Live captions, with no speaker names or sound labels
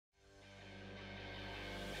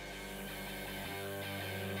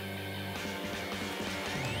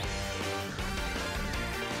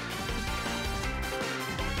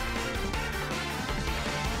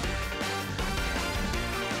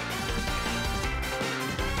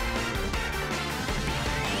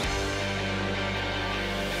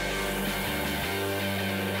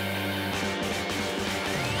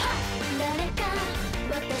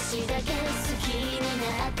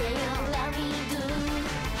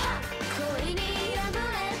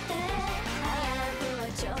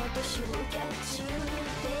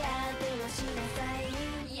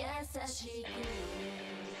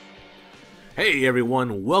Hey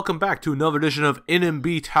everyone, welcome back to another edition of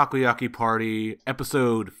NMB Takoyaki Party,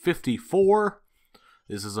 episode 54.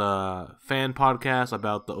 This is a fan podcast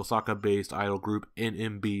about the Osaka-based idol group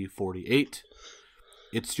NMB 48.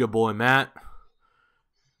 It's your boy Matt,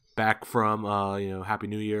 back from Happy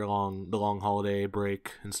New Year, the long holiday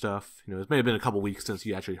break and stuff. It may have been a couple weeks since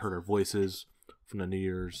you actually heard our voices from the New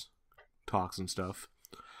Year's talks and stuff.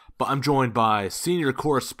 But I'm joined by senior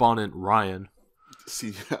correspondent Ryan.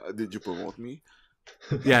 See, did you promote me?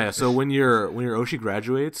 Yeah. So when your Oshi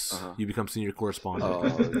graduates, you become senior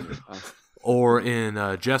correspondent. Or in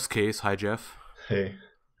Jeff's case, hi Jeff. Hey.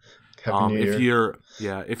 Happy New Year.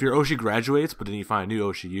 If your Oshi graduates, but then you find a new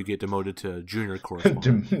Oshi, you get demoted to junior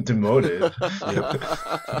correspondent. Demoted.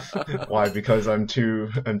 Why? Because I'm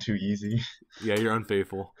too easy. Yeah, you're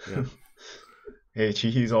unfaithful. Yeah. Hey,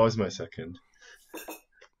 Chihi's always my second.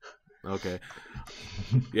 Okay.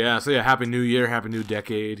 Yeah, so happy new year, happy new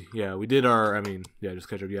decade. Yeah, we did our just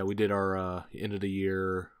catch up. Yeah, we did our end of the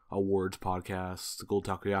year awards podcast, the Gold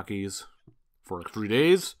Takoyakis, for like 3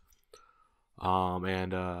 days. I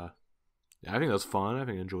think that was fun. I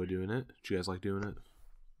think I enjoyed doing it. Did you guys like doing it?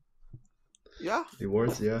 Yeah. The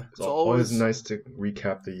awards, yeah. It's always nice to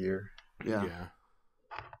recap the year. Yeah.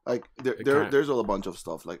 Like there's a bunch of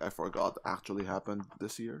stuff like I forgot actually happened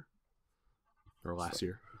this year. Or last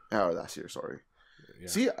year. Yeah, or last year, sorry. Yeah.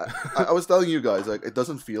 See, I was telling you guys, like, it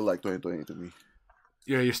doesn't feel like 2020 to me.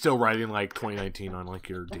 Yeah, you're still writing, like, 2019 on, like,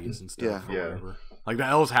 your dates and stuff. Yeah. Or whatever. Like,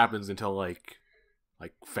 that always happens until, like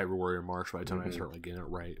February or March by the time I start, like, getting it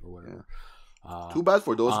right or whatever. Yeah. Too bad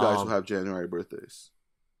for those guys who have January birthdays.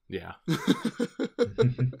 Yeah.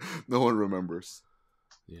 No one remembers.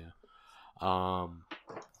 Yeah. But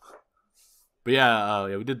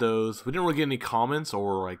yeah, we did those. We didn't really get any comments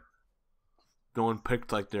or, like, no one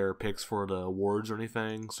picked like their picks for the awards or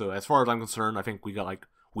anything. So as far as I'm concerned, I think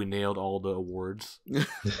we nailed all the awards. We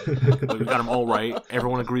got them all right.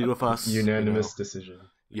 Everyone agreed with us. Unanimous decision.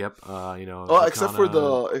 Yep. Mikana,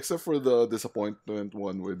 except for the disappointment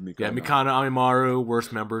one with Mikana. Yeah, Mikana Amimaru,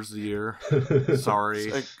 worst members of the year. Sorry.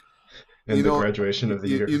 And the graduation of the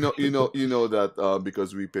year. You know that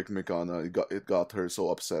because we picked Mikana, it got her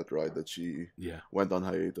so upset, right, that she went on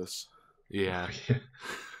hiatus. Yeah.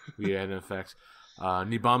 Yeah, in effect.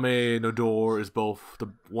 Nibame no Door is both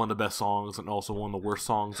one of the best songs and also one of the worst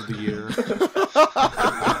songs of the year.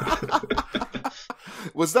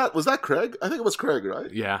 Was that Craig? I think it was Craig,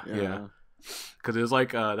 right? Yeah. Because it was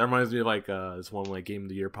like that reminds me of like this one like Game of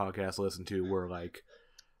the Year podcast I listened to where like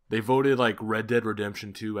they voted like Red Dead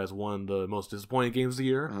Redemption 2 as one of the most disappointing games of the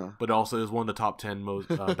year, but also is one of the top 10 most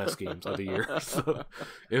best games of the year. So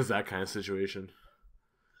it was that kind of situation.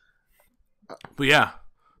 But yeah.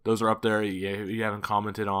 Those are up there. Yeah, if you haven't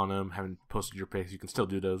commented on them, haven't posted your picks, you can still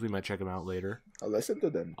do those. We might check them out later. I'll listen to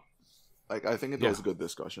them. Like I think it was a good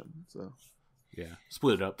discussion. So yeah,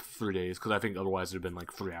 split it up 3 days because I think otherwise it'd have been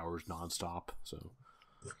like 3 hours nonstop. So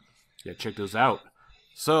yeah, check those out.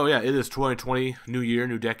 So yeah, it is 2020, new year,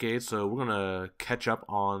 new decade. So we're gonna catch up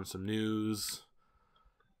on some news,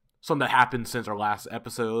 some that happened since our last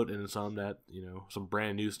episode, and some that some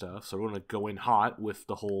brand new stuff. So we're gonna go in hot with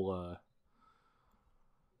the whole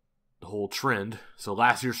trend. So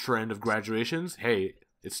last year's trend of graduations, hey,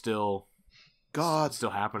 it's still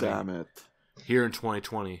happening. Damn it! Here in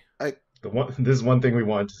 2020, this is one thing we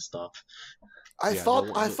wanted to stop. I thought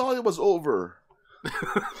it was over.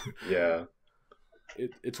 Yeah,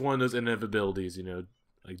 it's one of those inevitabilities,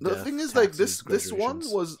 Like the thing is, like this one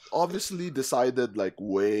was obviously decided like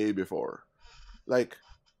way before. Like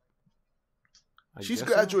she's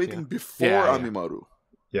graduating before Amimaru.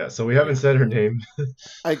 Yeah, so we haven't said her name.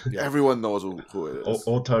 Everyone knows who it is.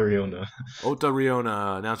 Ota Riona. Ota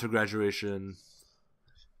Riona announced her graduation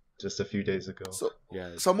just a few days ago. So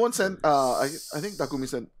someone sent. I think Takumi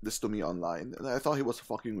sent this to me online, and I thought he was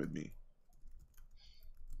fucking with me,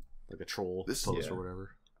 like a troll post or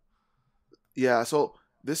whatever. Yeah, so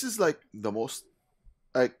this is like the most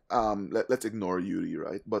like let's ignore Yuri,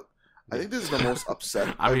 right? But I think this is the most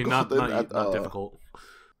upset. I mean, not difficult.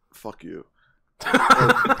 Fuck you.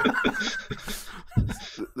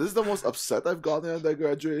 This is the most upset I've gotten at that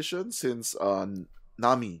graduation since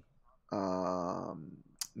Nami,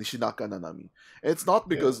 Nishinaka Nanami. And it's not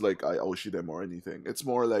because like I oshi them or anything. It's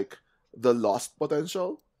more like the lost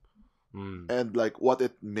potential and like what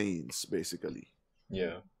it means basically.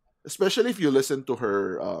 Yeah. Especially if you listen to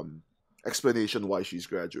her explanation why she's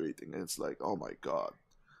graduating, and it's like, oh my god,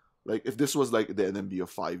 like if this was like the NMB of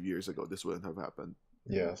 5 years ago, this wouldn't have happened.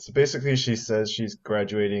 Yeah, so basically she says she's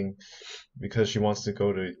graduating because she wants to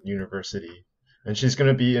go to university. And she's going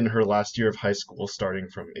to be in her last year of high school starting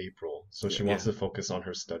from April. So she wants to focus on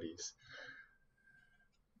her studies.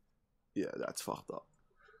 Yeah, that's fucked up.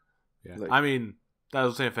 Yeah, Like- I mean that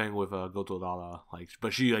was the same thing with Goto Dada. Like,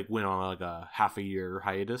 but she like went on like a half a year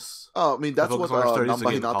hiatus. I mean, that's focus what on her studies Namba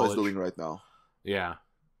again in Hinata is college. doing right now. Yeah,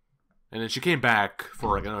 and then she came back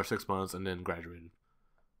for like another 6 months and then graduated.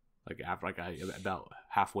 Like after about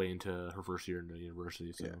halfway into her first year in the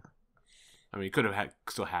university. So, Yeah. I mean, could have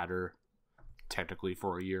still had her technically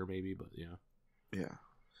for a year maybe, but yeah. Yeah.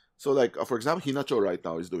 So, like, for example, Hinacho right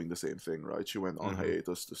now is doing the same thing, right? She went on Mhm.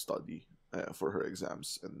 hiatus to study for her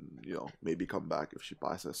exams and, maybe come back if she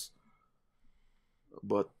passes.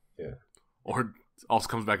 But, Or also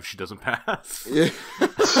comes back if she doesn't pass. yeah.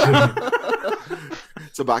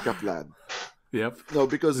 It's a backup plan. Yep. No,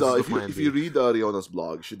 because This is the if plan you B. read Riona's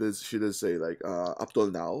blog, she did say, like, up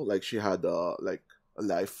till now, like, she had, like, a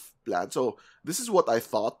life plan. So, this is what I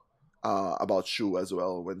thought about Shu as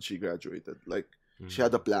well when she graduated. Like, she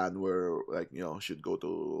had a plan where, like, she'd go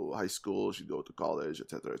to high school, she'd go to college,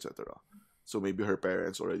 etc., etc. So maybe her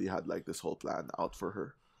parents already had like this whole plan out for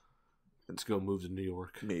her. Let's go move to New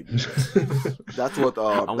York. Maybe that's what.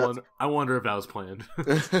 I wonder if that was planned.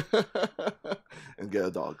 And get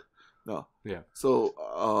a dog. No. Yeah. So,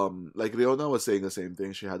 like Riona was saying the same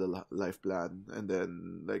thing. She had a life plan, and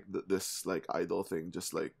then like this like idol thing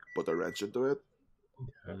just like put a wrench into it.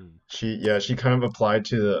 Mm. She kind of applied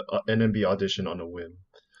to the NMB audition on a whim.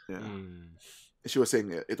 Yeah. Mm. She was saying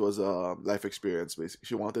it was a life experience. Basically,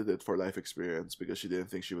 she wanted it for life experience because she didn't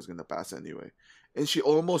think she was gonna pass anyway, and she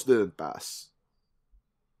almost didn't pass.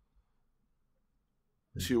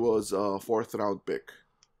 She was a 4th round pick.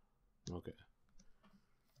 Okay.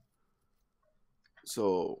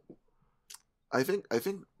 So, I think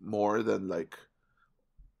more than like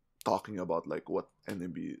talking about like what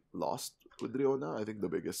NMB lost with Riona, I think the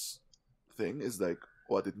biggest thing is like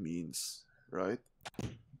what it means, right?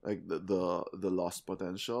 Like the lost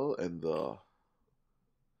potential and the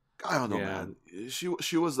I don't know, man.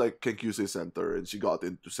 She was like Kenkyuusei center and she got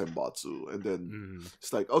into Senbatsu and then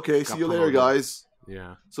it's like, okay, see you later, guys.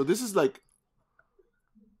 Yeah. So this is like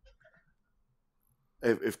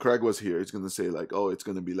if Craig was here, it's gonna say like, oh, it's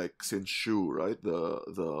gonna be like Sinshu, right?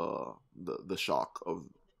 The shock of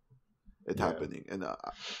it happening, and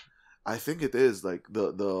I think it is like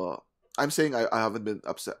the. I'm saying I haven't been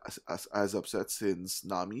upset as upset since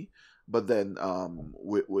Nami, but then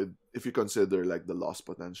with if you consider like the lost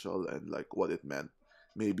potential and like what it meant,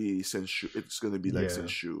 maybe Sinshu it's gonna be like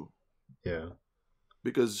Sinshu. Yeah.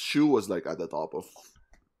 Because Shu was like at the top of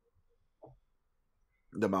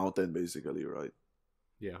the mountain, basically, right?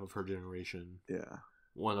 Yeah, of her generation. Yeah.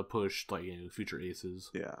 Want to push like future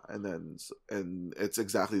aces. Yeah, and it's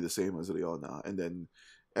exactly the same as Riona, and then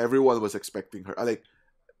everyone was expecting her. Like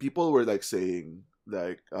people were like saying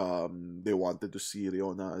like they wanted to see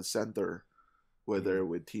Riona as center, whether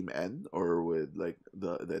with Team N or with like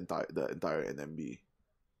the entire NMB.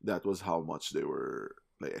 That was how much they were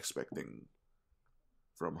like expecting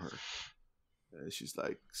from her. And she's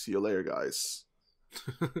like, "See you later, guys."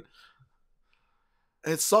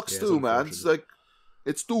 And it sucks too, man. It's like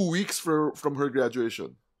it's 2 weeks from her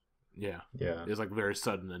graduation. Yeah. Yeah. It's like a very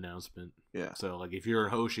sudden announcement. Yeah. So like if you're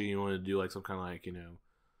in Hoshi, you want to do like some kind of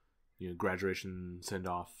like graduation send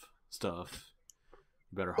off stuff.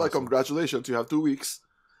 You better hustle. Like congratulations, you have 2 weeks.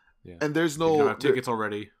 Yeah. And there's If no you don't have tickets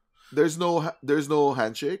already. There's no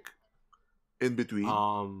handshake in between.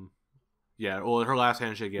 Yeah. Well, her last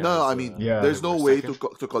handshake. Yeah. No, was, I mean, yeah. there's no way second.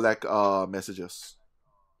 to collect messages.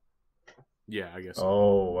 Yeah, I guess. So.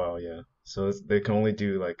 Oh wow, yeah. So they can only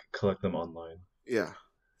do like collect them online. Yeah,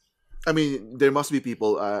 I mean, there must be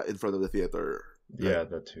people in front of the theater. Yeah,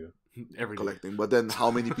 that too. Every day. Collecting, but then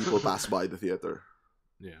how many people pass by the theater?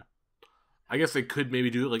 Yeah, I guess they could maybe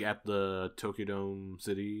do it like at the Tokyo Dome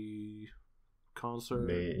City concert.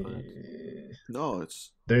 But... No,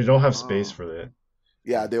 it's they don't have space for that.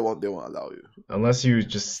 Yeah, they won't allow you unless you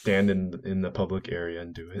just stand in the public area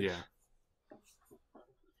and do it. Yeah.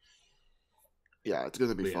 Yeah, it's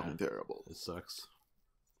gonna be fucking terrible. It sucks.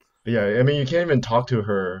 But yeah, I mean, you can't even talk to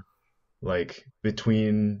her like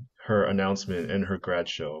between her announcement and her grad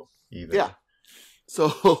show either. Yeah.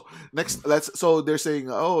 So so they're saying,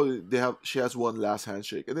 oh, she has one last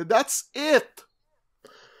handshake, and then that's it.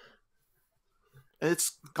 And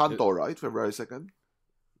it's Kanto, right? February 2nd.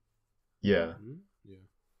 Yeah. Mm-hmm.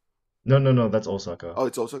 Yeah. No, that's Osaka. Oh,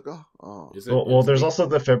 it's Osaka. Oh, Is it, well, there's also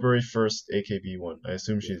the February 1st AKB one. I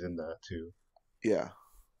assume she's in that too. yeah.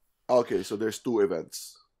 Okay, so there's 2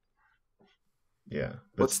 events. Yeah,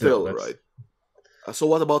 But still, right? So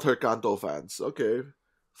what about her Kanto fans? Okay,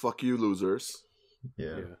 fuck you, losers.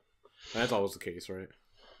 Yeah. That's always the case, right?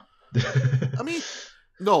 I mean,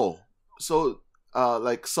 no. So,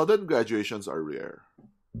 like, sudden graduations are rare.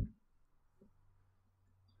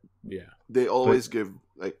 Yeah. They always give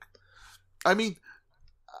like, I mean,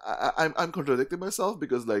 I'm contradicting myself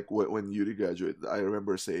because like when Yuri graduated, I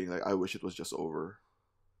remember saying like I wish it was just over.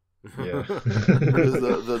 Yeah. Because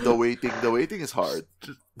the waiting is hard.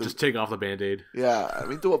 Just take off the Band-Aid. Yeah, I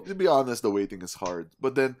mean to be honest, the waiting is hard.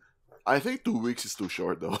 But then I think 2 weeks is too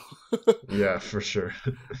short though. Yeah, for sure.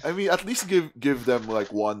 I mean, at least give them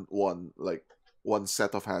like one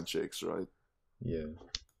set of handshakes, right? Yeah.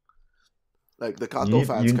 Like the Kanto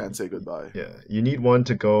fans can't say goodbye. Yeah, you need one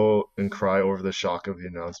to go and cry over the shock of the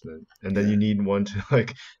announcement, and then you need one to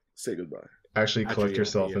like say goodbye. Actually collect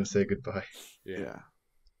yourself and say goodbye. Yeah.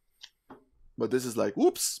 But this is like,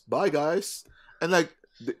 whoops, bye guys, and like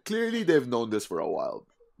clearly they've known this for a while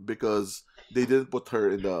because they didn't put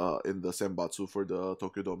her in the Senbatsu for the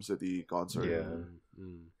Tokyo Dome City concert. Yeah.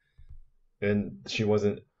 And she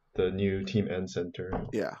wasn't the new Team N center.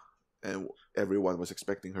 Yeah. And everyone was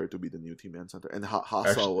expecting her to be the new Team N center. And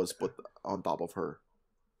Hasa was put on top of her.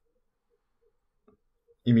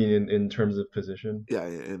 You mean in terms of position? Yeah,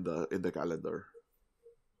 in the calendar.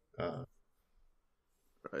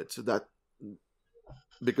 Right. So that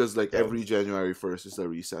because like every January 1st is a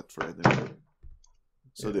reset for NMB.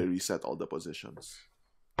 So they reset all the positions.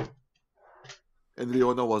 And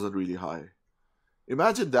Riona wasn't really high.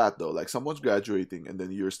 Imagine that though, like someone's graduating and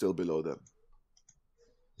then you're still below them.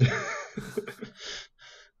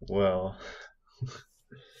 Well,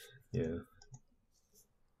 yeah.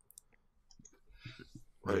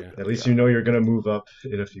 Right. At least you know you're gonna move up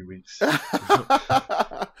in a few weeks.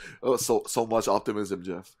 Oh, so much optimism,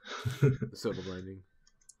 Geoff. Silver lining.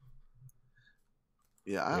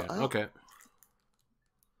 Yeah. Okay.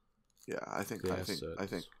 Yeah, I think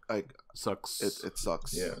like sucks. It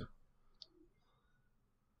sucks. Yeah.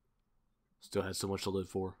 Still has so much to live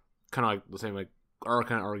for. Kind of like the same like our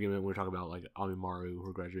kind of argument when we talk about like Amimaru,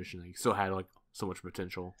 her graduation. Like, still had like so much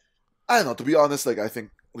potential. I don't know. To be honest, like I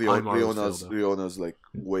think Riona's like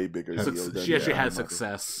way bigger deal than she actually had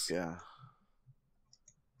success. Yeah.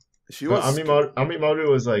 She was. Amimaru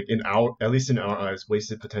was like at least in our eyes,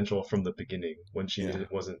 wasted potential from the beginning when she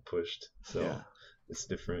wasn't pushed. So it's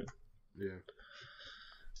different. Yeah.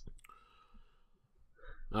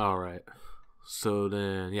 All right. So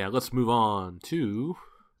then, let's move on to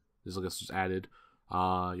this. I guess just added.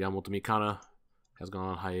 Yamamoto Mikana has gone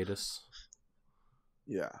on hiatus.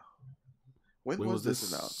 Yeah. When was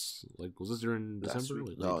this announced? Like, was this during December?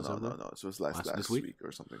 Like, no. December? It was last week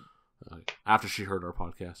or something. After she heard our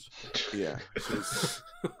podcast. Yeah, she was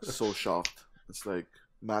so shocked. It's like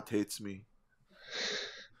Matt hates me.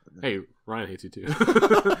 Hey, Ryan hates you too.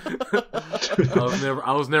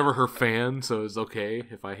 I was never her fan, so it's okay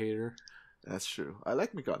if I hate her. That's true. I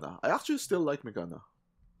like Mikana. I actually still like Mikana.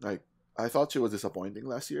 Like, I thought she was disappointing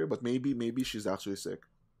last year, but maybe she's actually sick.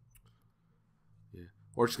 Yeah,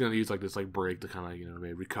 or she's gonna use like this like break to kind of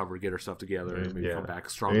maybe recover, get her stuff together, and maybe come back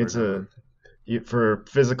stronger. It's for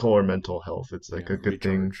physical or mental health. It's like a good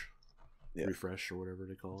thing. Yeah. Refresh or whatever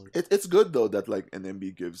they call it. It's good though that like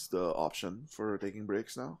NMB gives the option for taking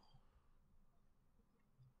breaks now.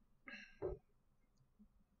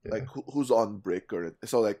 Yeah. Like who's on break currently?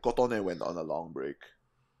 So like Kotone went on a long break,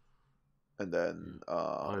 and then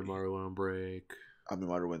Amimaru went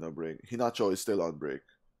on break. Hinacho is still on break.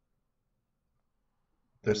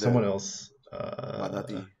 There's someone else.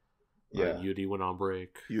 Manati. Yeah. Yuri went on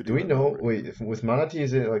break. Do we know? Wait, with Manati,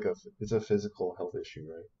 is it like it's a physical health issue,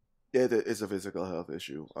 right? Yeah, it is a physical health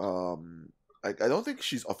issue. I don't think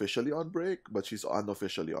she's officially on break, but she's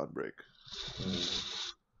unofficially on break.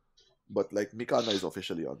 But like Mikana is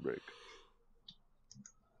officially on break,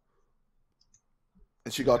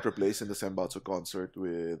 and she got replaced in the Senbatsu concert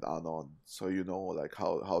with Anon. So you know like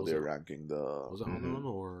how they're ranking the. Was it Anon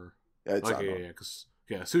or? Yeah, it's Anon. Yeah, because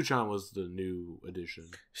Suchan was the new addition.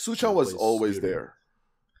 Suchan was always there.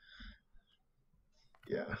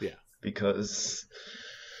 Yeah. Because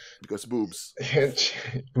boobs.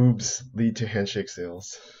 Boobs lead to handshake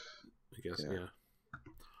sales. I guess,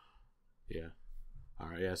 yeah. All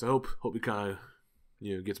right, yeah. So hope he kind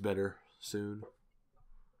of gets better soon.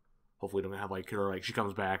 Hopefully, don't have like her like she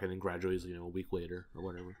comes back and then graduates a week later or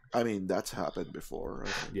whatever. I mean, that's happened before.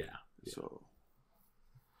 Right? Yeah. So.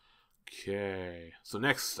 Okay. So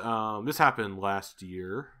next, this happened last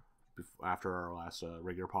year after our last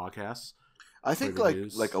regular podcast. I think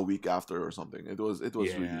like a week after or something. It was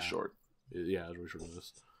really short. Yeah, it was really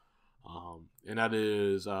short. And that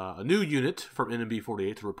is a new unit from NMB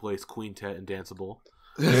 48 to replace Quintet and Danceable.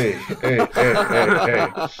 Hey.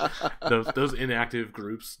 Those inactive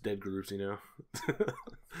groups, dead groups, And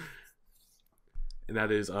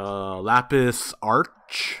that is Lapis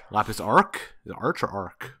Arch. Lapis Arch? Is it Arch or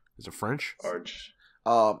Arc? Is it French? Arch.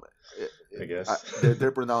 Um, I guess.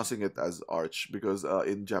 they're pronouncing it as arch because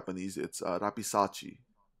in Japanese it's rapisachi.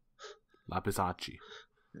 Lapis Arch.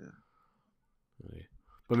 Yeah. Okay.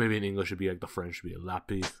 But maybe in English it'd be like the French would be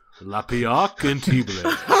Lapiac.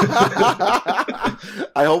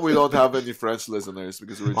 I hope we don't have any French listeners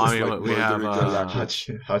because we're just We have their language.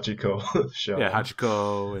 Hachiko show. Yeah,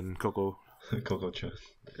 Hachiko and Coco. Coco-chan.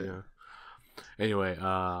 Yeah. Anyway,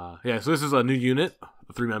 so this is a new unit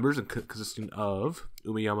of 3 members consisting of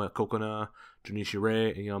Umiyama Kokona, Junichi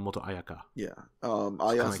Rei, and Yamamoto Ayaka. Yeah. So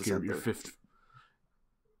Aya's like the your center. fifth.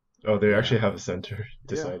 Oh, they actually have a center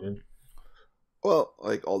decided. Well,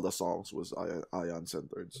 like all the songs was Ayan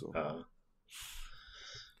centered. So,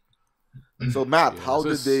 so Matt, how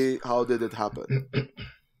did it happen?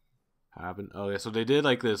 Oh yeah, so they did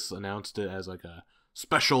like this, announced it as like a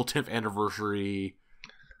special 10th anniversary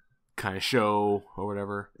kind of show or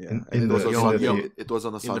whatever. Yeah, it was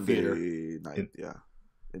on a in the theater. Sunday night.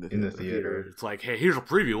 In the theater. It's like, hey, here's a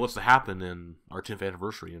preview of what's to happen in our 10th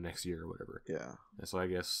anniversary next year or whatever. Yeah. And so I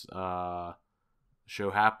guess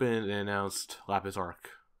show happened and announced Lapis Arch.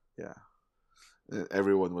 Yeah. And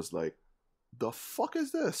everyone was like, the fuck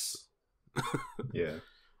is this? Yeah.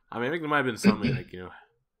 I mean, I think there might have been some, like,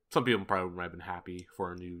 some people probably might have been happy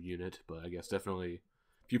for a new unit, but I guess definitely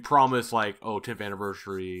if you promise, like, 10th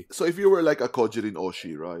anniversary. So if you were like a Kojirin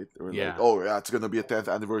Oshi, right? Or yeah. Like, it's going to be a 10th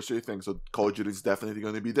anniversary thing, so Kojirin's definitely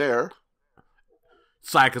going to be there.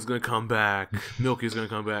 Saika's going to come back. Milky's going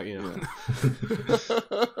to come back, Yeah.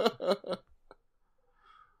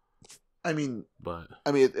 I mean,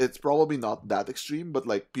 it's probably not that extreme, but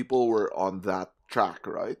like people were on that track,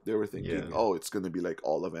 right? They were thinking, it's going to be like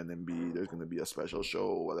all of NMB. There's going to be a special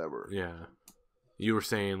show, whatever. Yeah. You were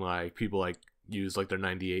saying like people like use like their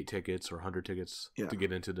 98 tickets or 100 tickets to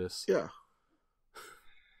get into this. Yeah.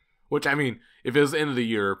 Which, I mean, if it was the end of the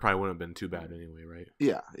year, it probably wouldn't have been too bad anyway, right?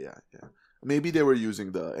 Yeah. Maybe they were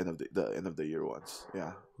using the end of the year ones.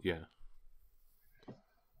 Yeah. Yeah.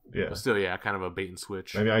 Yeah. But still, kind of a bait and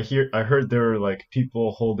switch. I mean, I heard there were like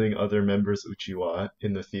people holding other members' uchiwa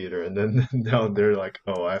in the theater, and then now they're like,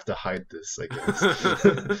 oh, I have to hide this, I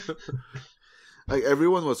guess. Like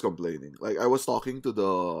everyone was complaining. Like I was talking to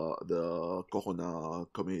the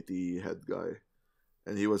Kokona committee head guy,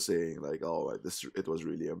 and he was saying like, oh, it was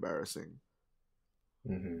really embarrassing.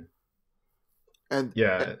 Mm-hmm. And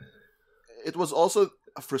yeah, it was also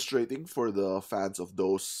frustrating for the fans of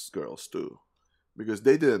those girls too. Because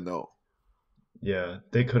they didn't know. Yeah,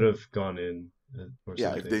 they could have gone in. Or yeah,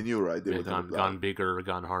 something. if they knew, right, they would have gone bigger,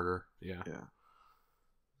 gone harder. Yeah.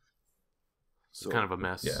 So kind of a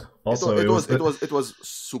mess. Yeah. Also, it was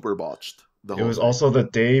super botched. It was also the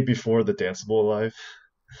day before the Danceable Live.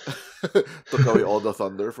 Took away all the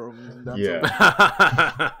thunder from Danceable.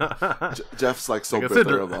 Yeah. Jeff's like so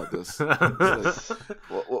bitter about this. Like,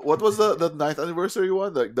 what was the 9th anniversary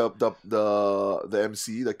one? Like the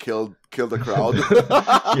MC that killed the crowd.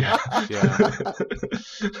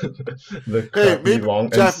 Hey, maybe long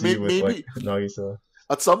Jeff, MC maybe with, like, Nagisa.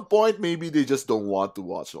 At some point, maybe they just don't want to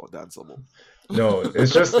watch Danceable. No,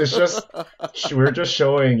 it's just we're just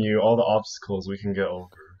showing you all the obstacles we can get over.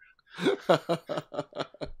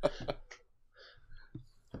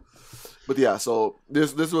 But yeah, so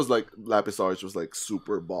this was like Lapis Arch was like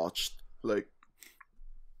super botched. Like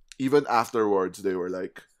even afterwards, they were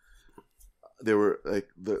like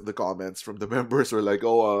the comments from the members were like,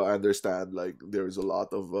 "Oh, I understand. Like there's a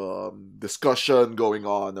lot of discussion going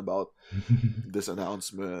on about this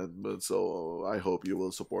announcement, but so I hope you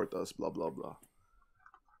will support us." Blah blah blah.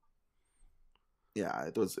 Yeah,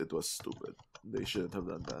 it was stupid. They shouldn't have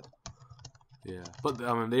done that. Yeah, but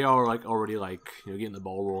they are like already like getting the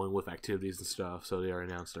ball rolling with activities and stuff. So they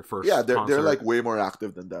already announced their first. Yeah, they're concert. like way more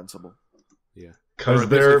active than Danceable. Yeah, because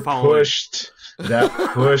they're pushed. That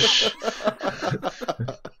push.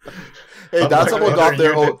 Hey, Danceable got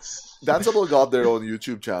their own. Danceable got their own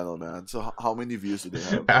YouTube channel, man. So how many views do they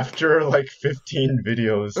have? After like 15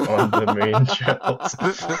 videos on the main channels.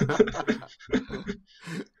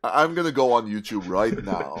 I'm gonna go on YouTube right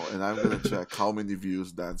now and I'm gonna check how many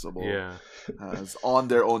views Danceable has on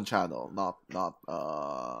their own channel,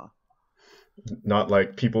 not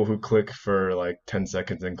like people who click for like 10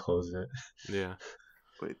 seconds and close it. Yeah.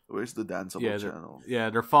 Wait, where's the Danceable channel?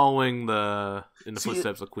 They're following in the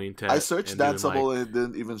footsteps of Quintet. I searched Danceable and it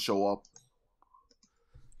didn't even show up.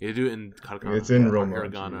 You do it in Katakana. It's in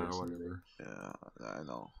Hiragana or whatever. Yeah, I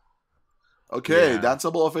know. Okay,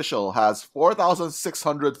 Danceable official has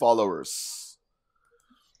 4,600 followers.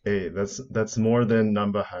 Hey, that's more than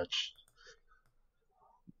Namba Hatch.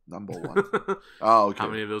 Number 1. Oh, okay. How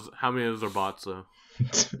many of those are bots though?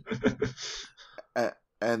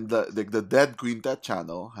 And the Dead Quintet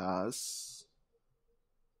channel has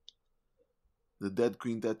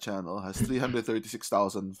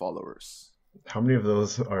 336,000 followers. How many of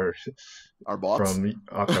those are bots? from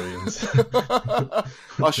Akarians?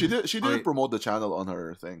 Oh, she did promote the channel on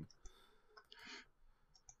her thing.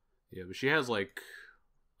 Yeah, but she has like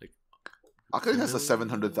Akari has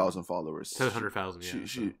 700,000 followers. 700,000.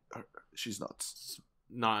 Yeah, she's nuts.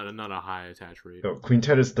 Not a high attach rate. No,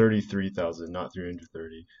 Quintet is 33,000, not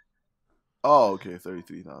 330. Oh, okay,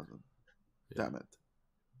 33,000. Yeah. Damn it!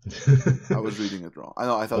 I was reading it wrong. I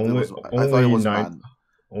know. I thought Only- it was. I only thought it was nine- man.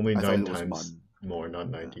 Only I thought 9 it was times man. more, not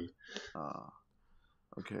 90.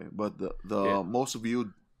 Okay, but the Yeah. most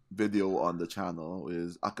viewed video on the channel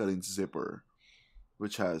is Akarin's Zipper,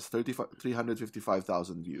 which has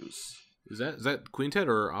 355,000 views. Is that Quintet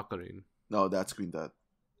or Akarin? No, that's Quintet.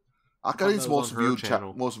 thought Akarin's that was on her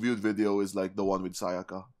channel. most viewed video is like the one with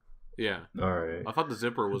Sayaka. Yeah, Alright. I thought the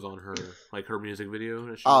Zipper was on her music video.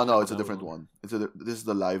 that she Oh did. no, I it's a thought that different was one. This is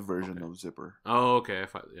the live version Okay. of Zipper. Oh, okay.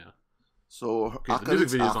 Yeah. So Okay, the music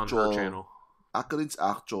video is on her channel. Akarin's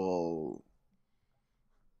actual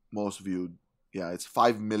most viewed, it's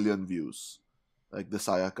 5 million views, like the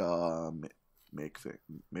Sayaka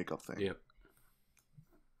makeup thing. Yep.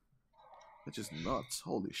 Which is nuts.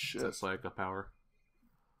 Holy shit. That's like a power.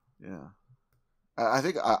 Yeah. I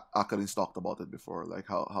think Akarin's talked about it before, like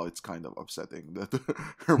how it's kind of upsetting that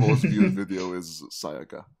her most viewed video is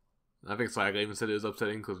Sayaka. I think Sayaka even said it was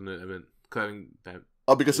upsetting because that.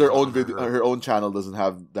 Oh, because her It's own on video, her. her own channel doesn't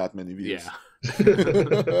have that many views. Yeah.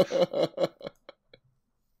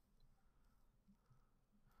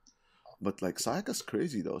 But like Sayaka's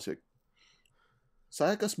crazy though.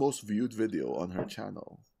 Sayaka's most viewed video on her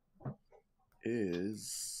channel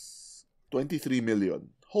is 23 million.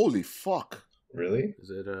 Holy fuck! Really? Is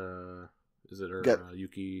it her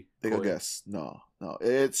Yuki? Take a Koi guess. No,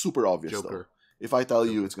 it's super obvious though. Joker. If I tell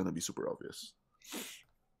you, it's gonna be super obvious.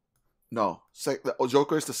 No,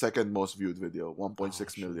 Joker is the second most viewed video,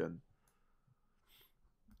 1.6 shit. million.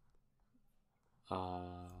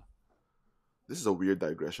 This is a weird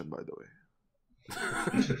digression, by the way.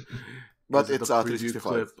 But Is it it's the preview 365.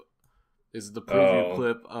 clip? Is it the preview Oh.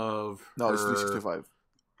 clip of No, it's her, 365.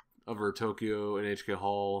 of her Tokyo NHK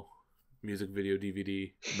Hall music video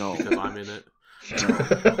DVD? No, Because I'm in it.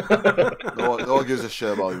 no one gives a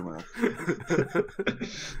shit about you, man.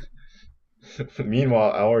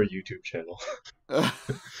 Meanwhile, our YouTube channel.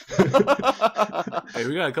 Hey,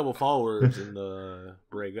 we got a couple followers in the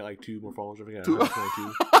break. Got like 2 more followers. I think I Two- got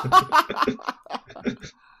 22.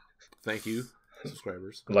 Thank you,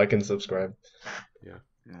 subscribers. Like and subscribe. Yeah.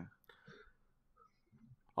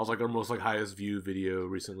 I was like our most highest view video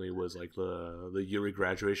recently was like the Yuri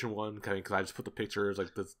graduation one, because I just put the pictures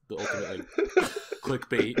like the ultimate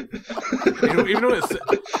clickbait. Even though it's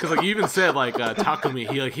because you even said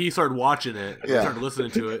Takumi he started watching it, Yeah. started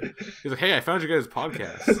listening to it. He's like, hey, I found you guys'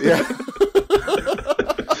 podcast. Yeah.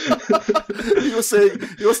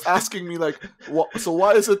 he was asking me like, so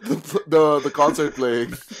why is it the concert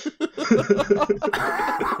playing?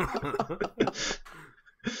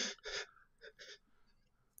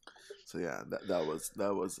 So yeah, that was a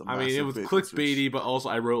I mean, it massive was bait and clickbaity, but also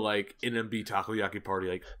I wrote NMB Takoyaki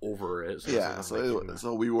Party over it. So switch. Yeah,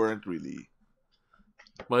 so we weren't really.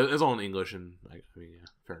 But it's all in English, and yeah,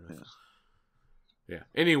 fair enough. Yeah.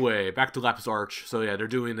 Anyway, back to Lapis Arch. So yeah, they're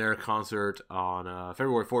doing their concert on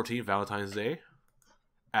February 14th, Valentine's Day,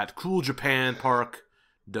 at Cool Japan Park,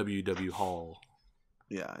 WW Hall.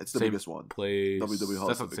 Yeah, it's the Same biggest one. Place. WW Hall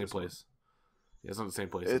That's is not the the same biggest one. place. Yeah, it's not the same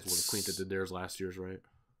place as It's- what Quinta did theirs last year's, right?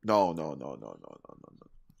 No.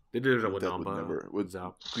 They did it with Quintet would Namba. never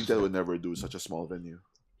Zap. Quintet would never do such a small venue.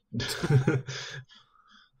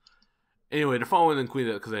 Anyway, they're following in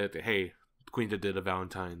Quinta because hey, Quinta did a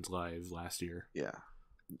Valentine's live last year. Yeah.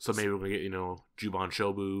 So maybe we're going to get, Juban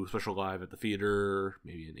Shobu special live at the theater,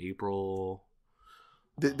 maybe in April.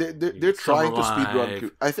 They're trying to Summer speedrun.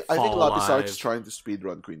 Live, I think Fall Lapis Arch Live. is trying to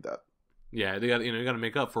speedrun Quintet. Yeah, they got you got to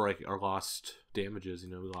make up for our lost damages.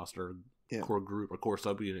 We lost our core group, our core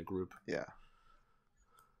subunit group. Yeah.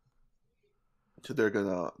 So they're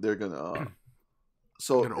gonna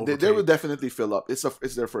so Gonna they will overtake. definitely fill up. It's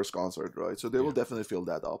their first concert, right? So they will Yeah. definitely fill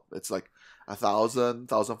that up. It's like 1,000,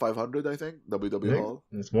 1,500, I think. WW Hall.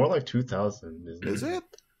 It's more like 2,000, isn't it? Is it?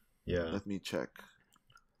 Yeah. Let me check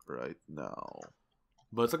right now.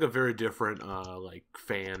 But it's a very different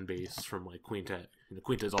fan base from Quintet.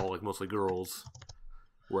 Quintet is all mostly girls,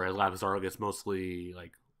 whereas Lapis Arch gets mostly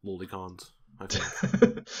lolicons. I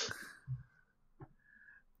think.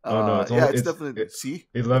 Oh, no, it's yeah, only- it's it's- definitely. See,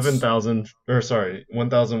 11,000,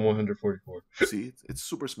 1,144. see, it's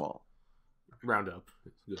super small. Round up.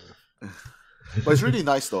 It's good enough. But it's really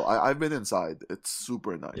nice though. I've been inside. It's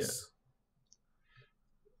super nice.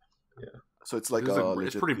 Yeah. So it's like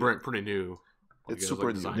it's pretty new. It's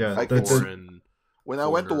super new. Yeah. When I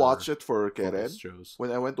went to watch it for Keren,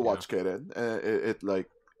 when I went to Yeah. watch Keren,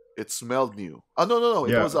 it smelled new. Oh no!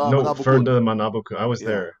 It was no, Manabu-kun. for the Manabu-kun, I was Yeah.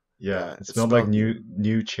 there. Yeah, Yeah, it it smelled like smelled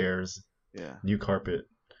new chairs, Yeah, new carpet.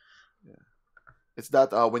 it's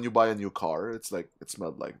that when you buy a new car, it's like it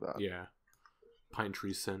smelled like that. Yeah. Pine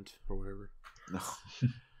tree scent or whatever. No.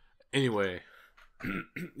 Anyway.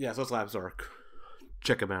 Yeah, so it's Lapis Arch.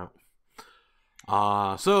 Check them out.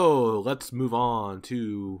 So let's move on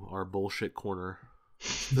to our bullshit corner.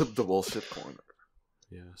 the bullshit corner.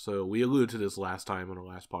 Yeah, so we alluded to this last time on our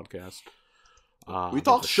last podcast. We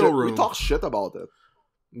talked shit. Showroom. We talked shit about it.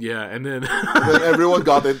 Yeah, and then And then everyone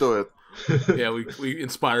got into it. yeah, we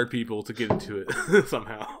inspired people to get into it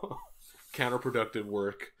somehow. Counterproductive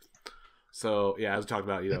work. So yeah, as we talked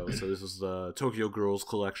about, so this is the Tokyo Girls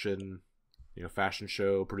collection, fashion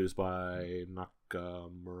show produced by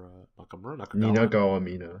Nakagawa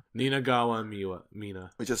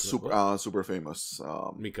Mina, Which is super famous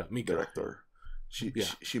Mika director.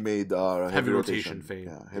 She made Heavy Rotation fame.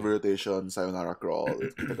 Yeah, Heavy Rotation, Sayonara Crawl,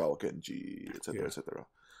 Kitagawa Kenji, etc., etc.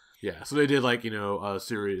 Yeah, so they did a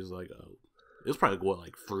series it was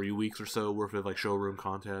probably 3 weeks or so worth of showroom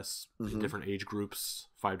contests in different age groups,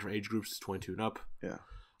 5 different age groups, 22 and up. Yeah.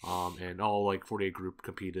 And all 48 group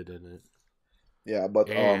competed in it. Yeah,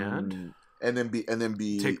 but and NMB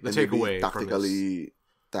the takeaway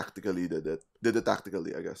tactically did it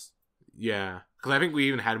tactically, I guess. Yeah, because I think we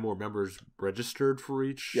even had more members registered for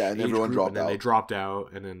each. Yeah, and age everyone group, dropped and then out. They dropped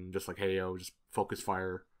out, and then just just focus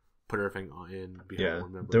fire, put everything in. Yeah, more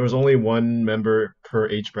members. there was only one member per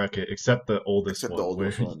age bracket, except the oldest Except one, the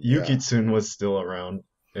oldest where one, Yuki-tsun was still around,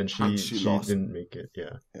 and she lost. didn't make it.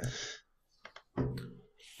 Yeah.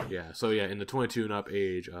 Yeah. So in the 22 and up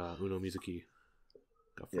age, Uno Mizuki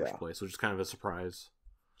got first Yeah. place, which is kind of a surprise.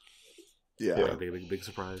 Yeah. Big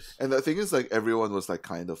surprise. And the thing is, everyone was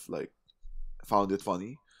kind of found it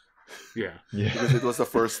funny Yeah. because it was the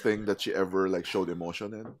first thing that she ever showed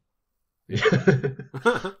emotion in.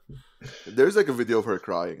 Yeah. There's a video of her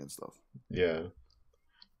crying and stuff. Yeah. It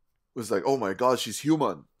was oh my god, she's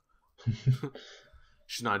human.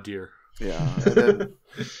 She's not a deer. Yeah, and then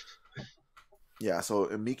so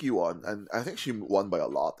Miki won, and I think she won by a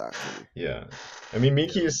lot actually. Yeah. I mean,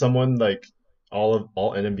 Miki is someone all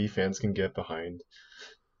NMB fans can get behind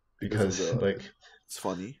because it's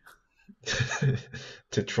funny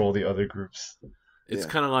to troll the other groups. It's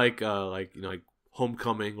kind of like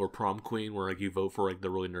homecoming or prom queen, where you vote for the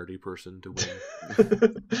really nerdy person to win.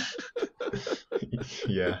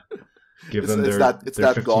 Yeah. Give them it's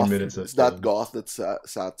their 15 goth. minutes of It's that fame. goth that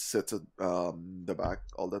sits at the back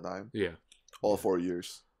all the time. Yeah. All 4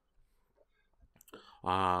 years.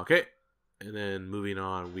 Okay. And then moving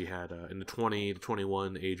on, we had in the 20 to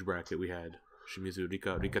 21 age bracket, we had Shimizu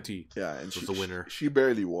Rika T. Yeah, and was she's the winner. She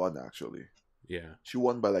barely won actually. Yeah. She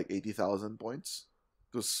won by 80,000 points.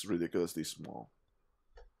 It was ridiculously small.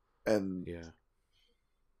 And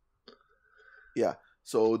yeah.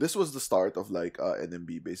 So this was the start of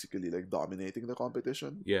NMB basically dominating the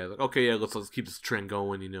competition. Yeah. Okay. Yeah. Let's keep this trend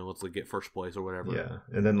going. Let's get first place or whatever. Yeah,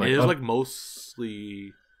 and then it was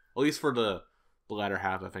mostly, at least for the latter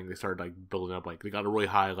half, I think they started building up. They got a really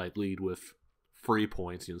high lead with free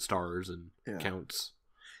points, stars and counts.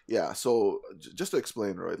 Yeah, so just to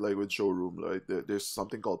explain, right, with Showroom, there's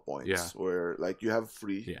something called points where you have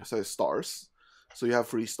free stars. So you have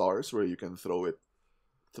free stars where you can throw,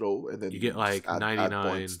 and then you get just add 99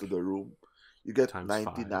 points to the room. You get times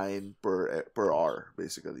 99 per hour,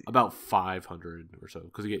 basically. About 500 or so,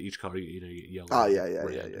 because you get each color. You get yellow. Yeah.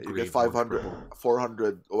 You get 500,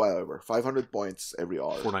 400, whatever, 500 points every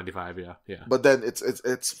hour. 495, yeah. But then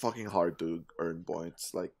it's fucking hard to earn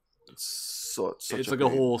points. It's such a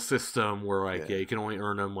pain. whole system where you can only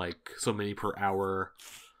earn them so many per hour.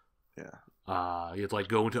 Yeah. You have to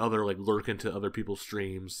go into lurk into other people's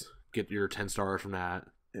streams, get your 10 stars from that.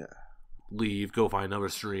 Yeah. Leave, go find another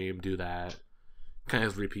stream, do that. Kind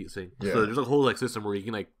of repeat thing. Yeah. So there's a whole system where you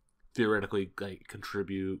can theoretically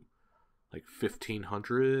contribute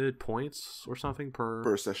 1,500 points or something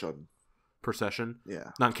per session. Per session.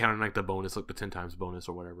 Yeah. Not counting the bonus, the 10 times bonus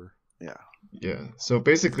or whatever. Yeah. Yeah. So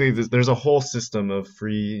basically, there's a whole system of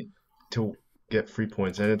to get free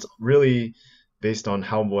points, and it's really based on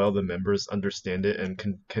how well the members understand it and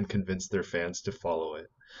can convince their fans to follow it.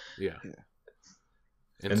 Yeah.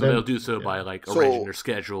 And so then, they'll do so by arranging their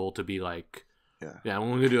schedule to be I'm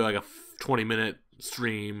only gonna do a 20-minute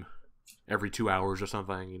stream every 2 hours or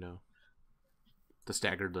something, to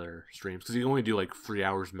stagger their streams because you can only do like 3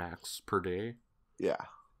 hours max per day. Yeah.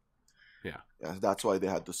 That's why they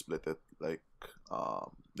had to split it. Like,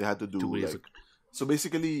 they had to do 2 weeks. like. So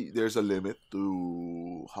basically, there's a limit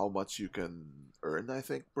to how much you can earn, I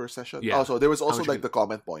think, per session. Yeah. Oh, so there was How also much like you the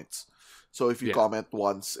comment points. So if you Yeah. comment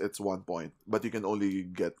once, it's 1 point, but you can only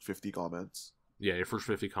get 50 comments. Yeah, your first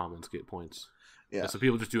 50 comments get points. Yeah. So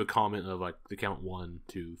people just do a comment of like they count 1,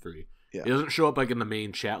 2, 3. Yeah. It doesn't show up like in the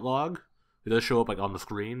main chat log. It does show up like on the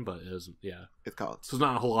screen, but it doesn't. Yeah. It counts. So it's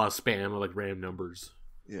not a whole lot of spam or like random numbers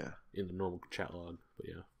Yeah. in the normal chat log. But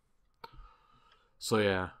yeah. So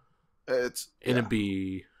yeah, It's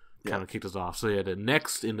NMB kind of kicked us off. So yeah, the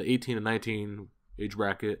next in the 18 and 19 age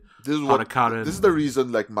bracket, This is what. Hanakata. This is the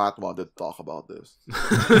reason like Matt wanted to talk about this.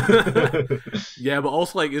 Yeah, but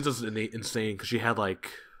also like it's just insane because she had like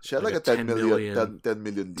She had like a 10 10 million 10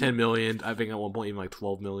 million lead. 10 million. I think at one point even like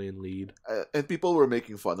 12 million lead. And people were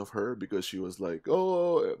making fun of her because she was like,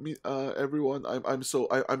 "Oh, everyone,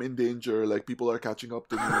 I'm in danger. Like people are catching up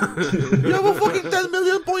to me. You have a fucking 10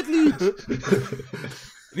 million point lead.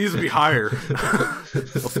 It needs to be higher.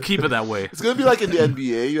 Let's keep it that way. It's gonna be like in the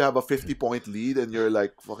NBA. You have a 50-point lead and you're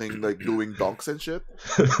like fucking like doing dunks and shit.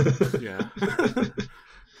 Yeah.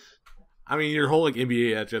 I mean, your whole like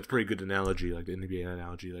NBA, that's a pretty good analogy, like the NBA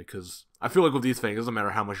analogy, like because I feel like with these things, it doesn't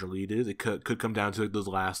matter how much your lead is, it could come down to like those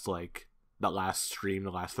last like that last stream,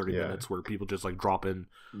 the last 30 minutes where people just like drop in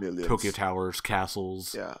Millions. Tokyo Towers,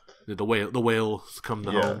 castles. Yeah. The whales come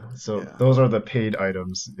to home. So Yeah. those are the paid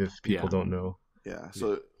items if people don't know. Yeah.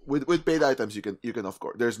 So with paid items, you can of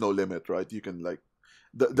course. There's no limit, right? You can like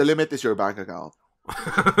the limit is your bank account.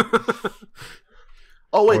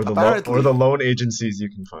 Oh wait, apparently, or the loan agencies you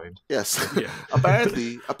can find. yes. Yeah.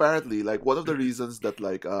 apparently, like one of the reasons that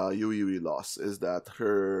like Yui lost is that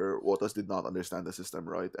her Wotas did not understand the system,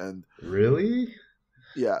 right? And Really?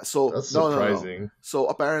 yeah, so That's no. surprising. So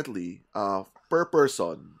apparently, per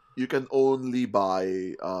person, you can only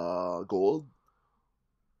buy gold,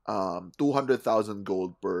 200,000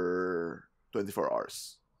 gold per 24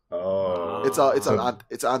 hours. Oh. It's So an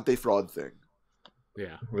anti-fraud thing.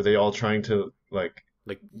 Yeah. were they all trying to like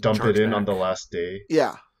dump charge it in back. on the last day?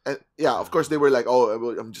 Yeah, and yeah, of course they were like, "Oh,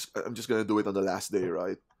 I'm just gonna do it on the last day,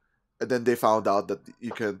 right?" And then they found out that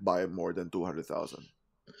you can't buy more than 200,000.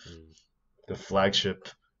 The flagship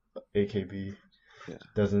AKB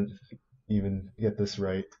doesn't even get this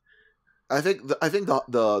right. I think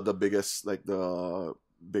the biggest the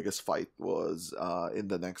biggest fight was in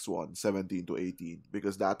the next one, 17 to 18,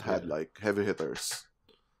 because that had like heavy hitters.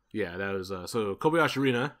 Yeah, that was so Kobayashi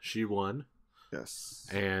Rina, she won. Yes.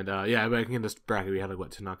 And yeah, back in this bracket we had like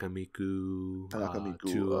what Tanaka Miku,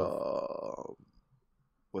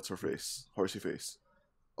 what's her face? Horsey face.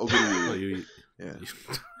 Oguri. Yeah.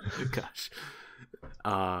 Gosh.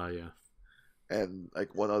 Yeah. And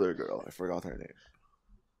like one other girl, I forgot her name.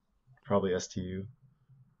 Probably STU.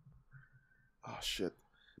 Oh shit.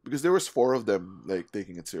 Because there was 4 of them like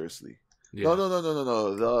taking it seriously. Yeah. No.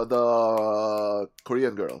 The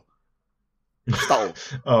Korean girl. Stao.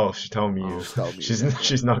 Oh, she's telling me Stao Mi,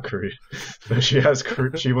 she's not Korean.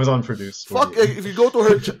 She was on Produce. Fuck! If you go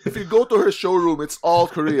to her showroom, it's all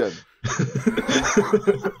Korean.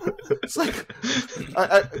 It's like,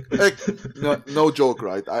 no joke,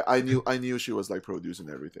 right? I knew she was like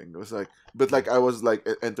producing everything. It was like, but like I was like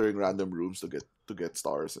entering random rooms to get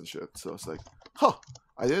stars and shit. So it's like, huh?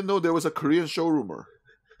 I didn't know there was a Korean showroomer.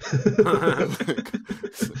 Like,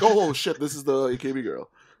 oh shit! This is the AKB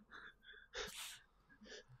girl.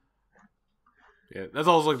 Yeah, that's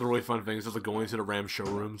also like the really fun thing. It's just like going to the RAM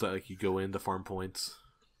showrooms that like you go in to farm points.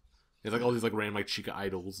 It's like all these like random like Chica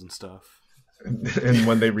idols and stuff. And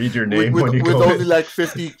when they read your name, with when you with go only in, like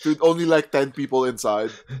 50, with only like 10 people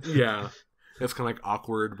inside. Yeah, it's kind of like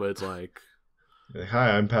awkward, but it's like, like,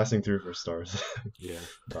 hi, I'm passing through for stars. yeah.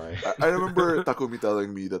 Bye. I remember Takumi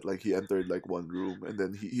telling me that like he entered like one room and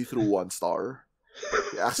then he threw 1 star.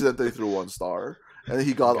 He accidentally threw 1 star. And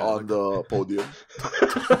he got on the podium.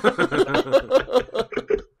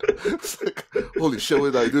 It's like, holy shit,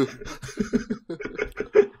 what did I do?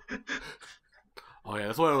 Oh yeah,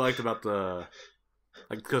 that's what I liked about the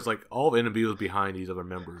like because like all of NMB was behind these other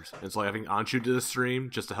members. And so like, I think Anshu did a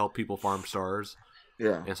stream just to help people farm stars.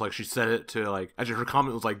 Yeah. And it's like she said it to like actually her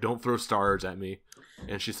comment was like, "Don't throw stars at me,"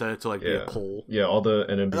 and she said it to like be a poll. Yeah, all the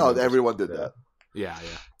NMB. No, everyone did that. Yeah.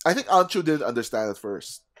 I think Anshu didn't understand at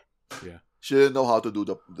first. Yeah. She didn't know how to do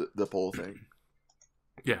the poll thing.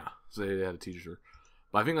 Yeah, so they had to teach her.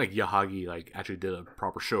 But I think like Yahagi like actually did a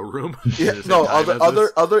proper showroom. Yeah, no, other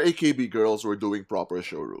AKB girls were doing proper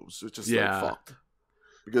showrooms, which is like fucked.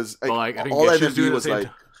 Because like, I think all she was NMB doing was like,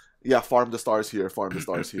 yeah, farm the stars here, farm the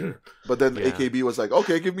stars here. But then Yeah. AKB was like,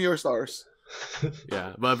 okay, give me your stars.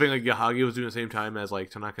 Yeah, but I think like Yahagi was doing the same time as like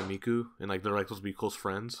Tanaka Miku, and like they're like supposed to be close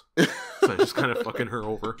friends, so just kind of fucking her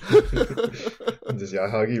over. Does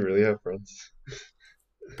Yahagi really have friends?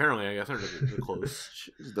 Apparently, I guess they're close.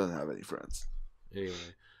 She doesn't have any friends. Anyway,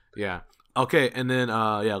 yeah. Okay, and then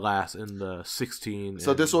last in the 16.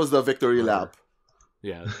 So this was the victory lap.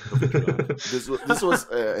 Yeah. The victory lap. This was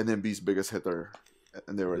NMB's biggest hitter.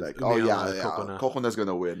 And they were like, "Oh yeah, Cocona's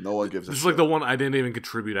gonna win. No one gives a shit." This is like the one I didn't even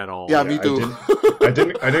contribute at all. Yeah, me too. I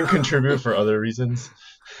didn't contribute for other reasons.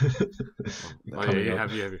 You have.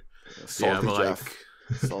 Salty but Geoff.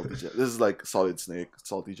 Salty Geoff. This is like Solid Snake.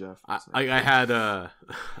 Salty Geoff. I had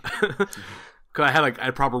cause I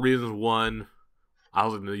had proper reasons. One, I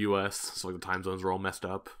was in the U.S., so like the time zones were all messed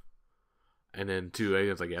up. And then two, I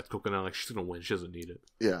was like, yeah, it's Coconut. Like she's gonna win. She doesn't need it.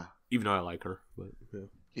 Yeah. Even though I like her, but yeah.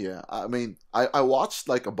 Yeah, I mean, I watched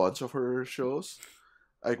like a bunch of her shows.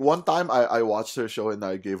 Like one time I watched her show and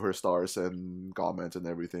I gave her stars and comments and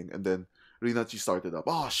everything. And then Rinachi started up.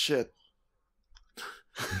 Oh shit.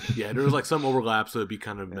 Yeah, there was like some overlaps, so it'd be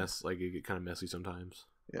kind of it get kind of messy sometimes.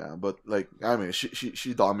 Yeah, but like I mean,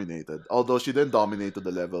 she dominated. Although she didn't dominate to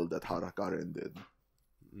the level that Harakaren did.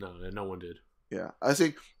 No one did. Yeah, I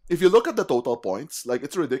think if you look at the total points, like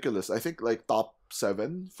it's ridiculous. I think like top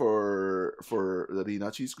 7 for the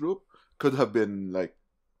Rinachi's group could have been like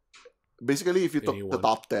basically if you took the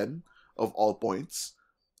top 10 of all points,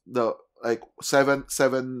 the like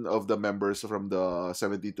seven of the members from the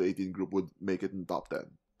 17 to 18 group would make it in top 10.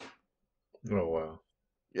 Oh wow.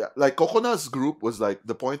 Yeah, like Cocona's group was like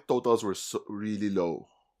the point totals were really low.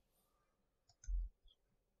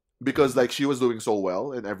 Because like she was doing so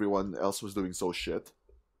well and everyone else was doing so shit.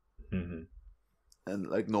 Mm-hmm. And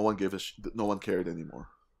like no one cared anymore.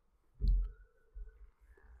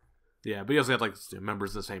 Yeah, but you also had like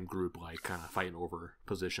members of the same group like kind of fighting over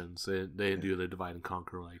positions. They didn't do the divide and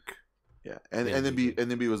conquer like. Yeah, and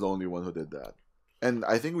NMB was the only one who did that. And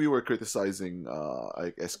I think we were criticizing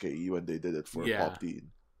like SKE when they did it for Pop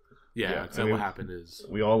Teen. Yeah, so what happened is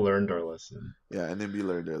we all learned our lesson. Yeah, NMB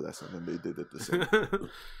learned their lesson and they did it the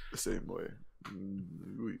same way.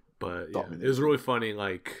 But yeah, it was really funny.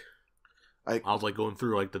 Like I was like going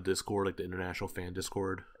through like the Discord, like the international fan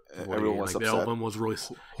Discord. Everyone was upset. Everyone was really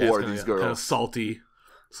who are these girls? Kind of salty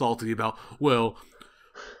about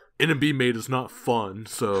NMB made us not fun,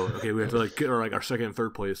 so okay, we have to like get our second and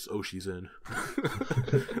third place Oshi's in.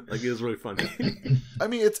 Like it was really funny. I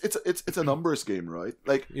mean, it's a numbers game, right?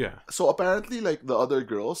 Like yeah. So apparently, like the other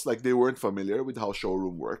girls, like they weren't familiar with how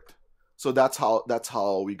Showroom worked. So that's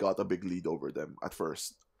how we got a big lead over them at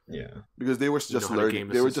first. Yeah. Because they were just learning.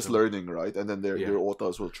 They were just learning, right? And then their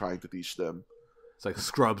Otas were trying to teach them. It's like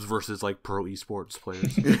Scrubs versus like pro esports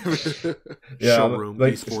players. Showroom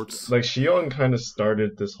like, esports. Like Shion kind of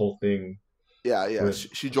started this whole thing. Yeah. With...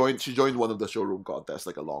 She joined one of the Showroom contests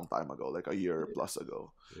like a long time ago, like a year plus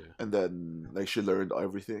ago. Yeah. And then like she learned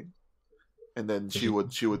everything, and then she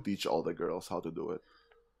would teach all the girls how to do it.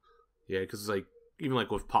 Yeah, because like even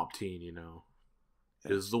like with Pop Teen, you know,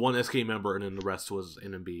 because the one SK member and then the rest was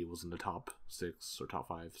NMB was in the top 6 or top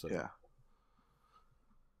 5. So yeah.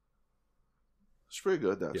 It's pretty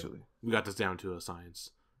good, actually. Yeah. We got this down to a science.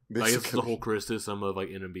 I guess the whole criticism of like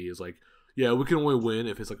NMB is like, yeah, we can only win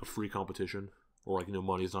if it's like a free competition or like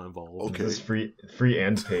money's not involved. Okay, it's free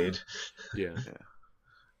and paid. Yeah.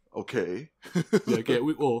 Okay. Like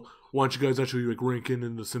why don't you guys actually like rank in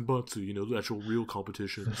the Senbatsu? You know, the actual real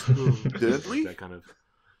competitions. Didn't we? That kind of.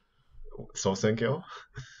 So Senkyo?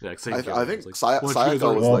 Yeah, like Senkyo. I think Sayaka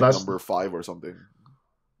was like number 5 or something.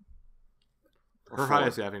 Her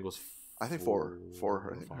highest, I think, was. I think 4.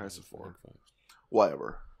 I think hers is 4.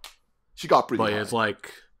 Whatever. She got pretty high. It's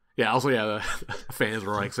like, also, the fans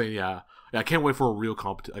were like saying, I can't wait for a real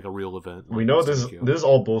like a real event. We know this is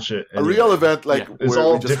all bullshit. A real event, like it's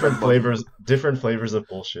all different flavors of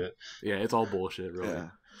bullshit. Yeah, it's all bullshit, really. Yeah.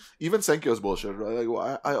 Even Senkyo's bullshit, right? Like,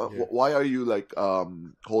 why are you like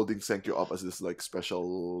holding Senkyo up as this like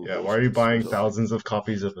special? Yeah, why are you buying thousands of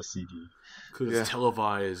copies of a CD? Because it's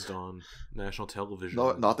televised on national television.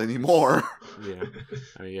 No, not anymore. Yeah,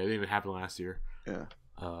 I mean, it didn't even happen last year. Yeah.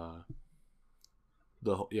 I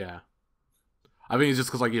mean, it's just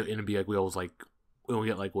because like NMB, like we always like we only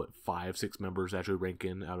get like 5-6 members actually rank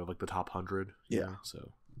in out of like the top 100. Yeah. Know?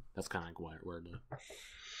 So that's kind of like why we're in the.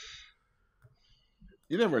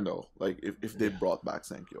 You never know, like if they brought back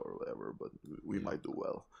Senkyo or whatever, but we might do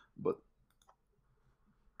well. But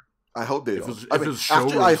I hope they don't.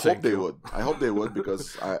 I hope they would. I hope they would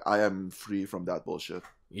because I am free from that bullshit.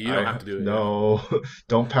 You don't have to do it. No,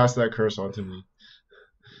 don't pass that curse on to me.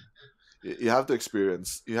 You have to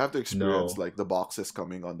experience. You have to experience No. like the boxes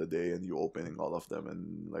coming on the day and you opening all of them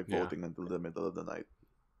and like Yeah. voting until the middle of the night.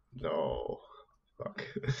 No. Fuck.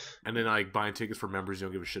 And then like buying tickets for members you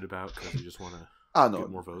don't give a shit about because you just want to Ah no, get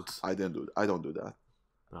more votes. I don't do that.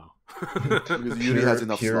 No. Because Yuri has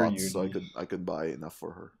enough Pure slots, so Yuri. I could buy enough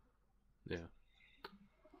for her. Yeah.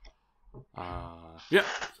 Yeah.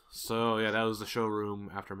 So yeah, that was the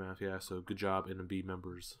showroom aftermath. Yeah. So good job, NMB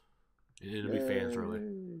members, NMB fans, really,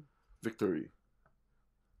 Yay. Victory.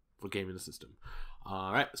 for gaming the system.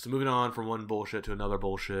 All right. So moving on from one bullshit to another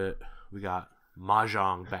bullshit, we got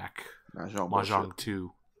Mahjong back. Mahjong Mahjong bullshit.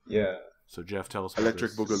 2. Yeah. So Geoff, tell us about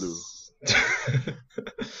Electric this. Boogaloo.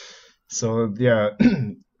 So yeah,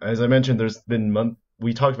 as I mentioned,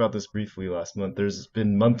 we talked about this briefly last month. There's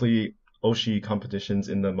been monthly Oshi competitions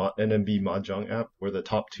in the NMB Mahjong app where the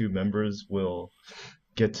top 2 members will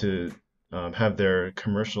get to have their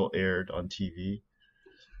commercial aired on TV.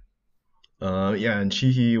 Yeah, and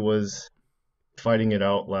Chihi was fighting it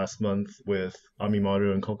out last month with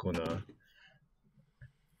Amimaru and Kokona.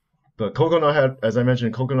 But Kokona had, as I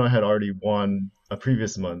mentioned, Kokona had already won a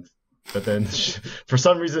previous month. But then, for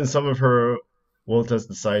some reason, some of her Wotas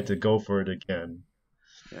decided to go for it again.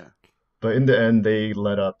 Yeah. But in the end, they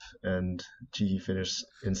let up, and Chihi finished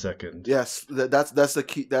in second. Yes, that's the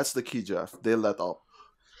key. That's the key, Jeff. They let up.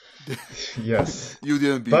 Yes. You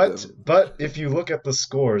didn't beat them. But if you look at the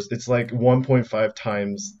scores, it's like 1.5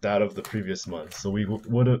 times that of the previous month. So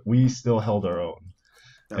we still held our own,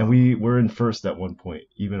 and we were in first at one point,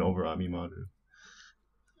 even over Amimaru.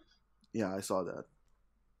 Yeah, I saw that.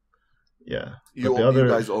 Yeah. You But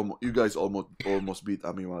the you guys almost beat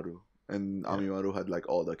Amimaru, and Amimaru had like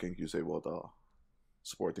all the Kenkyuusei Wota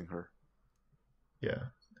supporting her. Yeah.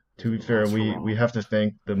 To be fair, we have to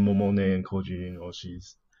thank the Momone and Kojin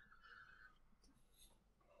Oshis.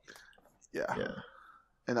 Yeah. Yeah.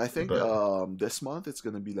 And I think But- this month it's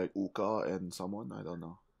gonna be like Uka and someone, I don't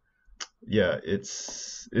know. Yeah,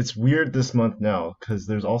 it's weird this month now because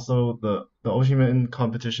there's also the Oshiman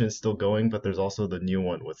competition is still going, but there's also the new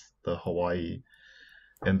one with the Hawaii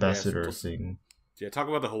ambassador thing. Yeah, talk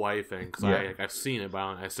about the Hawaii thing because Yeah. I've seen it, but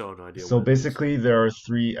I still have no idea. So what it is. basically, there are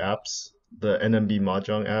 3 apps: the NMB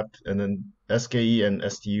Mahjong app, and then SKE and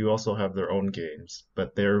STU also have their own games,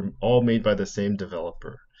 but they're all made by the same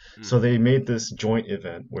developer. So they made this joint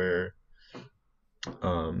event where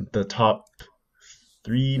the top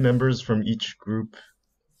 3 members from each group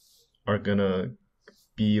are gonna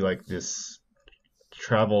be like this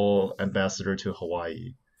travel ambassador to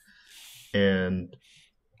Hawaii. And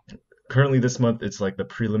currently this month it's like the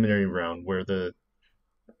preliminary round where the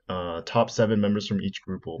top 7 members from each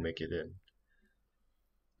group will make it in.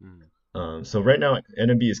 So right now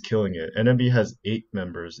NMB is killing it. NMB has 8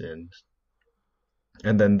 members in.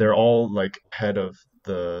 And then they're all like head of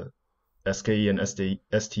the SKE and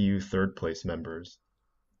STU 3rd place members.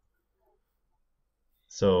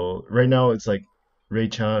 So right now it's like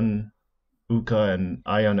Rei-chan, Uka, and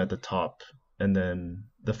Ayan at the top. And then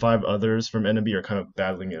the 5 others from NMB are kind of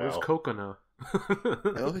battling it Where's out. Kokona?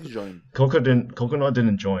 I don't think he joined. Coconut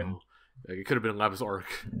didn't join. Like, it could have been Lapis Arch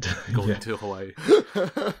going Yeah. to Hawaii.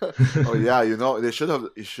 Oh yeah, you know, he should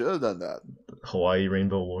have done that. Hawaii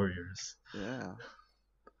Rainbow Warriors. Yeah.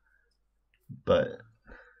 But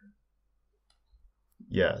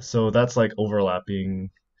yeah, so that's like overlapping.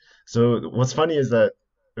 So what's funny is that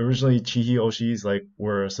originally Chihi Oshis like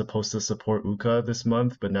were supposed to support Uka this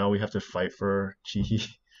month, but now we have to fight for Chihi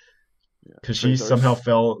Yeah. because she Traitors. somehow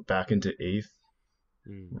fell back into 8th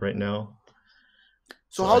Mm. right now.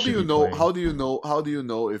 So I how should do you be know? playing. How do you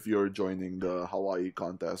know if you're joining the Hawaii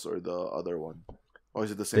contest or the other one, or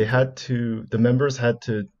is it the same? The members had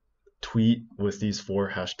to tweet with these 4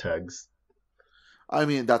 hashtags. I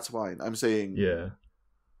mean, that's fine. I'm saying, Yeah.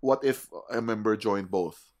 what if a member joined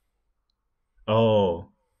both? Oh,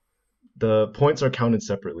 the points are counted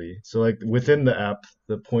separately. So like within the app,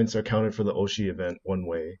 the points are counted for the Oshi event one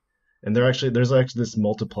way. And there's actually this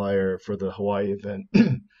multiplier for the Hawaii event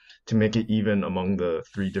to make it even among the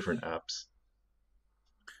 3 different apps.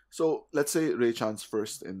 So let's say Rei-chan's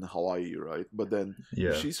first in Hawaii, right? But then Yeah.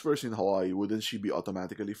 if she's first in Hawaii, wouldn't she be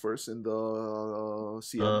automatically first in the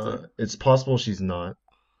CM thing? It's possible she's not.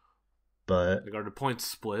 But Like, are the points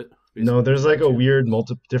split? no, there's like a Basically? weird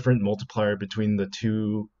different multiplier between the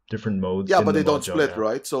 2 different modes. Yeah, in but the they don't Mahjong split, app.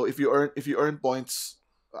 right? So if you earn points,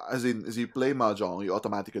 as you play Mahjong, you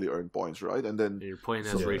automatically earn points, right? And then And you're playing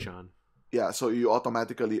as Yeah. Rei-chan. yeah, so you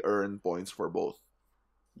automatically earn points for both.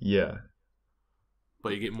 Yeah.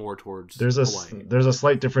 But you get more towards There's Hawaii. a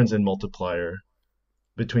slight difference in multiplier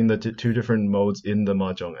between the 2 different modes in the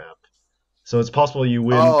Mahjong app. So it's possible you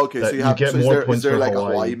win Oh, okay. that So you you have. get So more is points there for like Hawaii.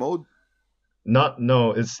 a Hawaii mode?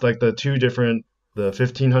 No, it's like the two different, the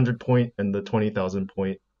 1500 point and the 20,000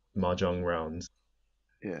 point Mahjong rounds.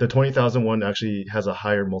 Yeah. The 20,000 one actually has a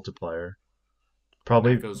higher multiplier. That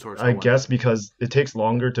Probably, goes towards I Hawaii. guess because it takes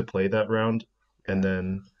longer to play that round, and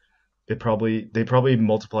then they probably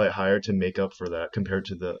multiply it higher to make up for that compared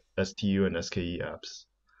to the STU and SKE apps.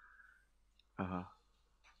 Uh-huh.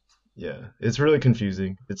 Yeah, it's really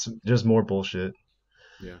confusing. It's just more bullshit.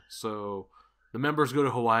 Yeah. So the members go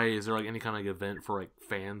to Hawaii. Is there like any kind of event for like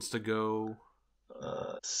fans to go?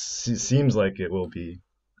 Seems like it will be.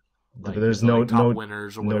 Like, There's is there, like, top no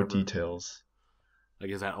winners or no whatever? details.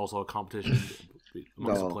 Like, is that also a competition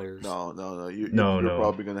amongst the players? No. You're No.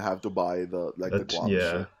 probably gonna have to buy the Guam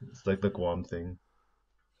Yeah, shit. it's like the Guam thing.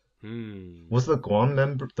 Hmm. Was the Guam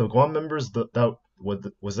members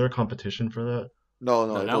was there a competition for that? No,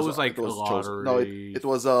 No, it that was like it was a chosen. No, lottery it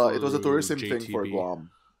was a through tourism thing for JTB.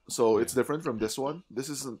 Guam. So Yeah. it's different from this one. This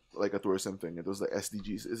isn't like a tourism thing. It was like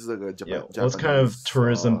SDGs. This is like a Yeah, Japan. well, it's kind of Japanese,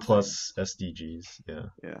 tourism thing. plus SDGs. Yeah,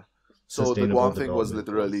 Yeah. So the Sustainable Guam thing was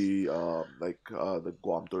Development literally the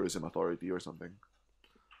Guam Tourism Authority or something.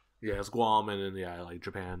 Yeah, it's Guam, and then like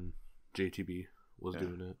Japan, JTB was Yeah.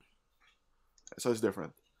 doing it. So it's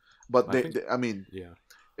different. But I think- Yeah.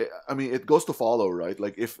 it goes to follow, right?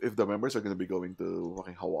 Like if the members are going to be going to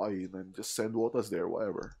fucking Hawaii, then just send Wotas there,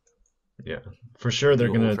 whatever. yeah, for sure they're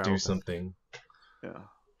Do a whole gonna travel do thing. something. Yeah.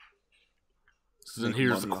 So then Make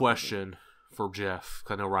here's the money off of question for Geoff.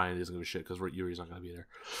 'Cause I know Ryan isn't going to shit because Yuri's not going to be there.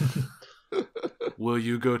 Will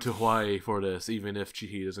you go to Hawaii for this, even if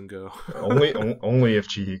Chihi doesn't go? Only if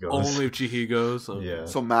Chihi goes. Only if Chihi goes. Okay. Yeah.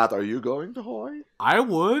 So Matt, are you going to Hawaii? I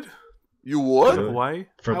would. You Go would? to Really? Hawaii.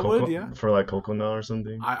 For I Coco, would, yeah. for like Kokona or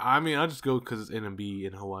something. I mean, I'll just go because it's NMB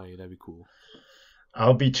in Hawaii. That'd be cool.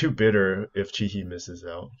 I'll be too bitter if Chihi misses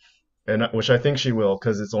out, and which I think she will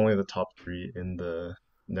because it's only the top 3 in the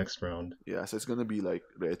next round. Yeah, so it's gonna be like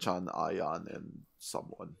Rechan, Ayan, and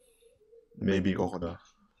someone. Maybe Kokona. Oka.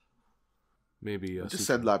 Maybe Just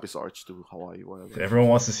send Lapis Arch to Hawaii, whatever. Everyone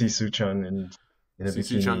wants to see Suchan in a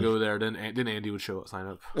Suchan bikini. go there, then Andy would show up, sign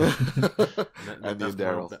up. And That's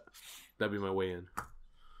Daryl. that'd be my way in.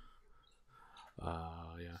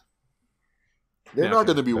 Yeah, They're Yeah, not okay.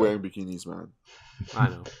 gonna be No. wearing bikinis, man. I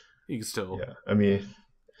know. You can still, Yeah, I mean,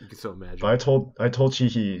 you can still imagine. but I told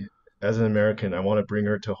Chihi as an American I want to bring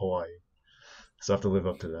her to Hawaii, so I have to live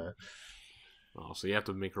up to that. Oh, so you have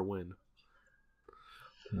to make her win.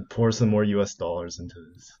 Pour some more US dollars into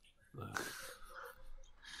this. Uh,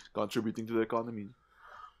 Contributing to the economy.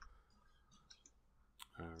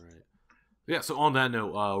 all right. Yeah. So on that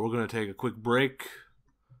note, we're gonna take a quick break,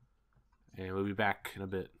 and we'll be back in a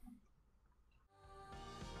bit.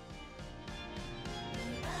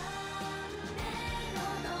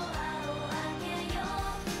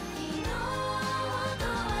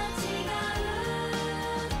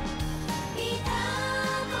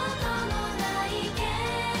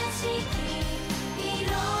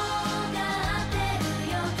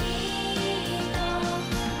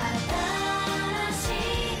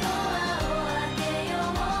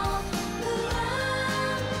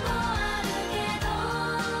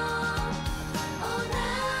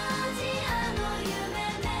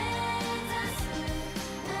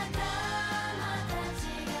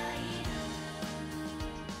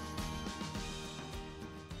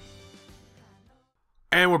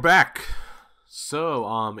 And we're back. So,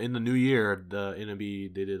 in the new year, the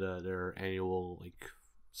NMB they did their annual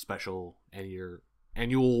special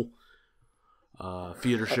annual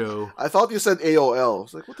theater show. I thought you said AOL. I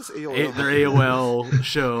was like, what does AOL? Their AOL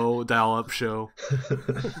show, dial-up show.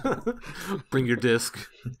 Bring your disc,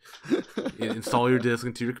 install your disc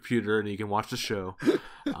into your computer, and you can watch the show.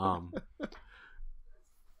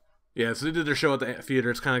 Yeah, so they did their show at the theater.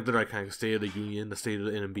 It's kind of like their kind of State of the Union, the State of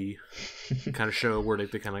the NMB kind of show where they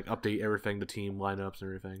kind of update everything, the team lineups and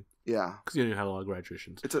everything. Yeah, Because you had a lot of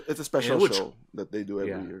graduations. it's a special show that they do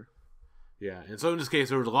every Yeah. year. Yeah, and so in this case,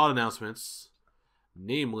 there was a lot of announcements,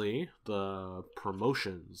 namely the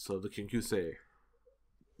promotions of the Kenkyuusei.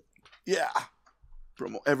 Yeah,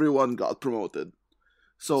 everyone got promoted.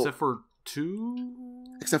 So Except for two?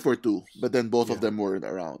 except for 2, but then both Yeah. of them weren't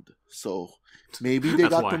around. So maybe they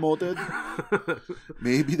That's got why. promoted.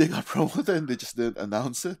 Maybe they got promoted and they just didn't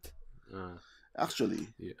announce it.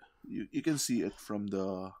 Actually, Yeah. you can see it from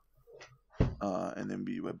the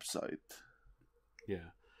NMB website.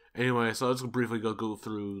 Yeah. Anyway, so let's briefly go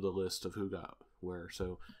through the list of who got where.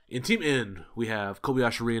 So in Team N, we have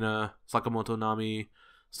Kobayashi Rina, Sakamoto Nami,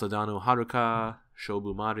 Sadano Haruka,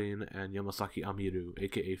 Shobu Marin, and Yamasaki Amiru,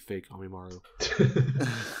 aka Fake Amimaru.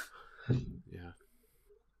 Yeah.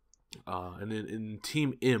 And then in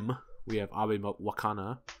Team M, we have Abe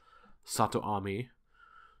Wakana, Sato Ami,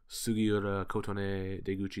 Sugiura Kotone,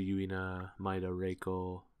 Deguchi Yuina, Maeda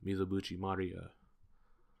Reiko, Mizobuchi Maria.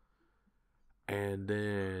 And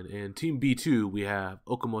then in Team B2, we have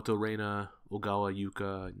Okamoto Reina, Ogawa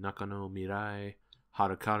Yuka, Nakano Mirai,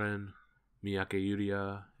 Harukarin, Miyake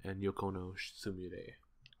Yuria, and Yokono Sumire.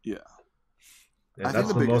 Yeah. And I that's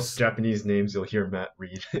think the the most biggest- Japanese names you'll hear Matt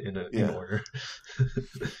read in Yeah. order.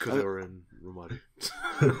 Because they were in Rumari.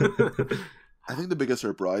 I think the biggest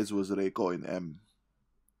surprise was Reiko in M.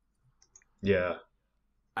 Yeah.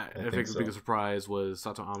 I think think the so. biggest surprise was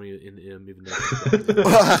Sato Ami in M, even though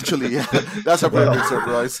Actually, yeah, that's a very big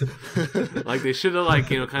surprise. like they should have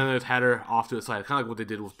kind of had her off to the side, kind of like what they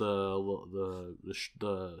did with the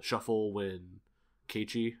shuffle when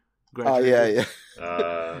Keiichi graduated.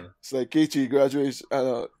 Yeah. It's like Keiichi graduation,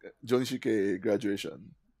 Jonishike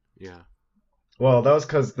graduation. Yeah. Well, that was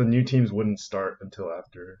because the new teams wouldn't start until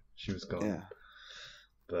after she was gone. Yeah.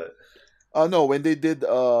 But No, when they did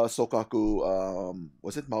Sokaku,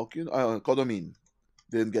 was it Maokyun? Kodomin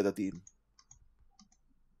didn't get a team.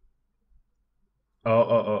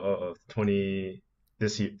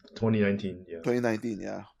 2019, yeah. 2019,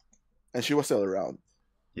 yeah. And she was still around.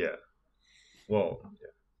 Yeah. Well,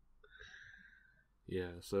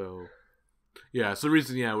 So the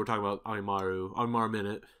reason we're talking about Amimaru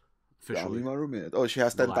Minute officially. Amimaru Minute. Oh, she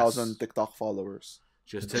has 10,000 TikTok followers.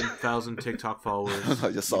 She has 10,000 TikTok followers.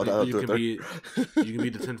 I just saw that on Twitter. You can be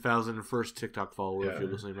the 10,000 first TikTok follower if you're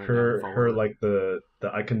listening right now. her like the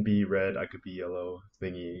I can be red, I could be yellow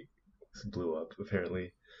thingy blew up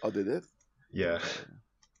apparently. Oh, did it? Yeah.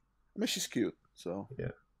 I mean, she's cute, so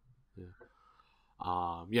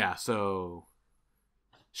So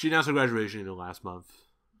she announced her graduation last month.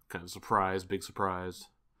 Kind of surprise, big surprise.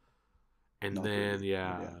 And Not then really.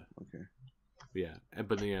 okay.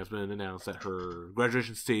 But then it's been announced that her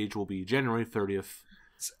graduation stage will be January 30th.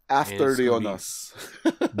 It's after it's gonna Riona's.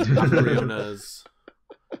 After Riona's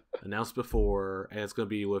announced before, and it's gonna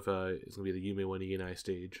be the Yume Wanigina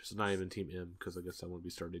stage. So not even Team M, because I guess that won't be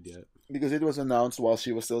started yet. Because it was announced while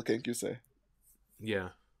she was still Kenkyuusei.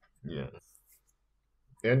 Yeah. Yeah.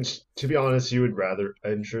 And to be honest,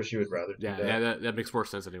 I'm sure she would rather do that. Yeah, that makes more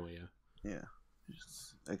sense anyway, Yeah.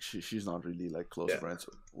 Like she's not really like close friends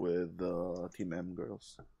with the Team M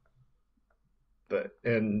girls. The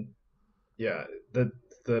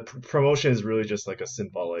promotion is really just like a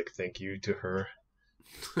symbolic thank you to her.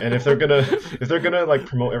 And if they're gonna like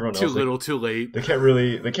promote everyone too else, little, too late. They can't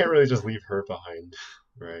really just leave her behind,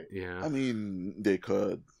 right? Yeah. I mean, they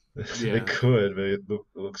could. They could, but it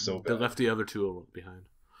looks so bad. They left the other two behind.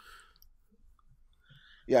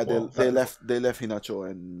 Yeah, they left Hinacho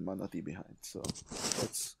and Manati behind, so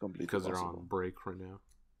that's completely because they're possible. on break right now.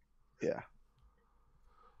 Yeah.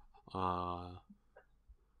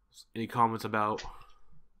 Any comments about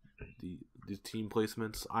the team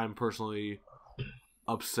placements? I'm personally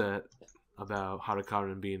upset about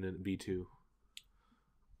Harukarin being in B2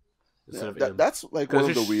 instead of M. That's like one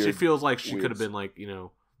of the weird. She feels like she could have weirds. been like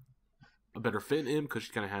a better fit in him because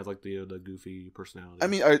she kind of has like the goofy personality. I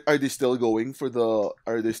mean, are they still going for the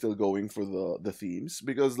themes?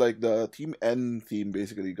 Because like the Team N theme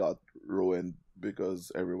basically got ruined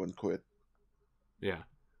because everyone quit. Yeah.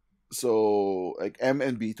 So like M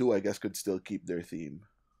and B2 I guess could still keep their theme.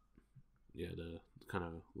 Yeah, the kind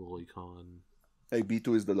of lolicon. Like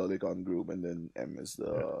B2 is the lolicon group and then M is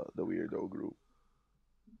the weirdo group.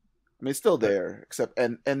 I mean, it's still there, except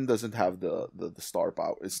N doesn't have the star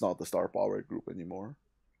power. It's not the star power group anymore.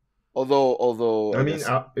 Although I mean, guess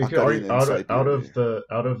out Akari and of Saipei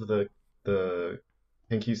the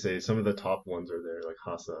Kenkyuusei, some of the top ones are there, like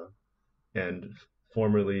Hasa and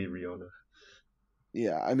formerly Riona.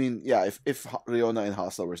 Yeah, I mean, yeah. If Riona and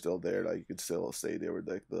Hasa were still there, like you could still say they were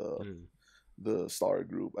like the star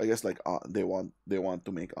group. I guess like they want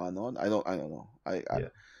to make Anon. I don't know.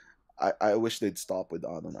 I wish they'd stop with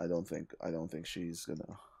Anon. I don't think she's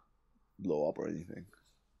gonna blow up or anything.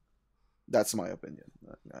 That's my opinion.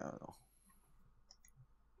 I don't know.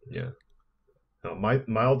 Yeah. No, my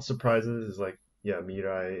mild surprises is like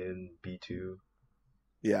Mirai in B2.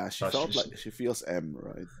 Yeah, she felt like she feels M,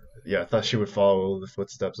 right? Yeah, I thought she would follow the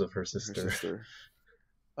footsteps of her sister.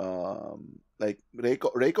 Like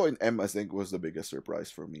Reiko in M, I think was the biggest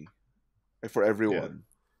surprise for me, like for everyone.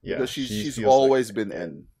 Yeah, because she's always been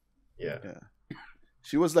N. Yeah.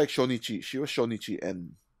 She was like Shonichi. She was Shonichi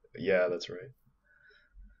N. Yeah, that's right.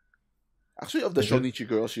 Actually, of the Shonichi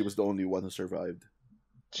girls, she was the only one who survived.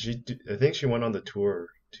 I think she went on the tour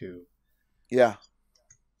too. Yeah.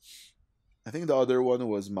 I think the other one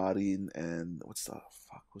was Marin and what's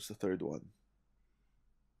the third one?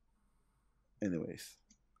 Anyways,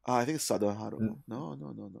 I think it's Sadaharu. Mm. No.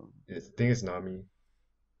 I think it's Nami.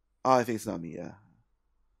 I think it's Nami, yeah.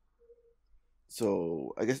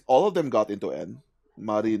 So I guess all of them got into N.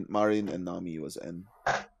 Marin and Nami was N.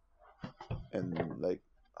 And like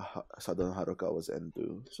Sadon Haruka was N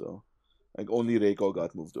too. So like only Reiko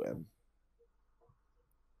got moved to M.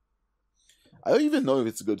 I don't even know if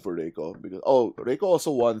it's good for Reiko because Reiko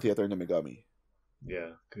also won Theater Namigami.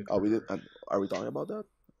 Yeah. Good Are we for her. are we talking about that?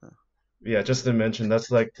 Yeah, just to mention,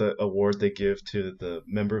 that's like the award they give to the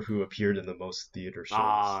member who appeared in the most theater shows.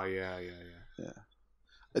 Ah, yeah.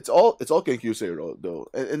 It's all Kenkyuusei though,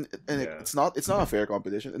 and Yeah. it's not a fair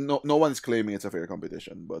competition. And no one is claiming it's a fair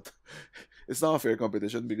competition, but it's not a fair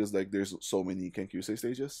competition because like there's so many Kenkyuusei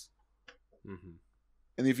stages, Mm-hmm.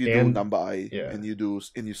 and if you do And- Nambai yeah. and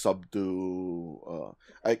you sub to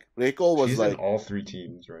like Reiko was She's like in all 3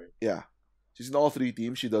 teams, right? yeah, she's in all 3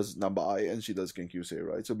 teams. She does Nambai and she does Kenkyuusei,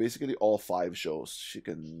 right? So basically all 5 shows she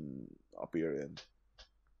can appear in,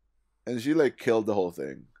 and she like killed the whole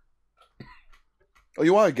thing. Oh,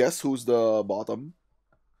 you want to guess who's the bottom?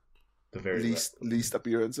 The very Least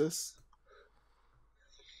appearances.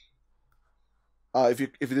 If you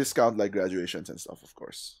discount like graduations and stuff, of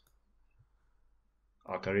course.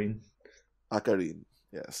 Akari. Akari,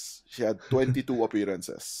 yes, she had 22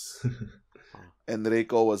 appearances, and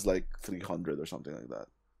Reiko was like 300 or something like that.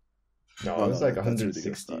 No, it was like that's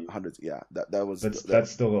ridiculous. 160. 100, yeah, that was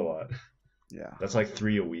That's still a lot. yeah. That's like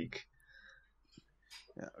 3 a week.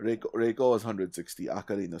 Yeah, Reiko was 160.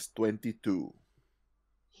 Akari was 22.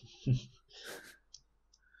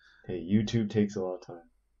 Hey, YouTube takes a lot of time.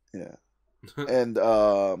 Yeah. And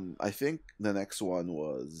I think the next one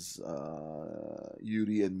was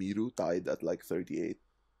Yuri and Miru tied at like 38.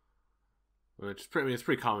 Which it's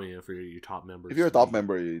pretty common for your top members. If you're a top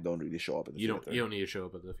member, you don't really show up at the you theater. don't need to show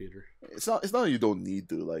up at the theater. It's not you don't need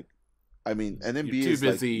to, like, I mean, NMB You're too is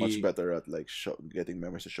like busy. much better at like getting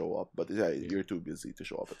members to show up, but yeah, you're too busy to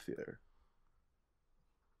show up at the theater.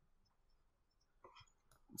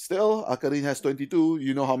 Still, Akarin has 22.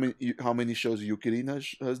 You know how many shows Yukirin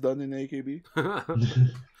has done in AKB? I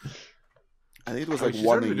think it was like she's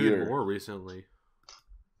one a started doing year. more recently.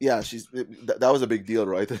 Yeah, that was a big deal,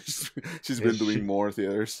 right? She's been doing more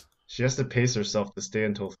theaters. She has to pace herself to stay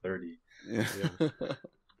until 30. Yeah. Yeah.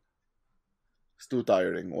 It's too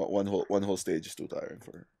tiring. One whole stage is too tiring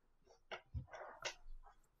for her.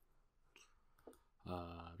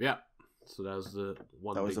 Yeah. So that was the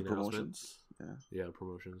one. That was big the announcement. promotions. Yeah.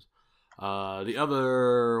 Promotions. The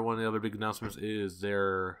other big announcements is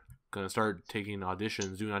they're gonna start doing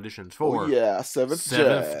auditions for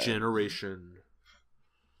seventh generation,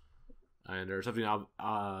 and they're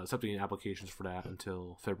accepting applications for that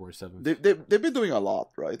until February 7th. They've been doing a lot,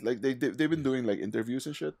 right? Like they've been doing like interviews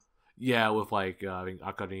and shit. Yeah, with like I think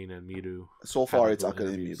Akarin and Miru. So far, Have it's little Akari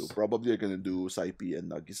and interviews. Miru. Probably they're gonna do Saipi and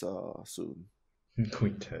Nagisa soon.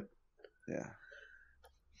 Quintet. Yeah.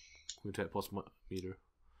 Quintet plus Miru.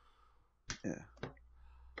 Yeah.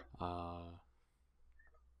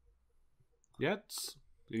 Yeah,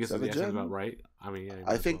 I guess Seven that's gen? about right. I mean, yeah,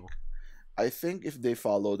 I think if they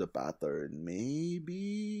follow the pattern,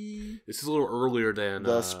 maybe this is a little earlier than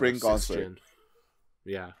the spring 6th concert. gen.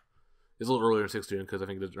 Yeah, it's a little earlier than 6th gen because I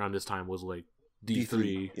think that around this time was like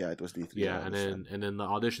D3. Yeah, it was D3. Yeah, I and then the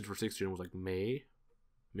auditions for 6th gen was like May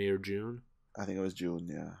or June, I think it was June.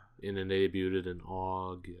 Yeah. and then they debuted in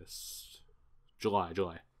July.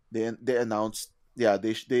 They announced. Yeah, they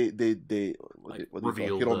Like, what do you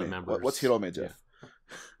reveal call it? the Hirome. members. What's Hirome, Geoff?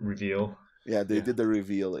 Reveal. Yeah, they Yeah. did the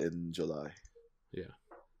reveal in July. Yeah.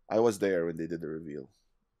 I was there when they did the reveal.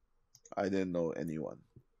 I didn't know anyone.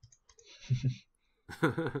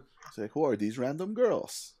 It's like, who are these random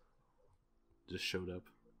girls? Just showed up.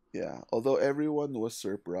 Yeah, although everyone was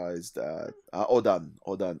surprised at Odan.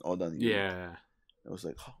 Yeah. It was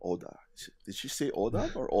like, Oda. Did she say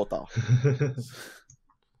Odan or Ota?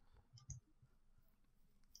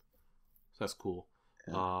 That's cool.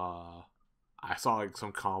 Yeah. I saw like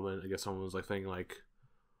some comment. I guess someone was like saying like,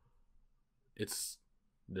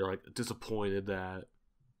 they're like disappointed that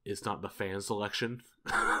it's not the fan selection.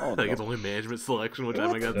 Oh, like no. it's only management selection, which I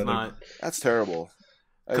What? think that's Another- not. That's terrible.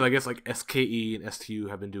 Because I guess like SKE and STU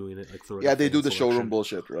have been doing it like through. Yeah, they do fan the selection. showroom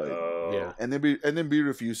bullshit, right? Yeah. And NMB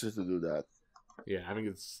refuses to do that. Yeah, I think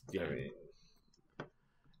it's I mean,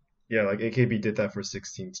 yeah, like AKB did that for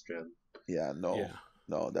 16th gen. Yeah, no. Yeah.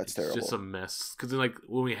 No, that's It's terrible. just a mess. Because then, like,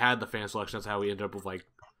 when we had the fan selection, that's how we ended up with, like,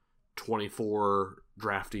 24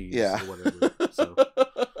 draftees Yeah. or whatever. So,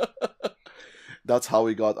 That's how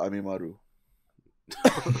we got Amimaru.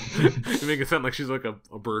 you make it sound like she's, like, a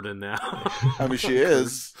burden now. I mean, she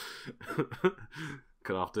is.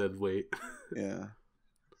 Cut off dead weight. Yeah.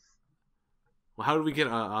 Well, how did we get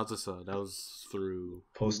Azusa? That was through.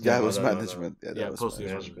 Post Yeah, it was management. Yeah, Yeah, that was post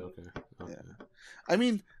management. management. Okay. Yeah. I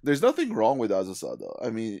mean, there's nothing wrong with Azusa though. I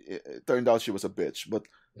mean, it turned out she was a bitch, but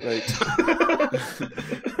like,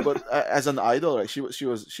 but as an idol, right? She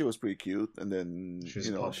was pretty cute, and then She was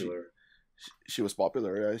popular. She was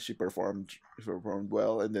popular. Right? She performed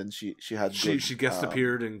well, and then she had She good, guest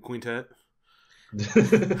appeared in Quintet.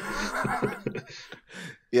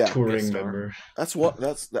 Yeah, Touring member.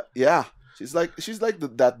 Yeah. She's like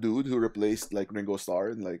that dude who replaced like Ringo Starr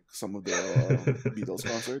in like some of the Beatles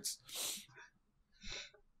concerts.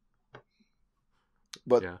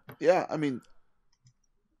 But yeah, I mean,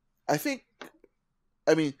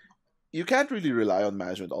 you can't really rely on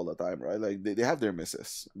management all the time, right? Like they have their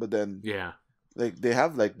misses, but then like they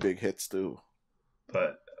have like big hits too.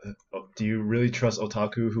 But do you really trust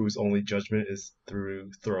Otaku, whose only judgment is through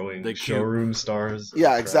throwing Showroom stars?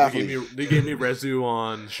 Yeah, exactly. They gave me Rezu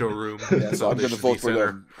on Showroom. Yeah, so I'm gonna vote for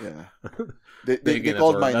them. Yeah, they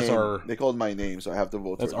called my name. They called my name, so I have to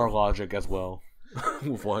vote. That's for our them. Logic as well.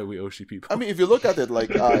 With why we Oshi people. I mean, if you look at it, like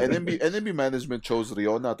NMB management chose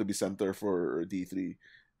Riona to be center for D3,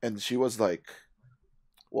 and she was like,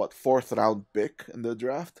 what, 4th round pick in the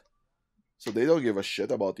draft. So they don't give a shit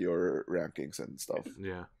about your rankings and stuff.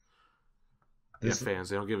 Yeah. Fans,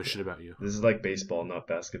 they don't give a shit about you. This is like baseball, not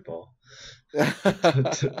basketball.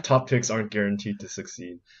 Top picks aren't guaranteed to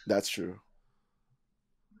succeed. That's true.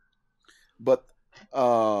 But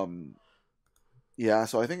yeah,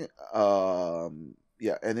 so I think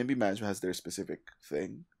NMB management has their specific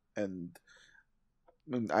thing, and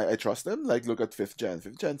I mean, I trust them. Like, look at 5th gen.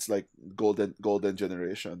 5th gen's like golden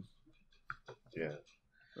generation. Yeah.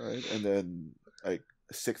 Right, and then like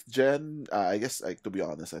 6th gen, I guess, like, to be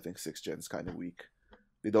honest, I think 6th gen is kind of weak.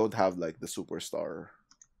 They don't have like the superstar.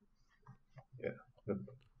 Yeah.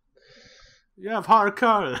 You have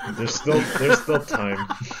hardcore. There's still time.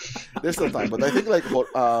 There's still time, but I think like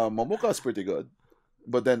Momoka is pretty good.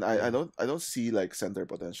 But then I don't see like center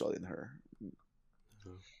potential in her.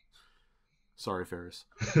 Sorry, Ferris.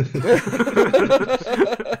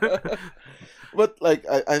 But like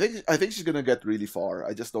I think she's gonna get really far.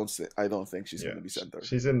 I just don't think she's gonna be center.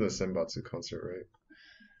 She's in the Senbatsu concert, right?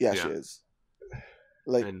 Yeah, she is.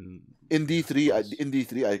 Like in D3,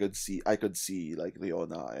 I could see like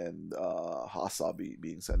Riona and Hasa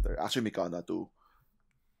being center. Actually, Mikana too.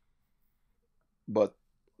 But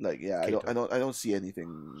like, yeah, I don't see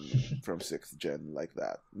anything from 6th gen like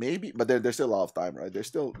that. Maybe, but there's still a lot of time, right? They're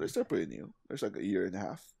still pretty new. There's like a year and a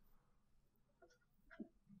half.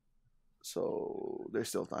 So there's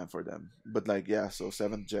still time for them. But like, yeah, so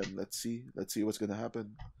 7th gen, let's see what's gonna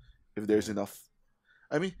happen. If there's enough.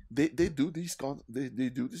 I mean, they do these they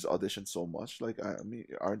do these auditions so much. Like, I mean,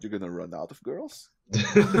 aren't you gonna run out of girls?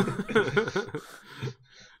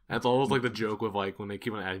 That's always like the joke with like when they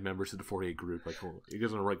keep on adding members to the 48 group. Like, you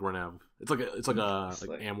guys gonna like run out. It's like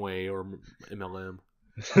Amway or MLM.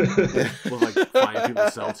 With like 5 people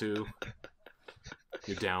to sell to.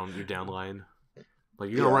 You're down line. Like,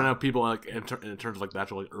 you're gonna run out of people like in terms of like the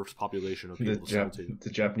actual like Earth's population of people to sell to. The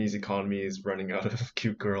Japanese economy is running out of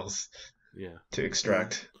cute girls. Yeah. To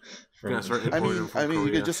extract. From... I mean,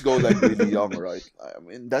 you can just go like really young, right? I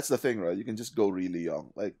mean, that's the thing, right? You can just go really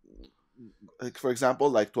young. Like for example,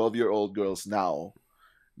 like 12-year-old girls now,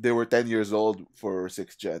 they were 10 years old for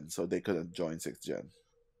 6th gen, so they couldn't join 6th gen.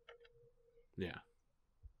 Yeah.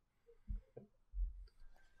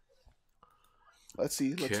 Let's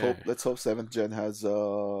see. Let's hope 7th gen has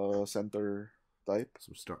a center type.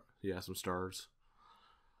 Some stars.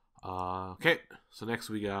 Okay. So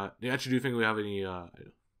next we got. Actually, do you think we have any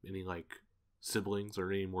like siblings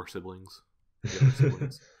or any more siblings?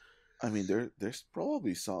 I mean, there's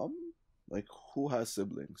probably some. Like, who has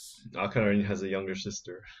siblings? Akari has a younger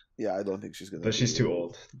sister. Yeah, I don't think she's gonna. But she's too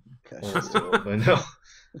old. Yeah, she's too old by now.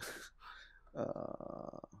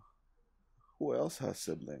 Who else has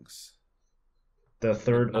siblings? The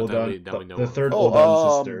third Oda, the third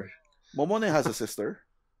Oda sister. Momone has a sister.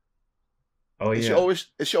 Oh, yeah.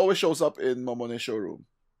 She always shows up in Momone's showroom.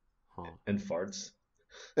 Huh. And farts.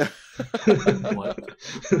 What?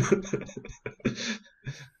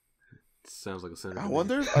 Sounds like a sin. I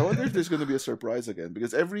wonder if there's gonna be a surprise again,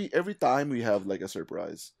 because every time we have like a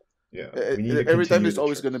surprise. Yeah. Every time there's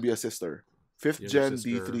always gonna be a sister. 5th gen,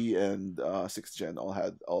 D3, and 6th gen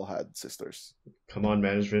all had sisters. Come on,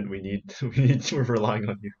 management. We're relying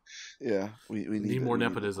on you. Yeah, we need more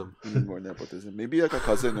nepotism. We need more nepotism. Maybe like a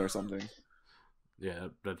cousin or something. Yeah,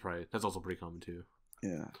 that's also pretty common too.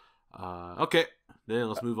 Yeah. Okay, then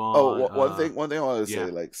let's move on. Oh, one thing I wanted to say,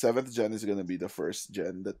 like 7th gen is gonna be the first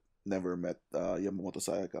gen that never met Yamamoto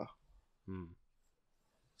Sayaka.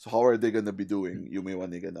 So how are they gonna be doing Yume wa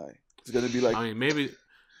Niganai? It's gonna be like I mean, maybe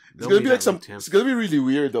it's gonna be like some. it's gonna be really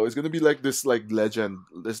weird though. It's gonna be like this legend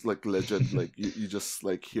like you just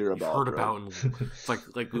like hear You've about. heard right? about, and it's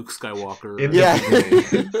like Luke Skywalker. Yeah,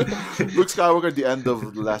 Luke Skywalker at the end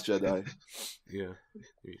of The Last Jedi. Yeah.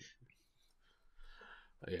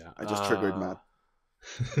 I just triggered Matt.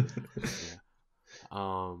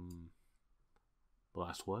 Yeah.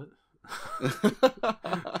 Last what?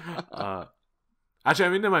 Actually, I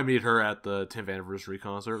mean, they might meet her at the 10th anniversary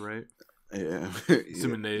concert, right? Yeah.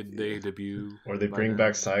 Assuming they debut. Or they bring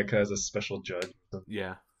back Sayaka as a special judge.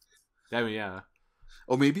 Yeah. I mean, yeah.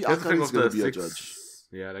 Oh, maybe Akari's gonna be a judge.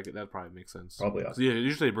 Yeah, that probably makes sense. Probably. So, yeah,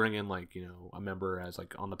 usually they bring in like a member as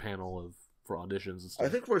like on the panel for auditions and stuff. I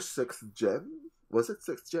think for 6th gen, was it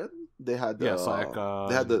 6th gen? They had Sayaka,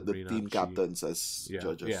 they had the Rina, team captains as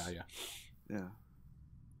judges. Yeah.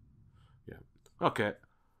 Okay.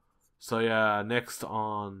 So yeah, next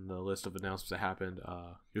on the list of announcements that happened,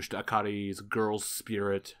 Yoshida Akari's Girls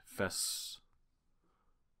Spirit Fest.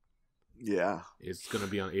 Yeah. It's gonna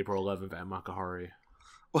be on April 11th at Makuhari.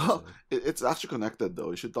 Well, it's actually connected though.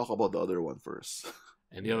 You should talk about the other one first.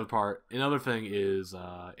 And another thing is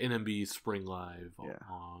NMB Spring Live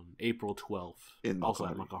on April 12th. Also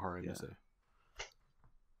at Makuhari, I say.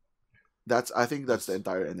 I think that's the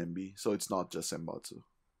entire NMB, so it's not just Senbatsu.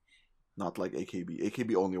 Not like AKB.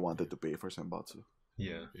 AKB only wanted to pay for Senbatsu.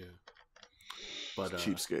 Yeah. But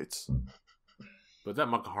cheapskates. But that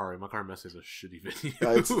Makuhari Messe is a shitty venue.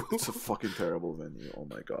 Yeah, it's a fucking terrible venue. Oh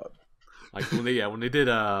my god. Like when they did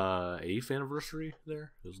 8th anniversary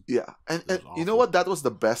there. And you know what? That was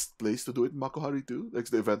the best place to do it in Makuhari too. Like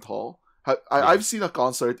the event hall. I've seen a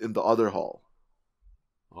concert in the other hall.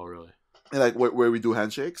 Oh really? And like where we do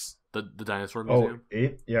handshakes. The dinosaur museum.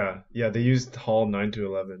 8? Yeah. They used hall 9 to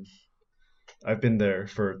 11. I've been there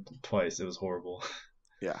for twice. It was horrible.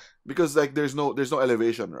 Yeah, because like there's no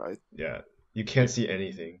elevation, right? Yeah, you can't see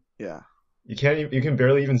anything. Yeah, you can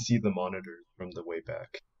barely even see the monitors from the way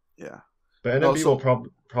back. Yeah, but NMB will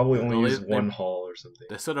probably only use one hall or something.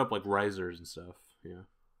 They set up like risers and stuff. Yeah.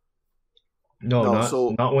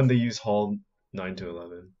 Not when they use hall 9 to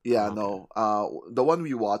 11. Yeah, okay. No. The one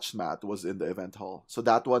we watched, Matt, was in the event hall. So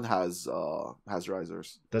that one has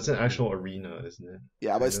risers. That's an actual arena, isn't it?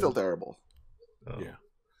 Yeah, but it's still terrible. Oh.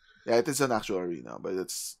 Yeah, it is an actual arena, but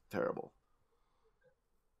it's terrible.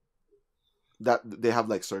 That they have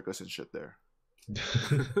like circus and shit there.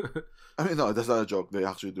 I mean, no, that's not a joke. They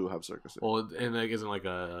actually do have circus. Well, and like isn't like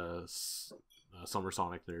a Summer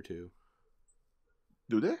Sonic there too?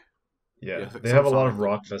 Do they? Yeah, they have a lot of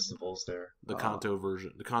rock festivals there. The Kanto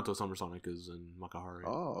version, the Kanto Summer Sonic is in Makuhari.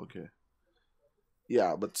 Oh, okay.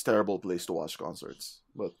 Yeah, but it's a terrible place to watch concerts.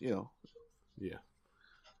 But Yeah.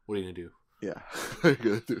 What are you gonna do? Yeah, very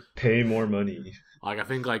good. Pay more money. Like I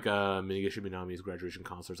think like Minegishi Minami's graduation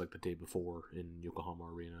concert's like the day before in Yokohama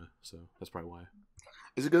Arena, so that's probably why.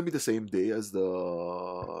 Is it gonna be the same day as the?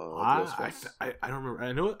 I don't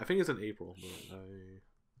remember. I think it's in April.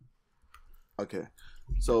 But Okay,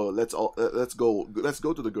 so let's go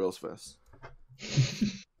to the Girls Fest.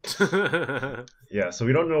 Yeah, so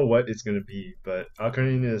we don't know what it's gonna be, but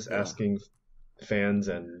Akari is asking fans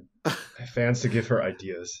to give her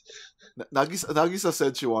ideas. Nagisa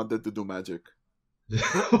said she wanted to do magic.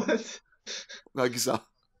 What? Nagisa.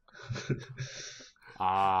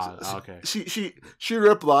 Okay. She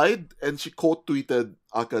replied and she quote tweeted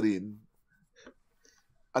Akarin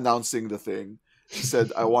announcing the thing. She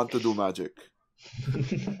said, "I want to do magic."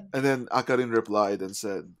 And then Akarin replied and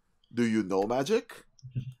said, "Do you know magic?"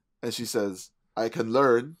 And she says, "I can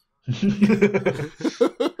learn."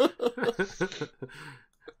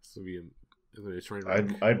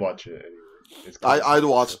 I'd watch it anyway. I'd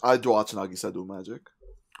watch Nagisa do magic.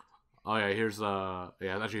 Oh yeah, here's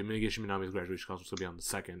actually Minegishi Minami's graduation concert will be on the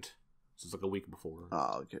 2nd, so it's like a week before.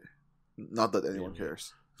 Okay. Not that anyone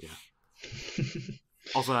cares. Yeah.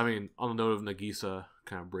 Also, I mean, on the note of Nagisa,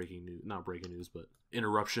 kind of not breaking news, but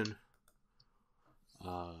interruption.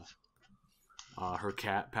 Her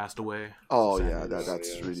cat passed away. Oh yeah,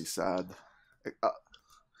 that's really sad.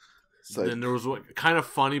 Like, then there was what kind of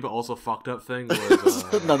funny but also fucked up thing was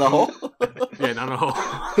Nanaho? Yeah, Nanaho.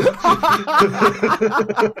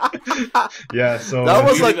 Yeah, so that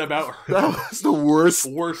was the worst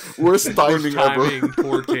timing ever.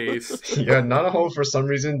 Poor taste. Yeah, Nanaho for some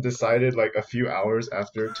reason decided like a few hours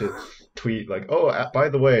after to tweet like, "Oh, by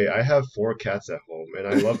the way, I have 4 cats at home and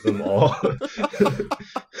I love them all."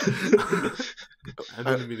 And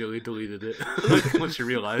then immediately deleted it once she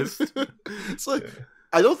realized. It's like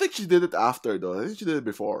I don't think she did it after though. I think she did it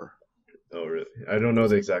before. Oh, really? I don't know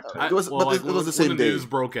the exact time. It was the same when day. The news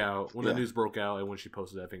broke out. When the news broke out, and when she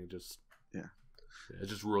posted it, I think it just it's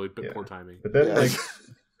just really poor timing. But then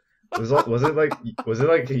was it like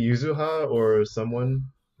Yuzuha or someone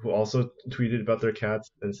who also tweeted about their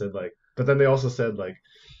cats and said like, but then they also said like,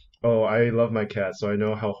 oh, I love my cat, so I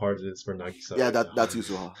know how hard it is for Nagisa. Yeah, that's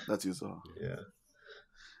Yuzuha. That's Yuzuha. Yeah.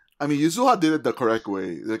 I mean, Yuzuha did it the correct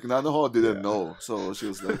way. Like, Nanoho didn't know. So she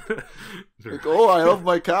was like, oh, I love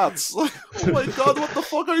my cats. Like, oh my god, what the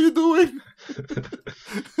fuck are you doing?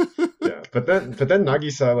 Yeah, but then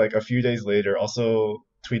Nagisa, like, a few days later, also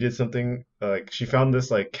tweeted something, like, she found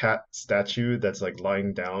this, like, cat statue that's, like,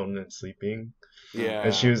 lying down and sleeping. Yeah.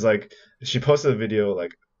 And she was, like, she posted a video,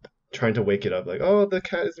 like, trying to wake it up, like, oh, the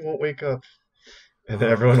cat won't wake up. And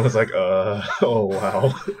then everyone was like, oh,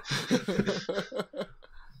 wow.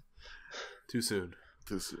 Too soon.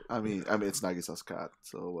 I mean, it's Nagisa's cat,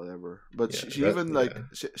 so whatever. But Yeah, she even like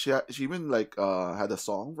she even like had a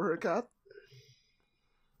song for her cat.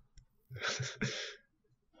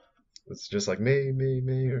 It's just like May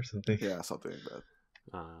or something. Yeah, something like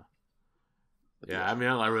that. Yeah, I mean,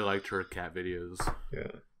 I really liked her cat videos.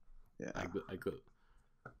 Yeah. Like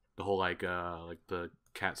the whole like the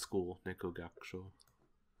cat school Neko Gakusho,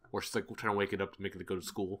 where she's like trying to wake it up to make it go to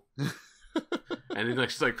school. And then like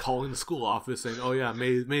she's like calling the school office saying, "Oh yeah,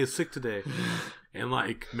 May is sick today," and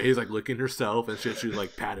like May's like licking herself and she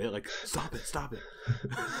like pat it like, "Stop it."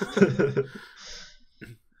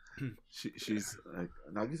 She's like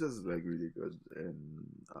Nagisa's like really good in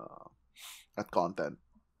at content.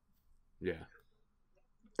 Yeah.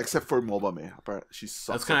 Except for Mobame, apparently she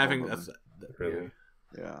sucks. That's kind of I think that's Really?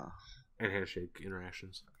 Yeah. And handshake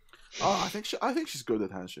interactions. Oh, I think she's good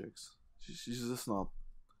at handshakes. She's just not.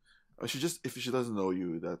 She just if she doesn't know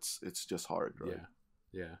you, it's just hard, right?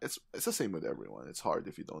 Yeah. It's the same with everyone. It's hard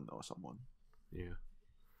if you don't know someone. Yeah.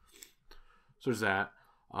 So there's that.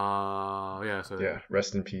 So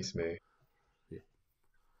rest in peace, May.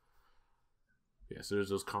 Yeah, so there's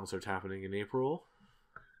those concerts happening in April.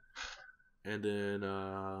 And then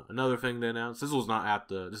another thing they announced. This was not at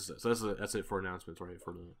the. That's it for announcements, right?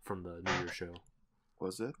 From the New Year's show.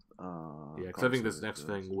 Was it? Yeah, because I think this next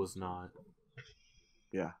thing was not.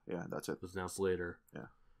 Yeah, that's it. It was announced later. Yeah,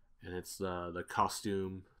 and it's the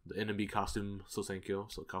costume, the NMB costume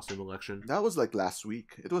Sosenkyo, so costume election. That was like last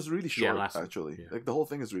week. It was really short, actually. Yeah. Like the whole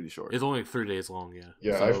thing is really short. It's only like 3 days long. Yeah.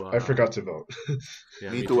 Yeah, so, I forgot to vote. Yeah,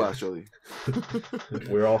 me too, actually.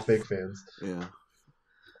 We're all fake fans. Yeah.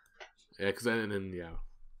 Yeah, because then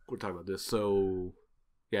we're talking about this. So,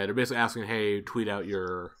 yeah, they're basically asking, hey, tweet out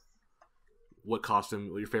your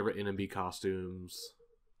favorite NMB costumes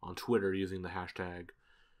on Twitter using the hashtag,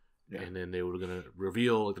 and then they were gonna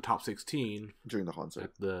reveal like the top 16 during the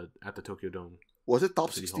concert at the Tokyo Dome. Was it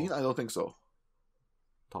top 16? I don't think so.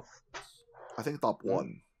 I think top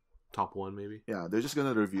 1. Top 1, maybe. Yeah, they're just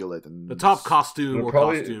gonna reveal it, and the top costume or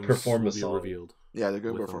costumes perform will be revealed. Yeah, they're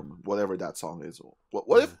gonna perform whatever that song is.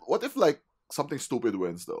 What if like something stupid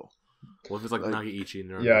wins though? What if it's like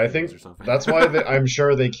Nagaichi? Yeah, I think that's why I'm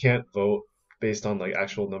sure they can't vote based on like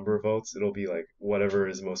actual number of votes. It'll be like whatever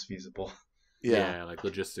is most feasible. Yeah, like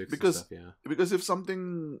logistics because and stuff, because if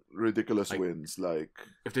something ridiculous wins, like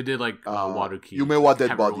if they did like Waruki, you may want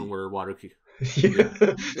dead body. Wear Waruki.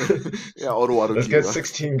 Or Waruki. Let's get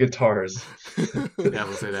 16 guitars. Yeah,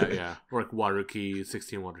 we'll say that. Yeah, or like Waruki,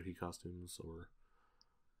 16 Waruki costumes or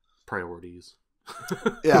priorities.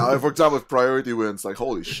 Yeah, for example, if priority wins, like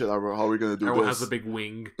holy shit, how are we gonna do Everyone this? has the big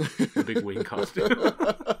wing costume.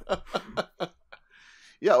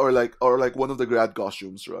 Yeah, or like one of the grad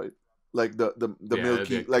costumes, right? Like the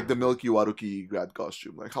milky the milky Waruki grad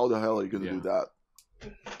costume. Like how the hell are you gonna do that?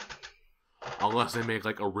 Unless they make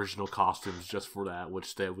like original costumes just for that,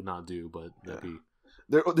 which they would not do, but that'd be.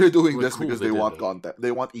 They're doing this cool because they want content.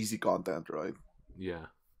 They want easy content, right? Yeah.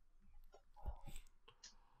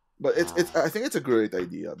 But it's I think it's a great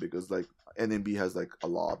idea because like NMB has like a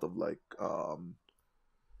lot of like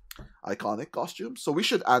iconic costumes. So we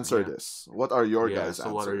should answer this. What are your guys'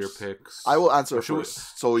 answers? What are your picks? I will answer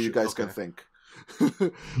first, so you guys can think.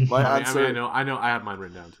 My answer. I know. I have mine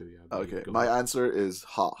written down too. Yeah. Okay. My answer is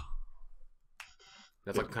Ha.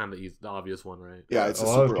 That's like kind of the obvious one, right? Yeah, it's a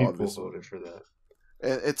super lot of people obvious voted for that.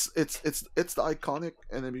 And it's the iconic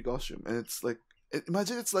NMB costume, and it's like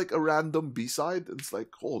imagine it's like a random B-side, and it's like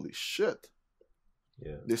holy shit.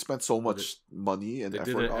 Yeah. They spent so much money and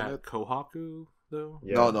effort on it. Kohaku though.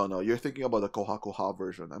 Yeah. No. You're thinking about the Kohaku Ha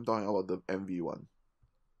version. I'm talking about the MV one.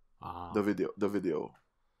 The video.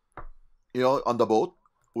 You know, on the boat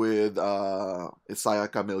with it's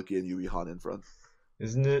Sayaka, Milky, and Yui Han in front.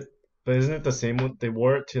 Isn't it the same one? They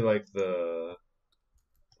wore it to like the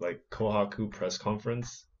like Kohaku press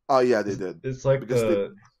conference. Oh yeah, they did. It's like Because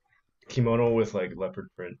the kimono with like leopard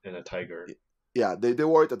print and a tiger. Yeah, they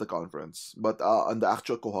wore it at the conference, but on the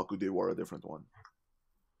actual Kohaku they wore a different one.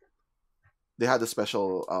 They had a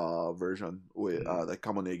special version with like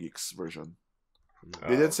Kamonegik's version.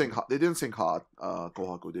 They didn't sing. They didn't sing hot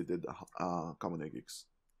Kohaku. They did Kamonegik's.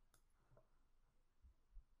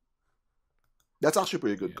 That's actually a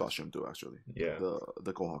pretty good costume too. Actually, Yeah.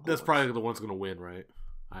 The Kohaku. That's ones. probably the one's gonna win, right?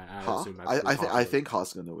 I assume that's I think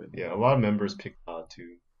Ha's gonna win. Yeah, a lot of members picked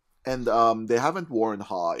too. And they haven't worn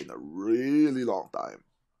Ha in a really long time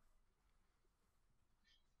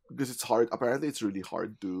because it's hard. Apparently, it's really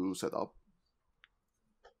hard to set up.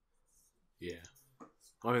 Yeah.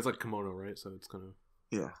 I mean, it's like kimono, right? So it's gonna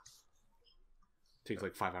takes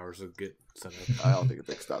like 5 hours to get set up. I don't think it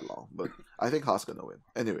takes that long, but I think Ha's gonna win.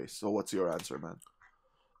 Anyway, so what's your answer, man?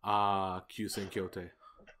 Kyusen Kyote.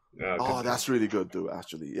 Oh, that's really good too.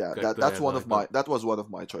 Actually, yeah, Good, that's yeah, one like of my that was one of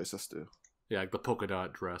my choices too. Yeah, like the polka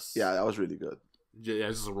dot dress. Yeah, that was really good. Yeah,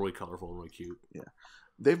 this is really colorful and really cute. Yeah,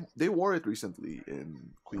 they wore it recently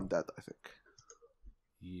in Queen Tet, I think.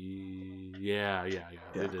 Yeah.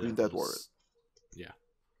 Yeah, Queen Tet wore it. Yeah.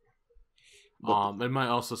 But and my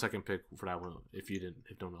also second pick for that one, if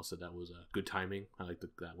no one else said that, was Good Timing. I like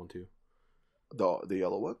that one too. the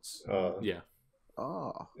yellow ones. Yeah.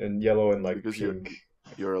 And yellow and like Because pink.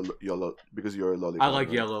 you're a yellow because you're a lollipop. I like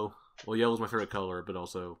right? yellow. Well, yellow's my favorite color, but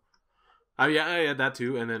also, yeah, that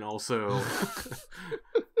too, and then also,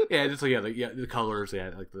 yeah, just like the colors,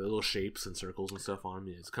 like the little shapes and circles and stuff on them.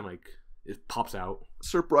 Yeah, it's kind of like it pops out.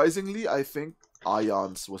 Surprisingly, I think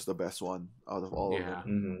Ayan's was the best one out of all of them.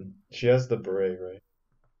 Mm-hmm. She has the beret, right?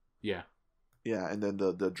 Yeah. Yeah, and then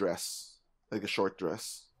the dress, like a short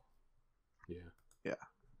dress. Yeah.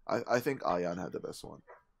 I think Ayan had the best one.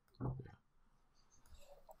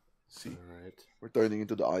 See, All right. we're turning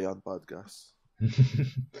into the Ayan podcast.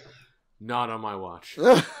 Not on my watch.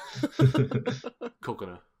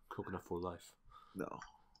 Coconut for life. No,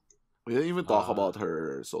 we didn't even talk about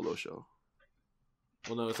her solo show.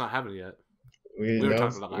 Well, no, it's not happening yet. We were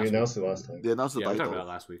talking about that announced it last time. They announced the Yeah, we title. talked about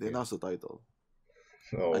that last week. They announced the title.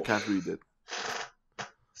 Oh, I can't read it.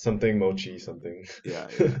 something mochi, something. Yeah.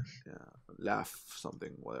 Laugh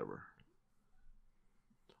something, whatever.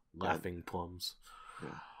 Laughing plums.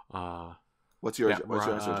 Yeah. What's your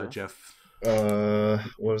answer, Geoff?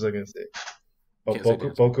 What was I gonna say? Oh, Can't say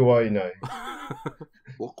Boku, Danceable. Boku wa Inai.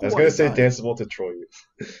 I was gonna say Danceable to Troy.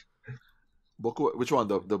 Boku, which one?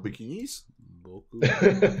 The bikinis? Boku.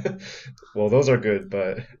 Well, those are good,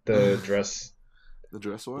 but the dress. The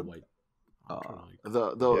dress The one? white.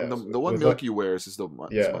 The one with Milky wears is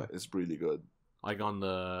Yeah. is really good. Like on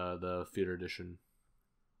the theater edition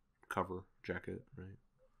cover jacket, right?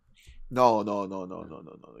 No.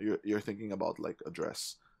 You're thinking about like a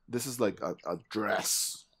dress. This is like a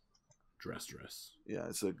dress. Dress. Yeah,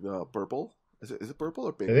 it's like the purple. Is it purple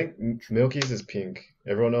or pink? I think Milky's is pink.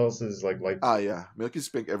 Everyone else is like light. Yeah. Milky's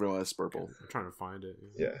pink. Everyone is purple. I'm trying to find it.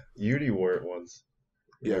 Yeah, Yuri wore it once.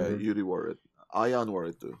 Yeah, Remember? Yuri wore it. Ayan wore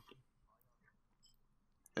it too.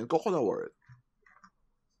 And Kokona wore it.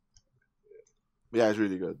 Yeah, it's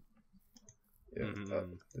really good. Yeah,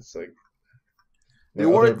 Mhm. it's like They my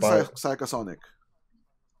wore other it Psychosonic.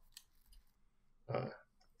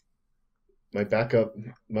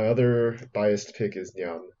 my other biased pick is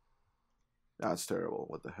Nyan. That's terrible.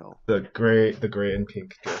 What the hell? The gray and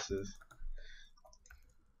pink dresses.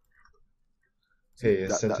 Hey,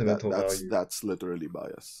 sentimental value. That's literally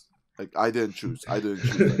bias. Like I didn't choose.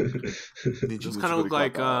 It Just kind of look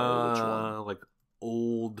like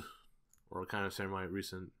old or kind of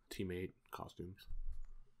semi-recent teammate costumes.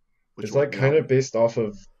 It's like kind of based off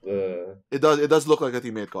of the. It does look like a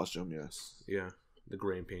teammate costume. Yes. Yeah, the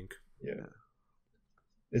gray and pink. Yeah.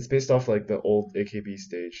 It's based off like the old AKB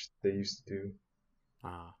stage they used to do.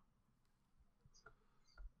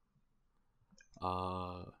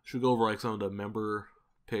 Should we go over like some of the member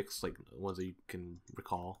picks, like ones that you can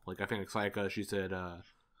recall? Like I think Sayaka, she said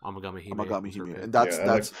Amagami Hime. Amagami Hime, and Yeah,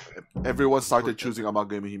 that's everyone started choosing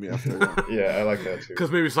Amagami Hime after that. Yeah, I like that too.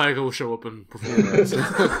 Because maybe Sayaka will show up and perform.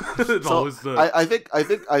 It's always the... I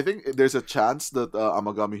think there's a chance that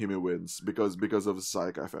Amagami Hime wins because of the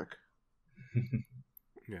Sayaka effect.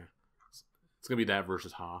 Yeah, it's gonna be that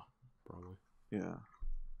versus Ha, probably. Yeah.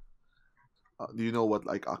 Do you know what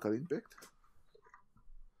like Akari picked?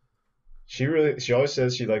 She always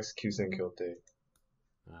says she likes Kyusen Kyote.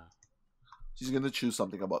 She's gonna choose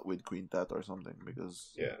something about with Queen Tet or something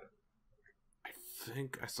because Yeah. I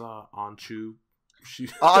think I saw Anchu.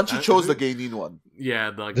 Anchu chose the Gainin one.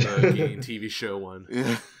 Yeah, the Gainin TV show one.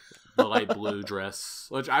 Yeah. the light blue dress,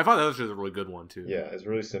 which I thought that was just a really good one too. Yeah, it's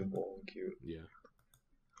really simple and cute. Yeah.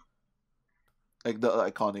 Like the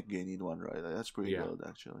iconic Genin one, right? That's pretty good,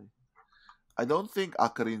 actually. I don't think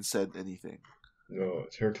Akarin said anything. No,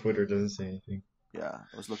 her Twitter doesn't say anything. Yeah,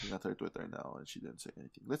 I was looking at her Twitter now, and she didn't say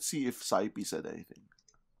anything. Let's see if Saipi said anything.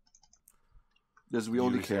 Because we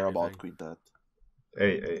only care about Quintet.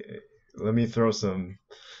 Hey, let me throw some.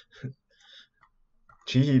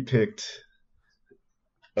 Chihi picked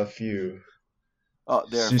a few. Oh,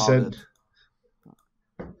 there. She said.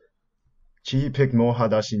 Chihi picked Mo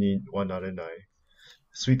Hadashi ni wa narenai,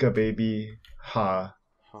 Suika Baby, Ha,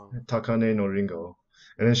 Takane no Ringo.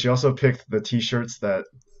 And then she also picked the t-shirts that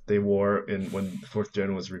they wore when 4th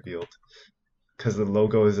Gen was revealed. Because the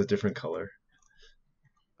logo is a different color.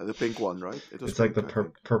 The pink one, right? It's like the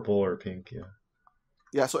purple or pink, yeah.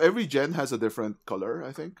 Yeah, so every gen has a different color,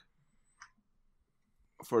 I think.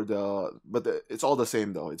 It's all the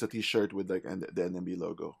same though. It's a t-shirt with like the NMB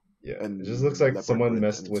logo. Yeah, and it just looks like someone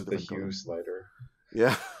messed with the hue color. Slider.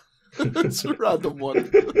 Yeah, it's a random one.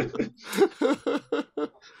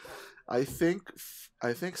 I think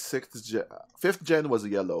 5th gen was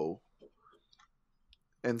yellow,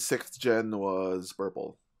 and 6th gen was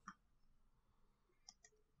purple.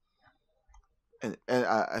 And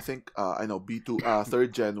I think I know B2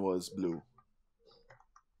 3rd gen was blue.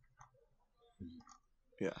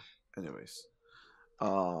 Yeah. Anyways,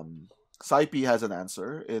 Saipi has an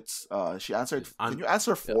answer. It's she answered. Can you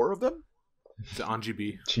answer 4 of them? It's Anji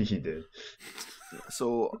B. He did.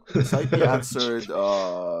 So Saipi answered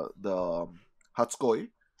the Hatsukoi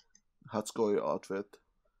outfit.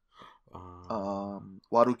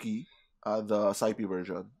 Waruki, the Saipi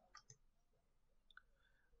version.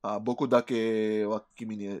 Boku dake wa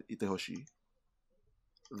kimi ni itehoshi,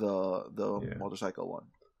 the motorcycle one.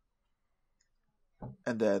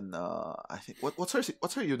 And then I think what's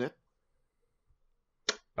her unit?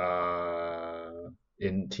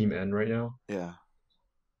 In Team N right now? Yeah.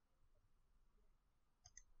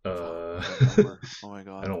 Oh my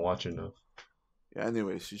god. I don't watch enough. Yeah,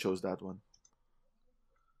 anyway, she chose that one.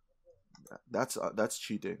 That's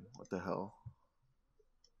cheating. What the hell?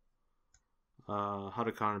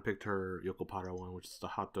 Harukan picked her Yokopara one, which is the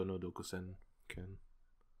Hato no Dokusen Ken.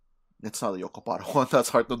 It's not a Yokopara one, that's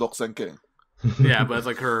Heart no Dokusen Ken. Yeah, but it's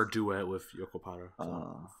like her duet with Yokopara.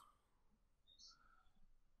 So.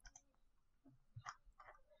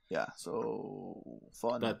 Yeah, so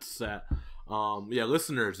fun. That's that. Yeah,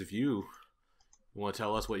 listeners, if you want to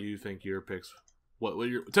tell us what you think your picks,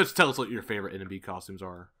 just tell us what your favorite NMB costumes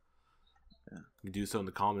are. Yeah. You can do so in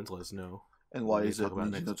the comments. Let us know. And why is it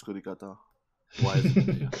Niji no Tsukurikata? Why is it?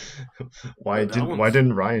 Yeah. Why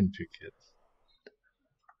didn't Ryan pick it?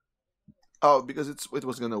 Oh, because it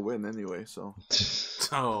was gonna win anyway. So.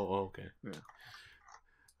 Oh, okay.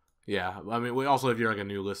 Yeah. I mean, also if you're like a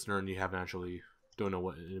new listener and you haven't actually don't know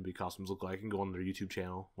what NMB costumes look like, you can go on their YouTube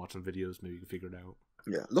channel, watch some videos, maybe you can figure it out.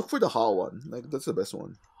 Yeah, look for the Ha one. Like that's the best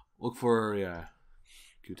one. Look for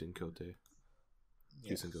Kyuten Kote.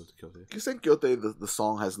 Kyuten Kyote, the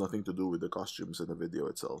song has nothing to do with the costumes in the video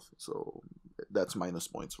itself, so that's minus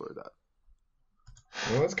points for that.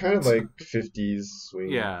 Well, it's kind of like 50s swing.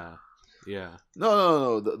 Yeah.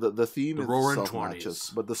 No. The theme the itself 20s.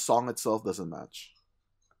 matches, but the song itself doesn't match.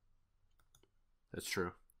 That's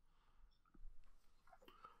true.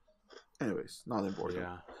 Anyways, not important.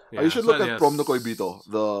 Yeah. You should look at Prom no Koibito.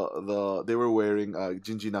 They were wearing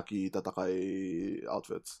Jinjinaki Tatakai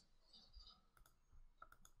outfits.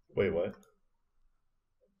 Wait, what?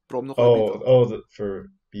 Prom no Koibito.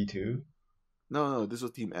 For B2? No, this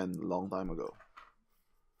was Team N a long time ago.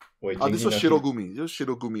 Wait, this was Shirogumi. This was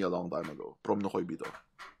Shirogumi a long time ago. Prom no Koibito.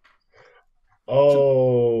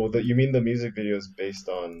 Oh, you mean the music video is based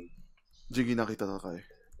on Jinjinaki Tatakai.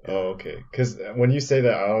 Oh, okay. Because when you say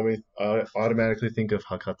that, I automatically think of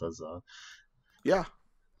Hakataza. Yeah.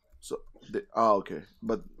 So, okay.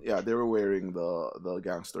 But yeah, they were wearing the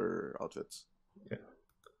gangster outfits. Yeah.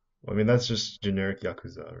 Well, I mean, that's just generic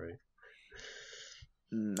Yakuza, right?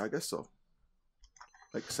 I guess so.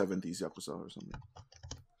 Like 70s Yakuza or something.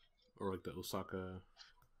 Or like the Osaka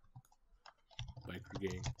biker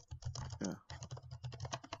gang. Yeah.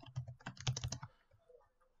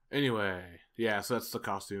 Anyway, yeah, so that's the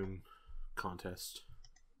costume contest.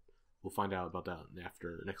 We'll find out about that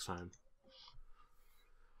next time.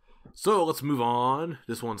 So let's move on.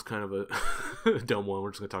 This one's kind of a dumb one.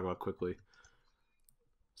 We're just going to talk about quickly.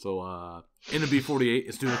 So, NMB 48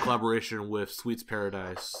 is doing a collaboration with Sweets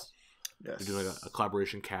Paradise. Yes. They're doing a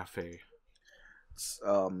collaboration cafe. It's,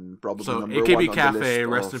 probably so number AKB one Cafe, on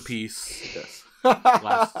the list rest of... in peace. Yes.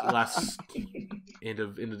 last end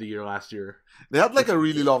of the year last year. They had like a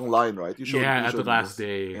really long line, right? You At the showed last this.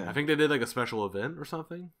 day. Yeah. I think they did like a special event or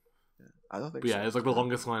something. I don't think But so. yeah, it's like the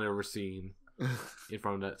longest line I've ever seen in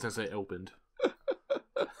front of that since it opened.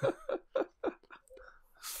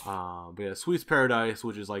 But yeah, Sweets Paradise,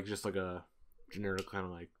 which is like just like a generic kind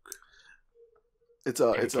of like It's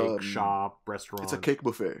a pancake shop, restaurant. It's a cake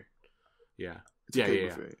buffet. Yeah. It's a cake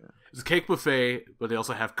buffet. Yeah. It's a cake buffet, but they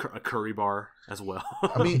also have a curry bar as well.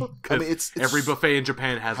 I mean, it's every buffet in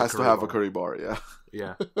Japan has to bar. have a curry bar. Yeah.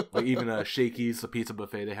 Yeah, like even Shakey's, the pizza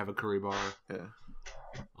buffet, they have a curry bar. Yeah.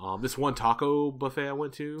 This one taco buffet I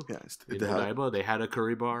went to, in Odaiba, they had a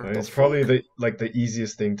curry bar. It's probably the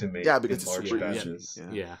easiest thing to make. Yeah, because it's large super batches.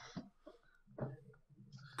 easy. Yeah.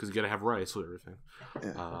 Because you gotta have rice with everything.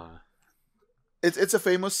 Yeah. It's a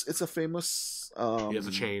famous it's a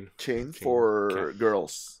chain for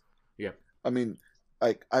girls. Yeah. I mean,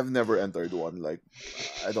 like I've never entered one. Like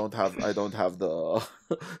I don't have the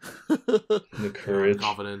The courage,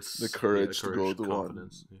 confidence, the courage to go to one.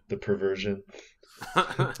 Yeah. the perversion.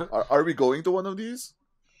 Are we going to one of these?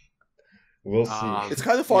 We'll see. It's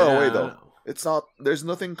kind of far away though. It's not. There's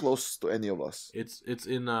nothing close to any of us. It's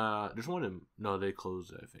in there's one in they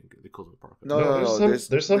closed it, I think. They closed the park. No.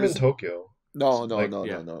 There's some in Tokyo. No.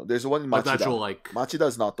 There's one in Machida. Actual, Machida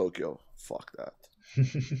is not Tokyo. Fuck that.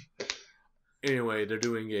 Anyway, they're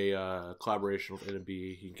doing a collaboration with NMB.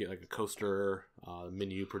 You can get like a coaster,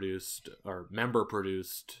 menu produced or member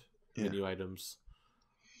produced menu items.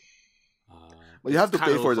 But you have to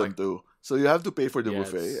pay for them too. So you have to pay for the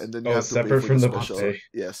buffet, and then you have to pay for the special. Buffet.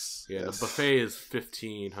 Yes. Yeah, the buffet is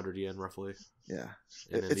 1,500 yen roughly. Yeah,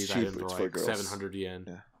 and then it's these cheap. items It's are for like girls. 700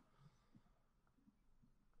 yen.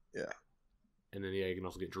 Yeah. And then you can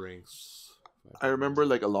also get drinks. I remember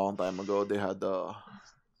like a long time ago they had a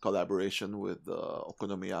collaboration with the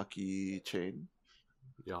okonomiyaki chain.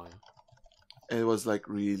 Yeah. And it was like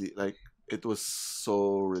really like it was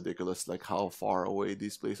so ridiculous like how far away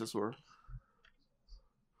these places were.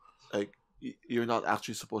 Like you're not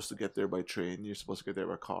actually supposed to get there by train. You're supposed to get there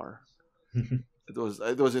by car. It was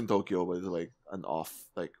in Tokyo, but it was like an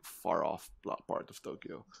far off part of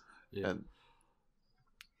Tokyo. Yeah. And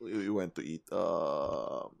we went to eat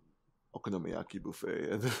okonomiyaki buffet,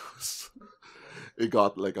 and it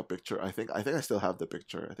got like a picture. I think I still have the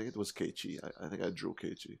picture. I think it was Keiichi. I think I drew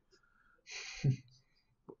Keiichi.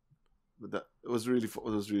 But that it was really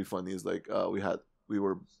funny. Is like we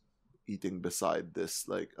were eating beside this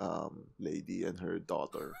like lady and her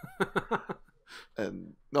daughter.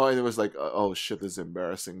 And it was like oh shit, this is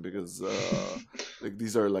embarrassing because like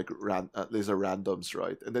these are randoms,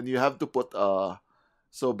 right? And then you have to put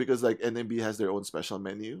so because like NMB has their own special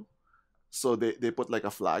menu, so they put like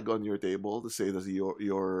a flag on your table to say that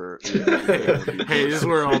your hey, this is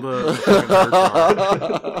where all the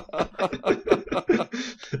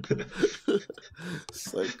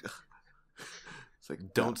it's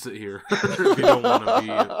like don't sit here if you don't want to be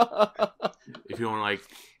if you want to like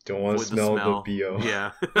don't want to smell the BO.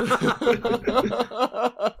 Yeah.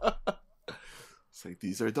 It's like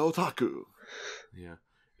these are the otaku. Yeah.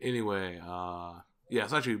 Anyway,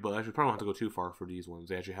 it's actually probably don't have to go too far for these ones.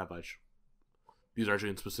 They actually have these are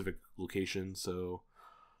actually in specific locations, so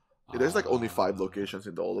there's like only 5 locations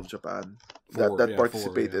in the whole of Japan that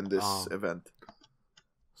participate in this event.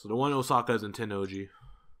 So the one in Osaka is in Tennoji.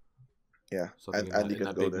 Yeah, so and you can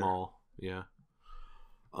that go big there. mall. Yeah.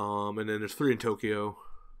 And then there's 3 in Tokyo,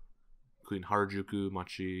 including Harajuku,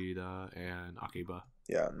 Machida, and Akiba.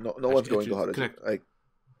 Yeah, no one's going to Harajuku. Like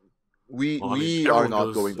we are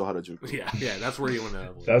not going to Harajuku. Yeah, that's where you want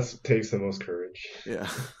to. That takes the most courage. Yeah.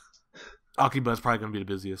 Akiba is probably going to be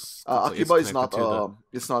the busiest. Akiba is not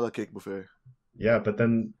it's not a cake buffet. Yeah, but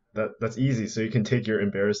then that's easy. So you can take your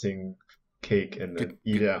embarrassing cake and then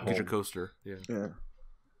eat it at home. Get your coaster. Yeah.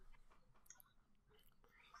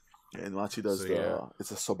 And Machida's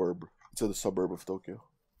it's a suburb. It's the suburb of Tokyo.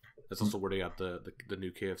 That's also where they got the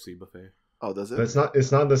new KFC buffet. Oh, does it? But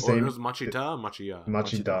it's not the same. Or it was Machiya.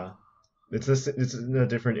 Machida. It's in a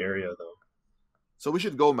different area though. So we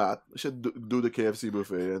should go, Matt. We should do the KFC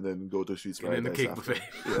buffet and then go to Sweets Paradise. And then the cake buffet.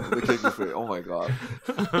 Yeah, the cake buffet. Oh my god.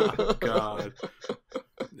 Oh, god.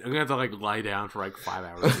 I'm gonna have to like lie down for like 5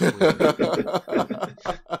 hours.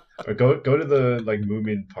 Or go to the like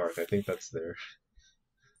Moomin Park. I think that's there.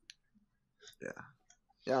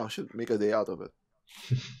 Yeah, we should make a day out of it.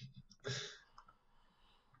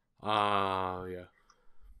 Yeah.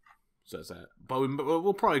 So that's that. But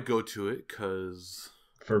we'll probably go to it because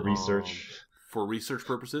for research. For research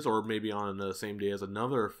purposes, or maybe on the same day as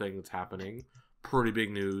another thing that's happening. Pretty big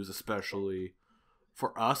news, especially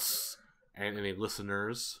for us and any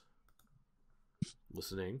listeners.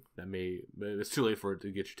 listening, it's too late for it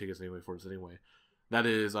to get your tickets anyway for us anyway. That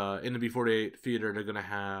is NMB 48 Theater. They're gonna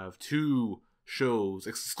have 2 shows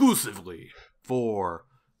exclusively for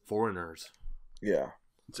foreigners. Yeah,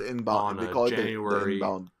 it's inbound. They call it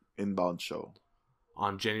the inbound show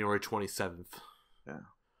on January 27th. Yeah.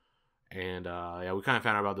 And we kind of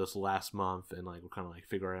found out about this last month, and like we're kind of like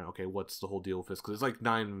figuring out, okay, what's the whole deal with this? Because it's like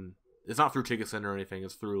 9. It's not through Ticket Center or anything.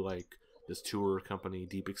 It's through like this tour company,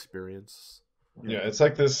 Deep Experience. Yeah, it's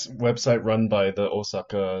like this website run by the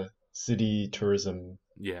Osaka City Tourism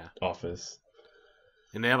office.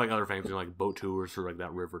 And they have like other things, like boat tours through like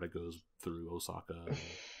that river that goes through Osaka.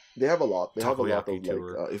 They have a lot. They have a lot of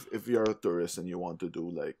tour. like if you're a tourist and you want to do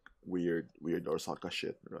like weird Osaka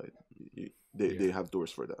shit, right? They have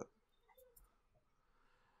tours for that.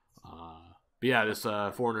 But yeah, this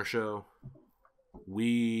foreigner show,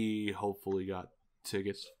 we hopefully got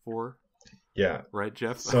tickets for. Yeah. Right,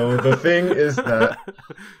 Geoff? So the thing is that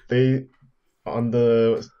they, on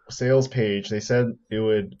the sales page, they said it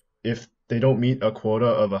would, if they don't meet a quota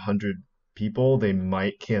of 100 people, they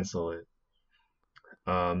might cancel it.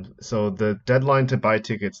 So the deadline to buy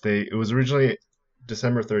tickets, it was originally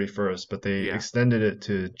December 31st, but they extended it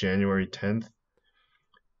to January 10th.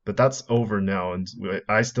 But that's over now, and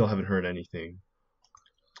I still haven't heard anything.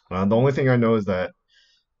 The only thing I know is that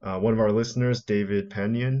one of our listeners, David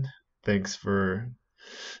Panyan, thanks for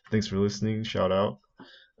listening. Shout out.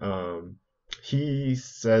 He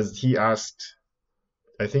says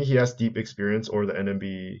I think he asked Deep Experience or the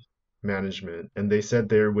NMB management, and they said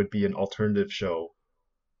there would be an alternative show,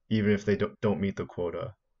 even if they don't meet the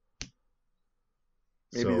quota.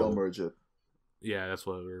 Maybe they'll merge it. Yeah, that's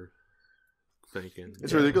what we're thinking.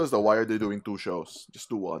 It's ridiculous though. Why are they doing 2 shows? Just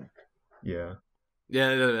do 1. Yeah.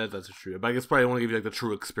 Yeah, that's true. But I guess probably want to give you like the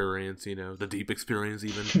true experience, the deep experience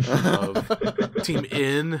even of Team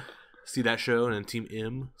N see that show and then Team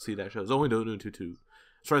M see that show. It's only doing 2.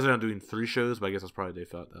 As far as they're not doing 3 shows, but I guess that's probably they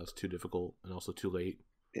thought that was too difficult and also too late.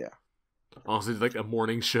 Yeah. Honestly, like a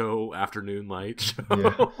morning show, afternoon light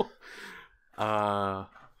show. Yeah.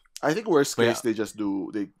 I think worst case they just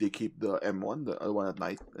do they keep the M1, the one at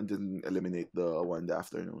night, and then eliminate the one in the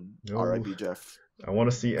afternoon. No. R.I.P. Jeff. I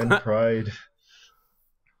want to see N Pride.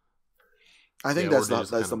 I think that's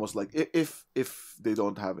the most like if they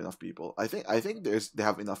don't have enough people. I think they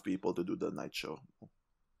have enough people to do the night show.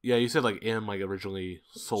 Yeah, you said like M like originally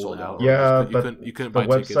sold out. Yeah, but you couldn't buy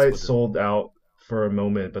the tickets website sold out for a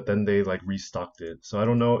moment, but then they like restocked it. So I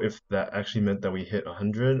don't know if that actually meant that we hit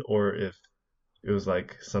 100 or if it was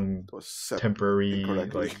like some temporary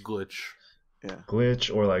like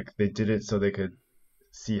glitch, or like they did it so they could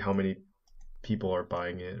see how many people are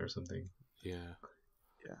buying it or something. Yeah.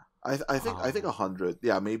 I think 100.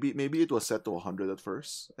 Yeah, maybe it was set to 100 at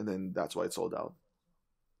first, and then that's why it sold out.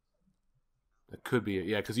 It could be,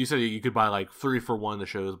 yeah, because you said you could buy like 3 for one of the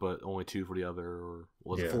shows, but only 2 for the other, or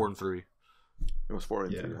was it 4 and 3? It was 4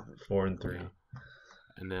 and 3. 4 and 3. Yeah.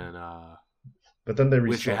 And then, but then they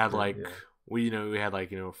which you had like we had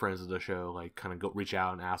like friends of the show like kind of go reach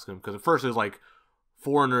out and ask them, because at first it was like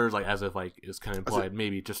foreigners, like as if like it's kind of implied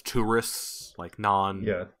maybe just tourists, like not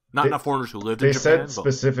foreigners who lived in Japan. They said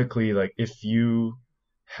specifically like if you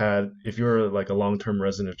were like a long-term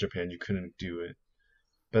resident of Japan, you couldn't do it.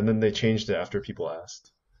 But then they changed it after people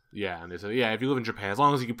asked. Yeah, and they said, if you live in Japan, as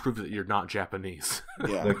long as you can prove that you're not Japanese.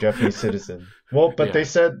 Yeah. Like Japanese citizen. Well, but they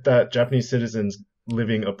said that Japanese citizens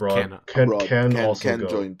living abroad can also go.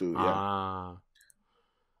 Join too, yeah.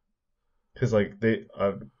 Because like they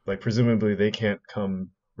presumably they can't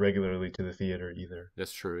come regularly to the theater either.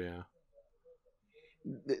 That's true, yeah.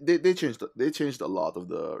 They changed a lot of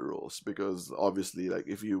the rules, because obviously like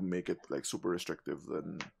if you make it like super restrictive,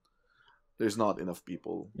 then there's not enough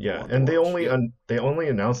people. Yeah, and they only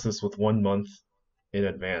announced this with 1 month in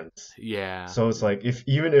advance. Yeah. So it's like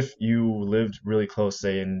even if you lived really close,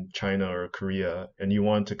 say in China or Korea, and you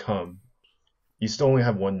wanted to come, you still only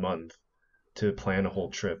have 1 month to plan a whole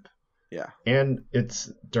trip. Yeah. And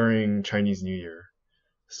it's during Chinese New Year,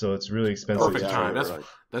 so it's really expensive. Perfect time.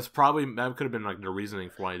 That's probably, that could have been like the reasoning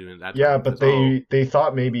for why doing that. Yeah, but they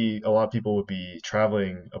thought maybe a lot of people would be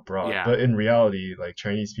traveling abroad. Yeah. But in reality, like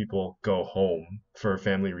Chinese people go home for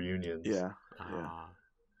family reunions. Yeah.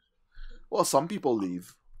 Well, some people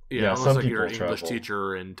leave. Yeah, unless like you're an English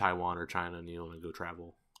teacher in Taiwan or China and you want to go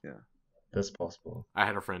travel. Yeah. That's possible. I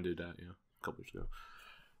had a friend do that, a couple years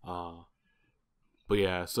ago. But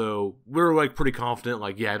yeah, so we were like pretty confident,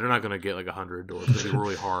 like, they're not gonna get like 100, or it's gonna be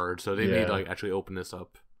really hard. So they need to like actually open this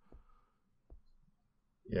up.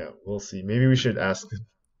 Yeah, we'll see. Maybe we should ask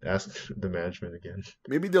the management again.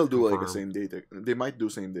 Maybe they'll do like a same day ticket. They might do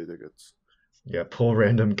same day tickets. Yeah, pull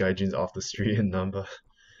random gaijins off the street in Namba.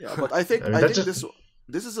 Yeah, but I think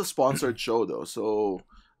this is a sponsored show though, so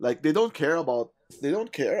like they don't care about the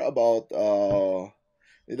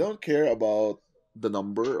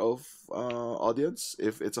number of audience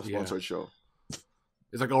if it's a sponsored show.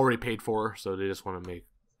 It's like already paid for, so they just want to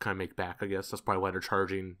make back. I guess that's probably why they're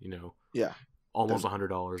charging almost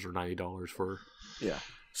 $100 or $90 for. Yeah.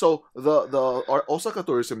 So our Osaka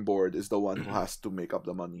Tourism Board is the one who has to make up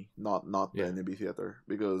the money, not the NMB Theater,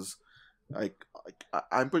 because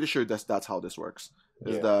I'm pretty sure that's how this works.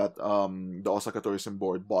 Is that the Osaka Tourism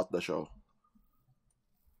Board bought the show.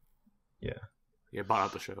 Yeah, bought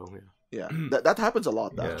out the show. Yeah, that happens a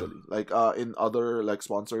lot actually. Like in other like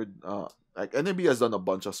sponsored like NMB has done a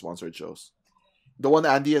bunch of sponsored shows. The one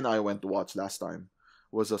Andy and I went to watch last time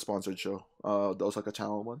was a sponsored show. The Osaka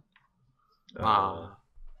Channel one.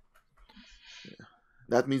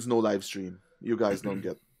 That means no live stream. You guys won't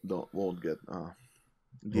get. Won't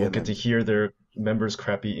get to hear their members'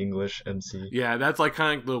 crappy English MC. Yeah, that's like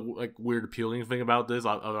kind of the weird appealing thing about this.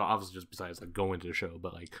 Obviously, just besides like going to the show,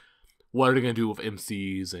 but like, what are they gonna do with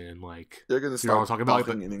MCs and like they're gonna start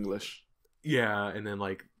talking in English. Yeah, and then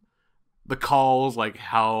like the calls, like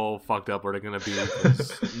how fucked up are they gonna be?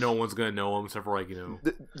 'Cause no one's gonna know them except for like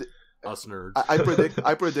us nerds.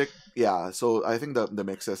 I predict. Yeah, so I think the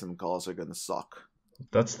mixes and calls are gonna suck.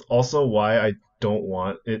 That's also why I don't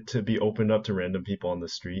want it to be opened up to random people on the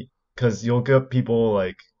street, because you'll get people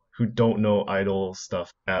like who don't know idol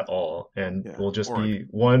stuff at all, and will just be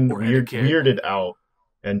weirded out,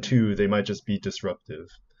 and two, they might just be disruptive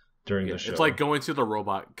during the show. It's like going to the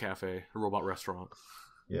robot cafe, the robot restaurant.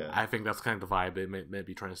 Yeah, I think that's kind of the vibe it may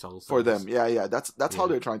be trying to sell for them. Yeah, that's how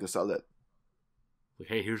they're trying to sell it. Like,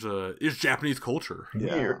 hey, here's Japanese culture.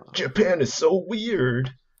 Yeah, Japan is so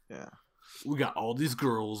weird. Yeah. We got all these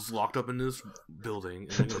girls locked up in this building.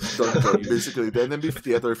 And dungeon. Basically, the NMB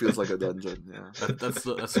Theater feels like a dungeon. Yeah, that's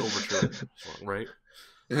the overture, right?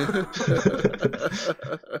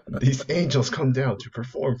 These angels come down to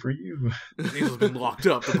perform for you. These angels have been locked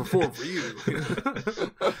up to perform for you.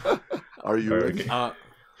 Are you ready?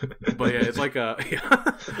 But yeah, it's like so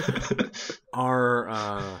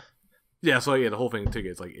the whole thing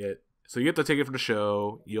tickets like it. So you get the ticket for the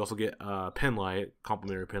show. You also get pen light,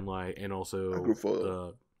 complimentary pen light, and also the group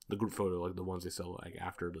photo, like the ones they sell like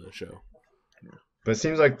after the show. Yeah. But it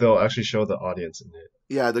seems like they'll actually show the audience in it.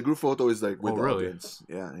 Yeah, the group photo is like with the audience.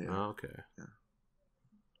 Yeah. Oh, okay.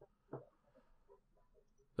 Yeah.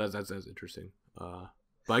 That's interesting.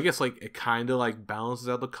 But I guess like it kind of like balances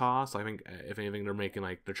out the cost. I think if anything,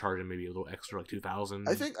 they're charging maybe a little extra, like $2,000.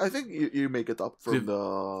 I think you make it up from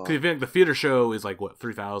because you think the theater show is like what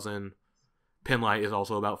 $3,000. Penlight is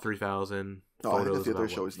also about $3,000. No, I think the theater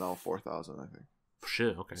show is now $4,000. I think.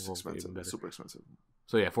 Shit. Okay. It's expensive. It's super expensive.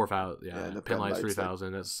 So yeah, $4,000. Yeah, and the Penlight's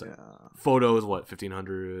 $3,000. That's photo is what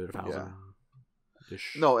 $1,500, $1,000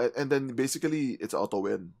 ish. No, and then basically it's auto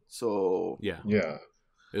win. So yeah.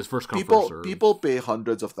 It's first come first serve. People pay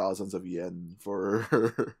hundreds of thousands of yen for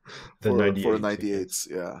the 98s.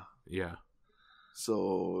 Yeah.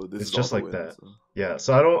 So this it's is just like win, that. So. Yeah.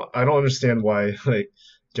 So I don't understand why like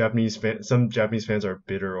some Japanese fans are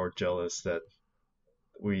bitter or jealous that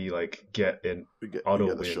we like get auto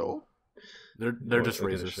win. The show. They're just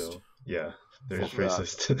racist. Yeah, they're just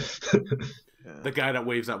racist. Yeah. The guy that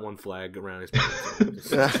waves that one flag around his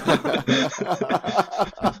pants.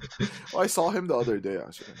 I saw him the other day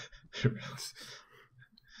actually.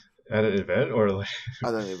 At an event or like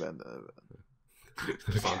at an event.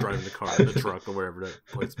 Just on driving the car, the truck, or wherever that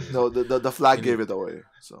place is. No, the flag gave it away.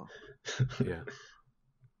 So yeah.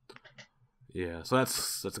 So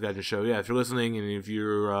that's a Gaijin Show. Yeah, if you're listening and if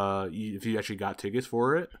you actually got tickets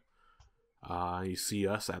for it, you see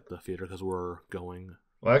us at the theater because we're going.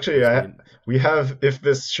 Well, actually, we have. If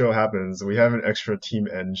this show happens, we have an extra Team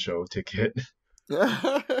N show ticket.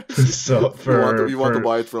 So you want to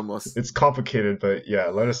buy it from us? It's complicated, but yeah,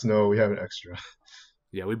 let us know. We have an extra.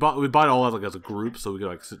 Yeah, we bought it all as a group, so we could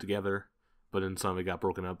like sit together. But then some of it got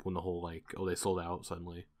broken up when the whole they sold out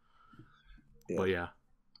suddenly. Yeah. But yeah,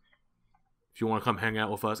 if you want to come hang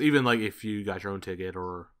out with us, even like if you got your own ticket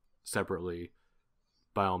or separately,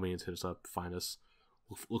 by all means hit us up, find us.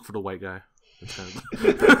 Look for the white guy.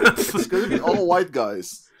 It's gonna be all white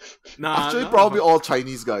guys. Actually, probably all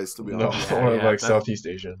Chinese guys, to be honest. Or Southeast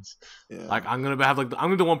Asians. Yeah. Like I'm gonna be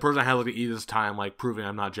the one person that has like the easiest time like proving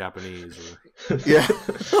I'm not Japanese. Yeah.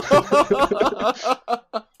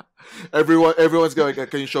 Everyone's going.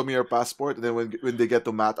 Can you show me your passport? And then when they get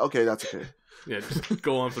to math, okay, that's okay. Yeah, just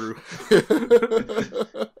go on through.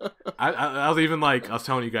 I was even like I was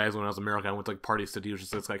telling you guys when I was in America, I went to like Party City, which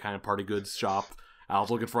is this like kind of party goods shop. I was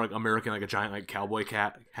looking for like American, like a giant like cowboy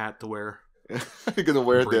hat to wear. You're gonna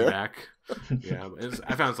wear it Bring there. back. Yeah,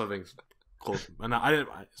 I found something close. I didn't.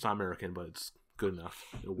 It's not American, but it's good enough.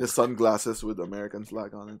 The sunglasses with the American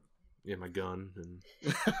flag on it. Yeah, my gun and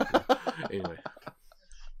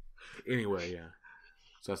anyway, yeah.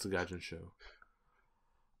 So that's the Gaijin Show.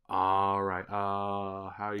 All right.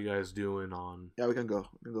 How are you guys doing on? Yeah, we can go.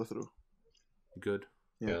 We can go through. Good.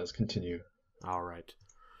 Yeah, let's continue. All right.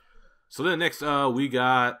 So then next, we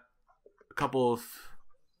got a couple of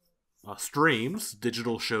streams,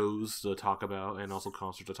 digital shows to talk about, and also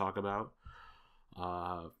concerts to talk about.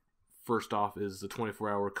 First off is the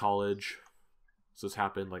 24-hour college. So this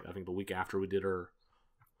happened, like, I think the week after we did our...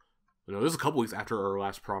 No, this was a couple weeks after our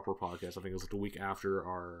last proper podcast. I think it was like the week after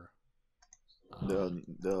our The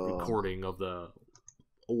recording of the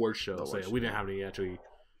award show. So yeah, we didn't have any actually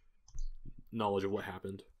knowledge of what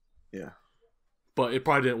happened. Yeah. But it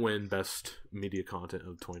probably didn't win best media content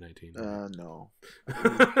of 2019. No.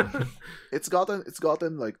 It's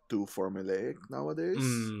gotten like too formulaic nowadays,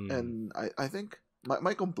 and I think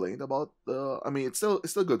my complaint about it's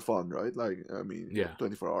still good fun, right? Like, I mean, yeah,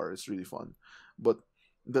 24 hours is really fun, but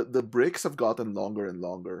the breaks have gotten longer and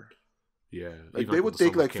longer. Yeah, like they would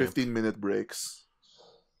take like 15-minute breaks.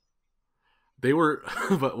 They were,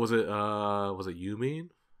 but was it you mean?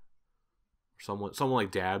 Someone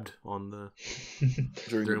like dabbed on the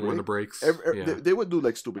during one of the breaks. They would do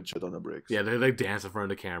like stupid shit on the breaks. Yeah, they like dance in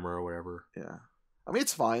front of the camera or whatever. Yeah, I mean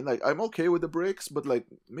it's fine. Like I'm okay with the breaks, but like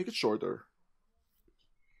make it shorter.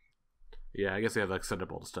 Yeah, I guess they have like set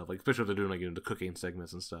up all the stuff. Like especially if they're doing like the cooking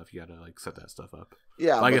segments and stuff, you gotta like set that stuff up.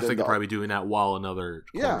 Yeah, I guess they could probably be doing that while another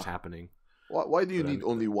is happening. Why do you need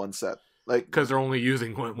only one set? Like because they're only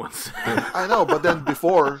using one set. I know, but then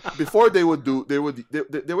before there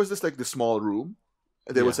was this like the small room,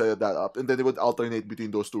 and they would set that up, and then they would alternate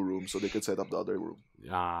between those two rooms so they could set up the other room.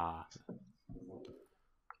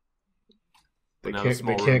 They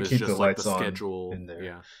can't keep the lights on schedule in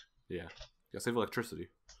there. Yeah. Save electricity.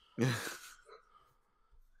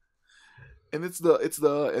 And it's the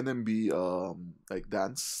NMB like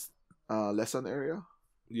dance lesson area.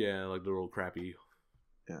 Yeah, like the little crappy.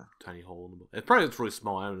 Yeah, tiny hole. It's really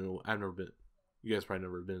small. I don't know. I've never been. You guys probably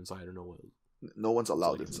never been inside or know what. No one's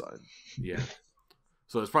allowed inside. Yeah,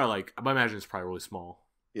 so it's probably like I imagine it's probably really small.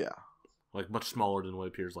 Yeah, like much smaller than what it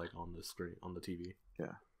appears like on the screen on the TV.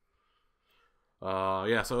 Yeah.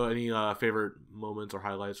 Yeah. So any favorite moments or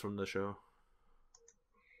highlights from the show?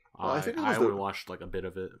 I think I only watched like a bit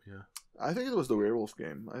of it. Yeah. I think it was the werewolf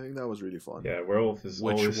game. I think that was really fun. Yeah, werewolf is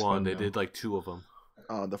which always one? Fun They now. did like two of them.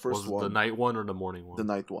 The first one, the night one or the morning one? The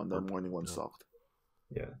night one. The morning one sucked.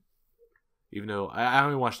 Yeah. Even though I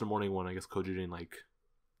only watched the morning one, I guess Koji didn't like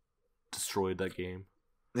destroyed that game.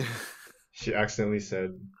 She accidentally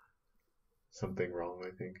said something wrong, I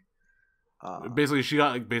think. Basically,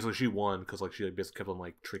 she won because like she like basically kept on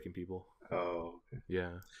like tricking people. Oh. Okay.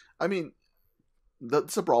 Yeah. I mean,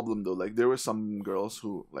 that's a problem though. Like there were some girls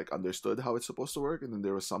who like understood how it's supposed to work, and then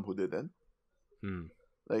there were some who didn't.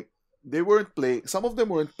 Like. They weren't playing. Some of them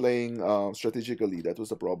weren't playing strategically. That was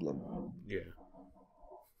the problem. Yeah.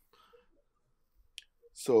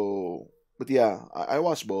 So, but yeah, I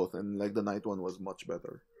watched both, and like the night one was much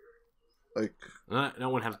better. Like that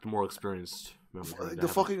one had the more experienced.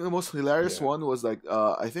 The most hilarious one was like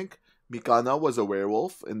I think Mikana was a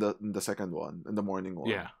werewolf in the second one, in the morning one.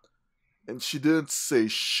 Yeah. And she didn't say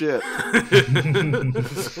shit.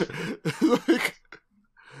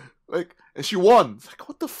 Like, and she won. It's like,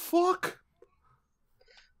 what the fuck?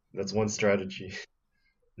 That's one strategy.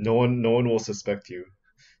 No one will suspect you,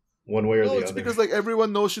 one way or the other. It's because like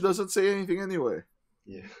everyone knows she doesn't say anything anyway.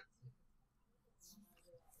 Yeah.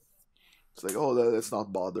 It's like, oh, let's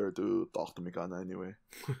not bother to talk to Mikana anyway.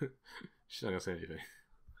 She's not gonna say anything.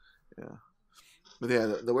 Yeah, but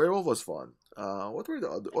yeah, the werewolf was fun. What were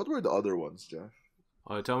the other ones, Geoff?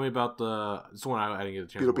 Tell me about this one. I didn't get a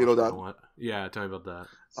chance. Piro that. Yeah, tell me about that.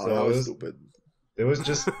 So that was stupid. It was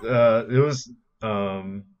just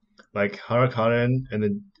like Harakaren, and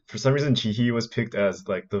then for some reason Chihi was picked as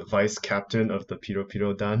like the vice captain of the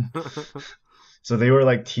Piro Dan. So they were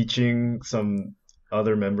like teaching some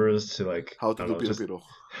other members to like how to do Piro.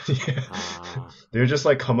 Yeah. They would just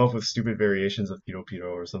like come up with stupid variations of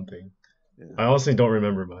Piro or something. Yeah. I honestly don't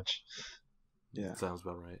remember much. Yeah, that sounds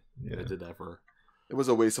about right. Yeah. They did that for. It was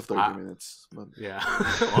a waste of 30 minutes. But... Yeah.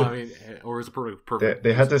 Well, I mean, or it was perfect.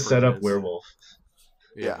 They had to set up werewolf.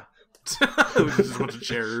 Yeah. With just a bunch of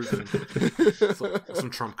chairs and some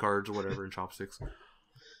trump cards or whatever and chopsticks.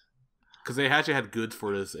 Because they actually had goods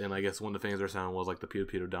for this, and I guess one of the things they're selling was like the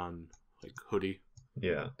Piro Dan like hoodie.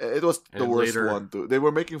 Yeah. It was And the worst later- one too. They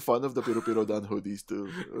were making fun of the Piro Piro Dan hoodies too.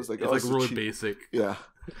 It was like, It's oh, like so really cheap. basic. Yeah,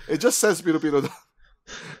 it just says Piro Piro Dan.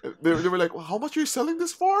 They were like, well, how much are you selling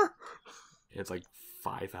this for? It's like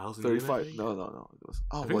 5,000. 35. No. It was,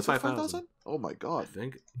 I oh, think was it's it 5,000. 5,000? Oh my I god.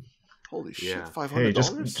 think. Holy shit. Yeah. $500? Hey,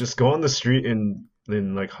 just go on the street in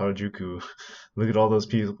like Harajuku. Look at all those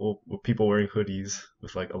people wearing hoodies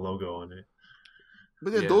with like a logo on it.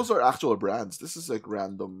 But then Yeah. those are actual brands. This is like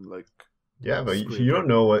random, like. Yeah, but Screen you don't print.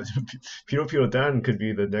 know what Piro Piro Dan could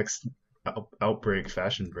be the next outbreak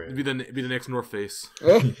fashion It'd brand. be the next North Face.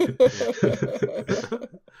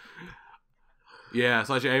 Yeah,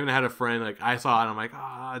 so actually, I even had a friend, like, I saw it, and I'm like,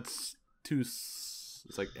 it's too,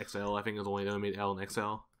 it's like XL, I think it was only made L and XL.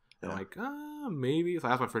 And I'm like, maybe. So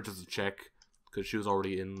I asked my friend just to check, because she was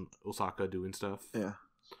already in Osaka doing stuff. Yeah.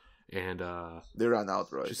 And, They ran out,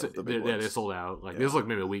 right? she said, of the big they ones. sold out. Like, Yeah. this was like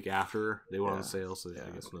maybe a week after they went on Yeah. sale, so Yeah, I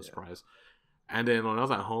guess no yeah. surprise. And then when I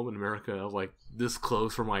was at home in America, I was like, this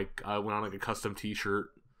close from, like, I went on, like, a custom t-shirt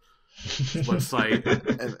website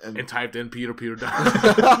and typed in Peter Down.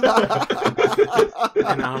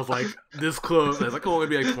 And I was like, this close. I was like, oh, it'd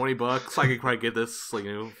be like $20. I could probably get this, like,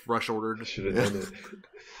 rush ordered. Should have done it.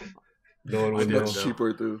 No one I would didn't know. Much know.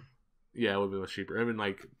 cheaper too. Yeah, it would be much cheaper. I mean,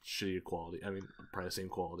 like, shitty quality. I mean, probably the same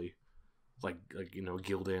quality. Like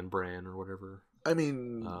Gildan brand or whatever. I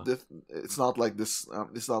mean, Uh. it's not like this.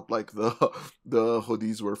 It's not like the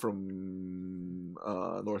hoodies were from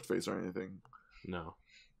North Face or anything. No.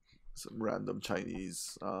 Some random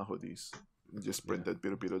Chinese hoodies. Just printed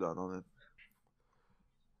Piro Piro Dan on it.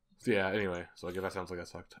 So, yeah, anyway. So I guess that sounds like I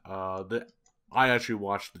sucked. I actually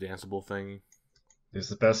watched the Danceable thing. It's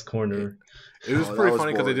the best corner. It was Oh, that pretty was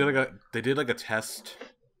funny because boring. they did like a test.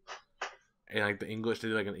 And like they did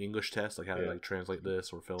like an English test, like how to Yeah. like translate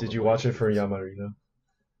this or fill. Did in you the watch it blanks. for Yamarina?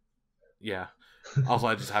 Yeah. Also,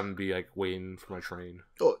 I just happened to be like waiting for my train.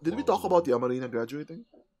 Oh, did we Oh, talk no. about Yamarina graduating?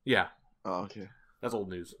 Yeah, Oh, okay. that's old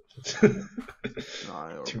news. No,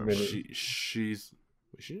 I don't 2 remember. minutes. She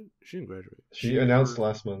didn't graduate. She announced ever-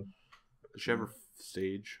 last month. Did she ever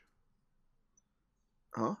stage?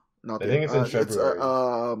 Huh? Not I yet. think it's in February.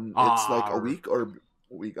 It's like a Ah. week or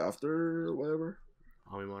week after, or whatever.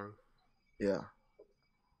 Hamimaru? Yeah.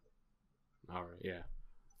 All right, yeah.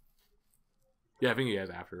 Yeah, I think he has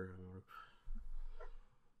after.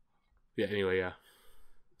 Yeah, anyway, yeah.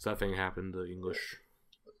 So that thing happened, the English.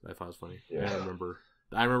 I thought it was funny. Yeah. I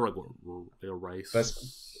remember like rice.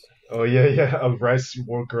 That's- Oh yeah. A rice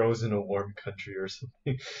more grows in a warm country or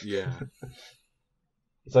something. Yeah.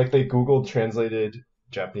 It's like they Google translated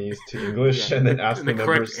Japanese to English Yeah. and then asked And the the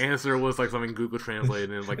correct members. answer was like something Google translated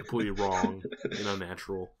and it was like completely wrong and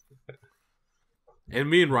unnatural. And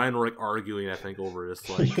me and Ryan were like arguing, I think, over this.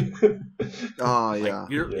 Like, Oh, like yeah.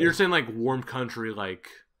 you're saying like warm country, like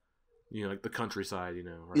like the countryside,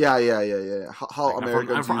 right? Yeah. How Like, I'm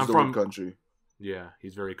Americans from- use I'm the from- word country. Yeah,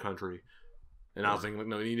 he's very country. And I was thinking, like,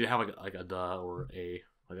 no, you need to have like a duh or a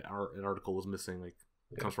like an article was missing. Like,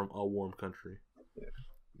 it comes from a warm country.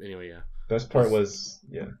 Anyway, yeah. Best part was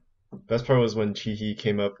when Chihi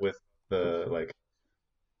came up with the like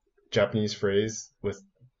Japanese phrase with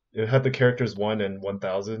it had the characters 1 and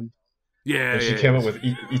 1000, Yeah, and she yeah, came yeah. up with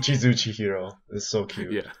Ichizu Chihiro. It's so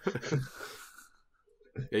cute. Yeah.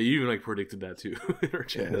 Yeah, you even like predicted that too in her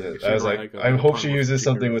chat. Yeah, She I was wrote, like, a I hope pun she with uses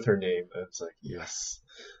something Chihiro. with her name. I was like, yes.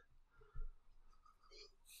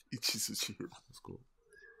 Ichizuchi. That's cool.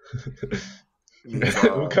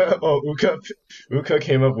 Uka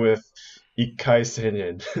came up with Ikkai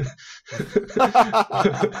Seinen.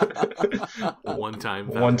 One time.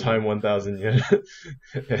 One time 1,000 yen.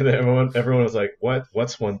 And then everyone was like, what?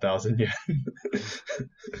 What's 1,000 yen?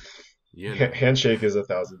 Yeah. Handshake is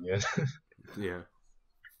 1,000 yen. Yeah.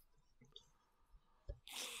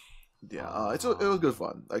 Yeah, it was good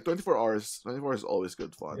fun. Like 24 hours is always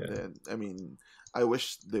good fun. Yeah. And I mean, I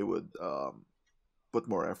wish they would put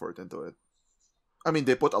more effort into it. I mean,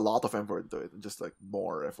 they put a lot of effort into it, just like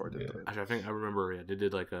more effort into it. Actually, I think I remember. Yeah, they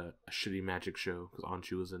did like a shitty magic show because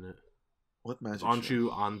Anchu was in it. What magic?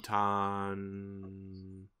 Anchu,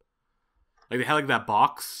 Antan. Like they had like that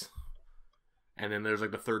box, and then there's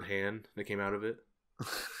like the third hand that came out of it,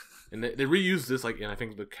 and they reused this like in I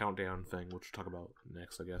think the countdown thing, which we'll talk about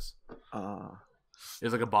next, I guess.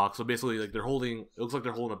 It's like a box, so basically like they're holding. It looks like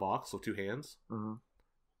they're holding a box with two hands. Mm-hmm.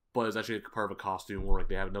 But it's actually part of a costume where like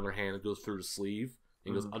they have another hand that goes through the sleeve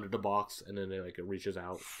and goes Mhm. under the box, and then it reaches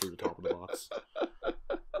out through the top of the box.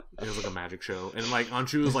 It was like a magic show, and like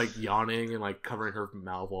Anchu was like yawning and like covering her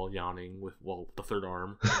mouth while yawning with the third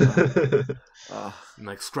arm and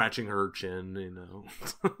like scratching her chin,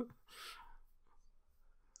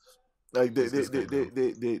 Like This they guy,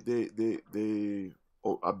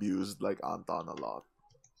 abused like Anton a lot.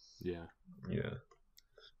 Yeah. Yeah.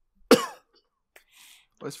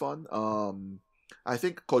 It was fun. I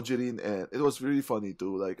think Kojirin, and it was really funny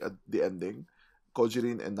too. Like at the ending,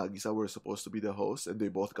 Kojirin and Nagisa were supposed to be the hosts, and they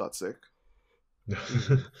both got sick.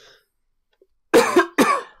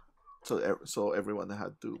 So everyone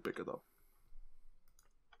had to pick it up.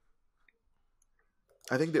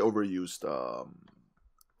 I think they overused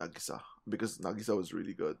Nagisa because Nagisa was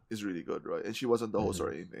really good. Is really good, right? And she wasn't the host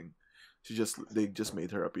or anything. They just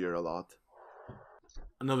made her appear a lot.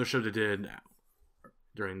 Another show they did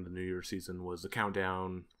during the New Year season was the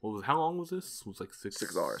countdown. How long was this? It was like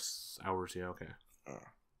 6 hours. Hours, yeah, okay.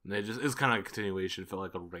 And it's kind of like a continuation. It felt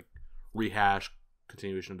like a rehash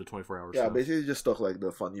continuation of the 24 hours. Yeah, stuff. basically just took like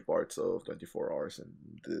the funny parts of 24 hours and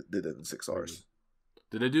did it in 6 hours.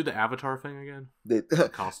 Did they do the Avatar thing again? The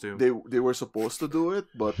costume. They were supposed to do it,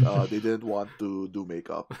 but they didn't want to do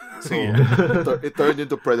makeup, so Yeah. it turned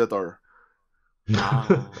into Predator.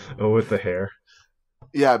 Oh, with the hair.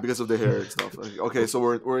 Yeah, because of the hair and stuff. Okay, so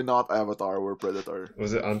we're not Avatar, we're Predator.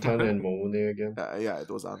 Was it Antan and Momone again? Yeah, it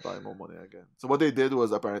was Anti Momone again. So what they did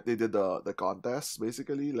was apparently they did the contest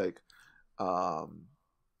basically like what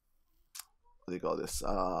do you call this?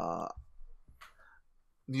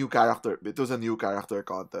 New character. It was a new character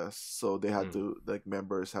contest, so they had to like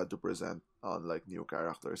members had to present on like new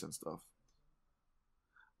characters and stuff.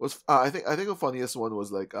 I think the funniest one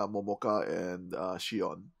was like Momoka and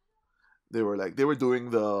Shion. They were doing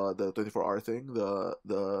the 24-hour thing, the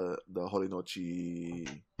Horinochi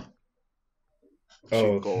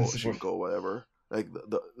Shinko, whatever. Like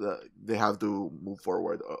they have to move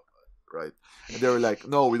forward, right? And they were like,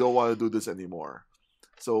 no, we don't want to do this anymore.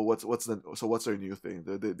 So what's their new thing?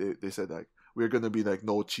 They said like we're gonna be like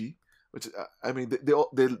Nochi, which I mean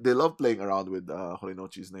they love playing around with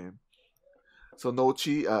Horinochi's name. So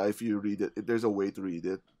Nochi, if you read it, there's a way to read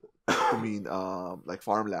it to mean like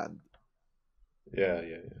farmland. Yeah.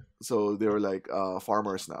 So they were like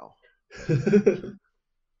farmers now.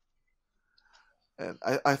 And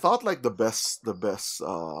I thought like the best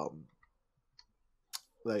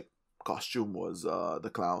like costume was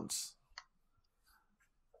the clowns.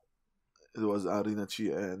 It was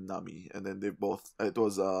Rinachi and Nami, and then it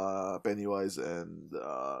was Pennywise and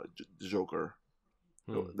Joker.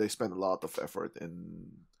 They spent a lot of effort in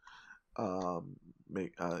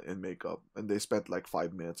makeup, and they spent like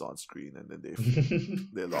 5 minutes on screen, and then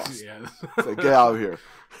they lost. Yeah. It's like, get out of here.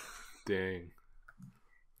 Dang.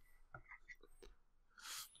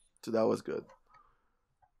 So that was good.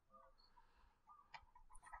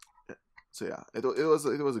 So yeah, it was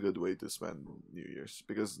a good way to spend New Year's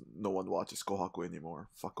because no one watches Kohaku anymore.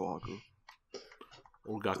 Fuck Kohaku.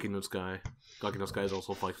 Or Gaki no Sky. Gaki no Sky is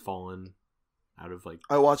also like fallen out of like.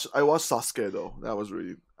 I watched Sasuke though. That was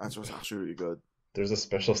actually really good. There's a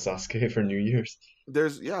special Sasuke for New Year's.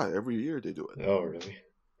 Every year they do it. Oh really?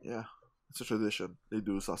 Yeah, it's a tradition. They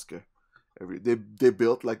do Sasuke. They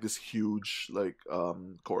built like this huge like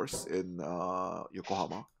course in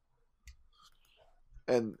Yokohama,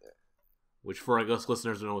 and which for I guess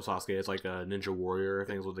listeners who know Sasuke, it's like a ninja warrior. I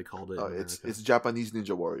think is what they called it. It's Japanese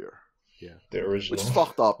Ninja Warrior. Yeah, the original, which is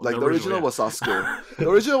fucked up. Like the original was Sasuke. The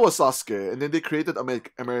original was Sasuke, and then they created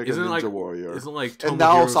American Ninja Warrior. Isn't like and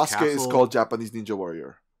now Sasuke Castle? Is called Japanese Ninja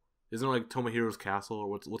Warrior. Isn't it like Tomohiro's Castle or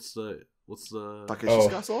what's the Takeshi's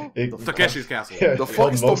Castle? Takeshi's Castle. Yeah, the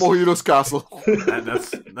fuck is Tomohiro's Castle?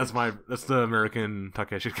 That's the American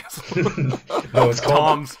Takeshi's Castle. No, it's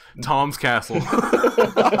called Tom's Castle.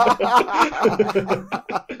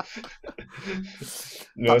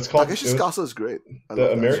 No, it's called Takeshi's Castle is great.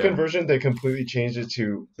 The American version, they completely changed it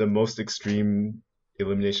to the most extreme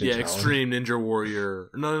elimination challenge. Extreme Ninja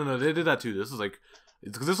Warrior. No, they did that too. This is like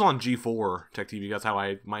because this is on G4 Tech TV. That's how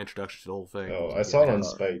my introduction to the whole thing. Oh, I saw it on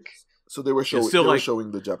Spike. So they were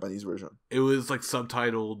showing the Japanese version. It was like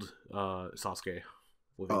subtitled Sasuke.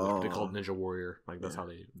 They called it Ninja Warrior. Like that's how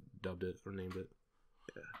they dubbed it or named it.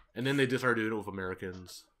 Yeah. And then they just started doing it with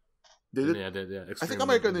Americans. They did. Yeah. I think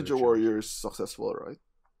American Ninja Warrior is successful, right?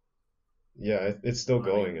 Yeah, it's still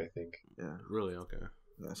going. I think. Yeah. Really? Okay.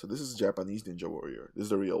 Yeah. So this is Japanese Ninja Warrior. This is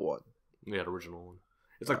the real one. Yeah, the original one.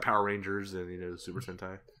 It's like Power Rangers and Super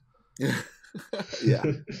Sentai. Yeah.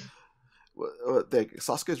 Like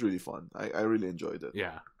Sasuke is really fun. I really enjoyed it.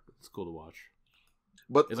 Yeah, it's cool to watch.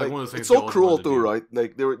 But it's like one of those things. It's so cruel too, right?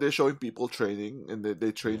 Like they're showing people training, and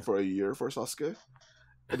they train for a year for Sasuke,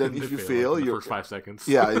 and then if you fail, like you're first 5 seconds.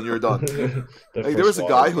 Yeah, and you're done. Like there was a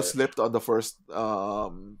guy who slipped on the first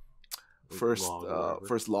log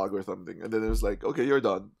or something, and then it was like, okay, you're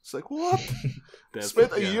done. It's like what?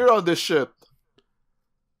 Spent a year on this shit.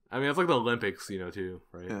 I mean, it's like the Olympics, too,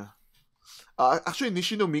 right? Yeah. Actually,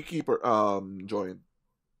 Nishino Miki joined.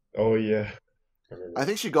 Oh yeah. I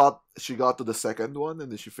think she got to the second one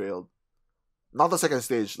and then she failed. Not the second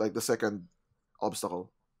stage, like the second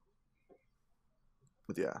obstacle.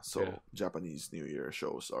 But yeah, so Yeah. Japanese New Year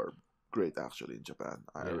shows are great actually in Japan.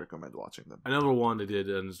 I recommend watching them. Another one they did,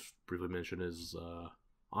 and just briefly mentioned, is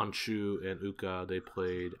Anshu and Uka. They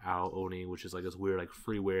played Ao Oni, which is like this weird, like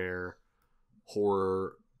freeware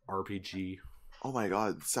horror RPG. Oh my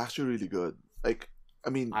god, it's actually really good. Like, I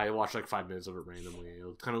mean, I watched like 5 minutes of it randomly.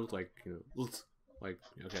 It kind of looked like, looks like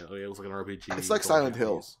it looks like an RPG. it's like Silent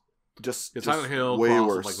Hill. It's Just Silent Hill, way crossed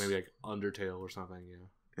worse. with, like maybe like Undertale or something.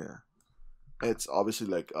 Yeah. Yeah, it's obviously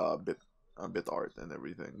like a bit art and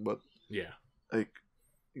everything, but Yeah. like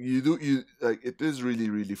you like it is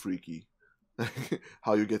really freaky,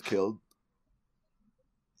 how you get killed.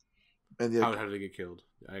 And yeah, How did they get killed?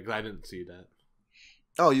 I didn't see that.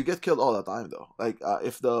 oh, you get killed all the time though. Like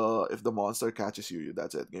if the monster catches you,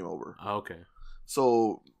 that's it, game over. Oh, okay.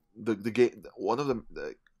 So the game, one of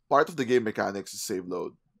the part of the game mechanics is save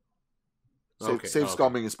load. Save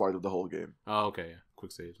scumming is part of the whole game. Oh, okay. Yeah.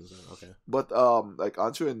 Quick saves and stuff. Okay. But like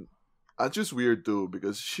Anshu's weird too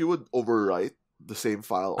because she would overwrite the same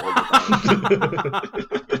file all the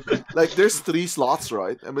time. Like there's 3 slots,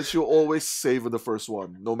 right? But she'll always save in the first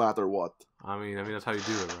one, no matter what. I mean that's how you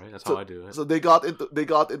do it, right? That's how I do it. So they got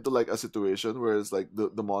into like a situation where it's like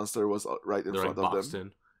the monster was right in They're front like of boxed them.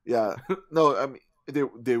 in. Yeah. No, I mean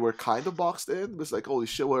they were kind of boxed in. It was like, holy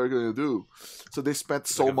shit, what are we gonna do? So they spent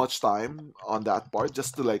so much time on that part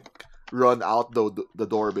just to like run out the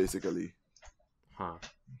door basically. Huh.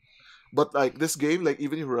 But like this game, like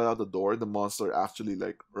even if you run out the door, the monster actually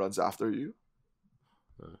like runs after you.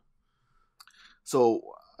 So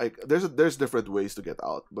like there's different ways to get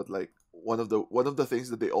out, but like one of the things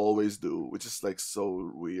that they always do, which is like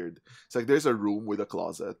so weird, it's like there's a room with a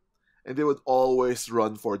closet, and they would always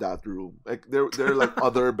run for that room. Like there are like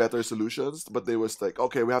other better solutions, but they was like,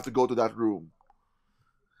 okay, we have to go to that room.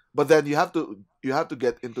 But then you have to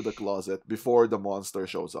get into the closet before the monster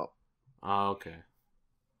shows up. Oh, okay.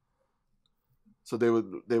 So they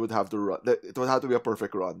would have to run. It would have to be a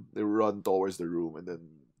perfect run. They run towards the room and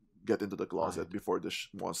then get into the closet before the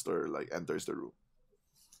monster like enters the room.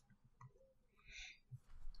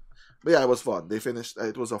 But yeah, it was fun. They finished.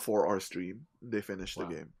 It was a 4-hour stream. They finished the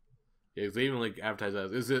game. Yeah, they even like advertised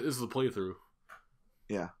that this is a playthrough.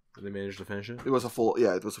 Yeah, and they managed to finish it. It was a full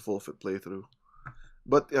playthrough.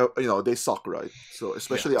 But they suck, right? So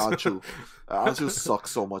especially Anshu. Anshu sucks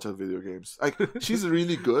so much at video games. Like she's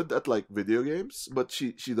really good at like video games, but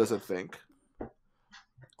she doesn't think.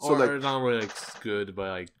 So like not really like good, but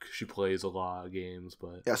like she plays a lot of games.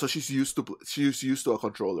 But yeah, so she's used to a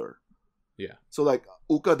controller. Yeah. So like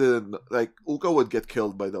Uka would get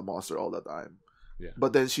killed by the monster all the time. Yeah.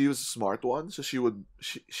 But then she was a smart one, so she would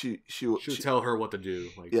tell her what to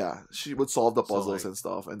do. Like yeah, she would solve the puzzles and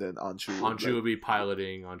stuff, and then Anshu would be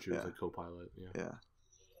piloting. Anshu was like co-pilot. Yeah.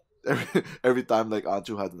 Yeah. Every time like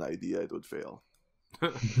Anshu had an idea, it would fail.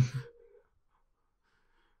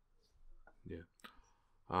 Yeah.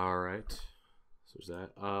 All right. So there's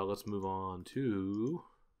that. Let's move on to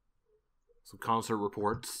some concert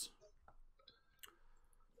reports.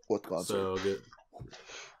 What concert? So good.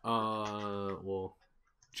 Well,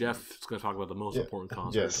 Geoff is going to talk about the most important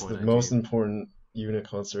concert. Yes, the most important unit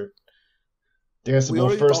concert. Danceable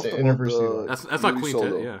We first already anniversary. That's not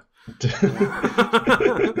Quintet, yeah.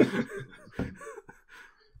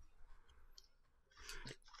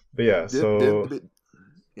 But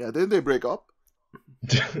yeah, didn't they break up?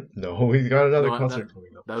 No, we got another concert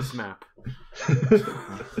coming up. That was SMAP.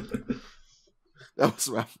 That was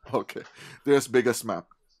SMAP. Okay, there's biggest SMAP.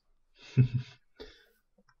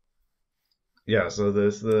 Yeah, so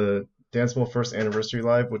there's the Danceable first anniversary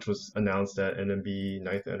live, which was announced at NMB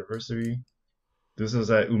 9th anniversary. This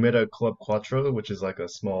was at Umeda Club Quattro, which is like a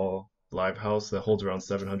small live house that holds around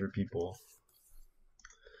 700 people.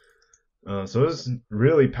 So it was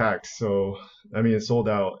really packed. So I mean, it sold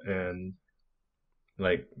out, and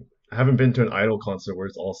like I haven't been to an idol concert where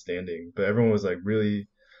it's all standing, but everyone was like really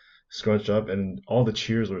scrunched up, and all the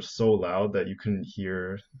cheers were so loud that you couldn't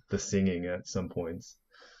hear the singing at some points.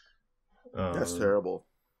 That's terrible.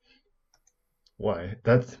 Why?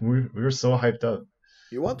 We were so hyped up.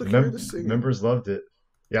 You want to hear the singing? Members loved it.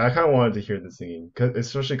 Yeah, I kind of wanted to hear the singing,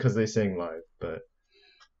 especially because they sang live. But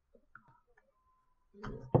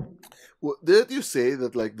well, did you say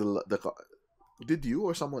that like did you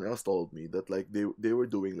or someone else told me that like they were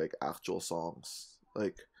doing like actual songs?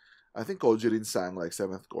 Like I think Kojirin sang like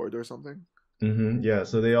 7th Chord or something. Yeah,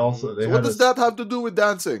 so they also so what does that have to do with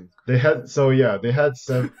dancing? They had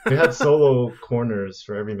solo corners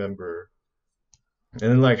for every member. And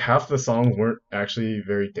then like half the songs weren't actually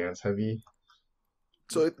very dance heavy.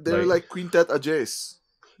 So they're like Quintet adjace.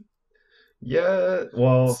 Yeah,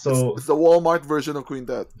 well, so it's the Walmart version of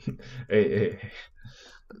Quintet. hey.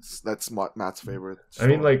 That's Matt's favorite. I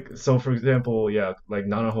mean, like, so for example, yeah, like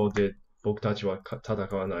Nanaho did Bokutachi wa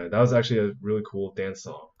Tatakawanai. That was actually a really cool dance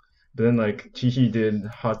song. But then like Chihi did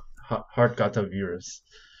Heart Gata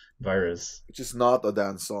Virus, which is not a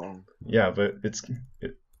dance song. Yeah, but basically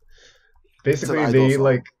they song.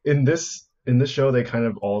 Like in this show they kind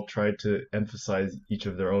of all tried to emphasize each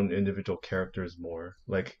of their own individual characters more.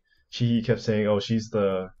 Like Chihi kept saying, "Oh, she's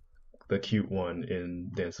the cute one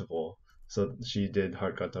in Danceable." So she did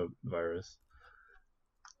Heart Gata Virus.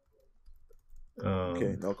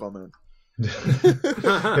 Okay, no comment.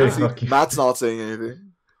 Hey, See, Matt's not saying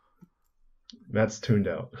anything. Matt's tuned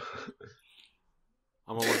out.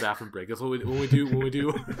 I'm on a bathroom break. That's what when we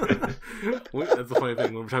do. That's the funny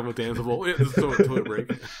thing when we're talking about Danceable. It's a toilet break.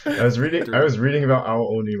 I was reading about Ao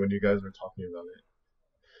Oni when you guys were talking about it.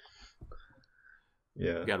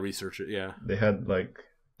 Yeah. You gotta research it. Yeah. They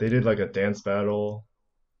did like a dance battle,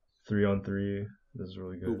 3-on-3. This is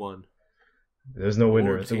really good. Who won? There's no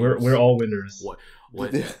winner. So we're all winners.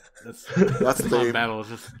 What? That's lame. Battle.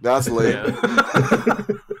 Just... That's lame. Yeah.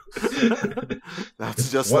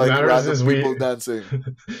 That's just what like random people dancing.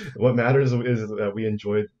 What matters is that we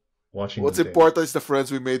enjoyed watching. What's important is the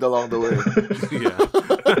friends we made along the way. Yeah.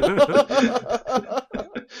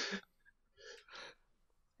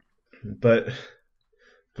 But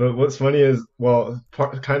what's funny is,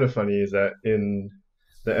 kind of funny is that in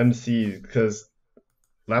the MC, because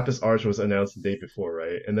Lapis Arch was announced the day before,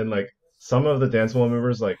 right? And then like some of the Danceable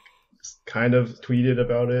members like kind of tweeted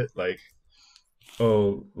about it, like,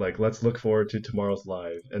 oh, like let's look forward to tomorrow's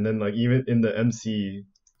live. And then like even in the MC,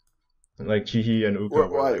 like Chihi and Uka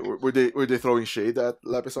were they throwing shade at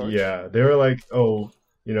Lapis Arch? Yeah, they were like, oh,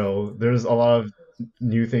 there's a lot of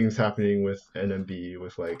new things happening with NMB,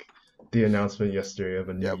 with like the announcement yesterday of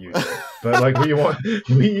a new user. But like we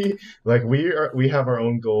have our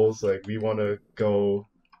own goals. Like we want to go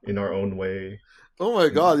in our own way. Oh my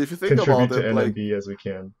god! If you think about it, contribute to NMB as we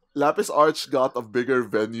can. Lapis Arch got a bigger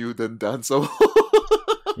venue than Danceable.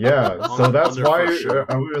 Yeah, so that's why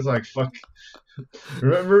I was like, fuck.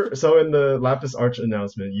 Remember? So in the Lapis Arch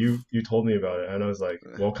announcement, you told me about it, and I was like,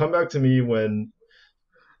 well, come back to me when.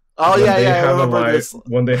 Oh when yeah, they yeah. Have I remember this.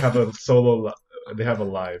 When they have a solo. They have a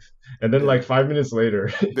live, and then like 5 minutes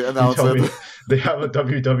later, they announce it. They have a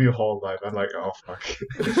WW Hall live. I'm like, oh fuck.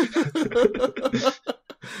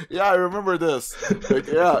 Yeah, I remember this. Like,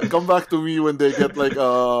 yeah, come back to me when they get like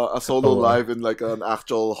a solo live in like an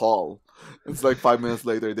actual hall. It's like 5 minutes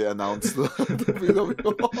later they announce the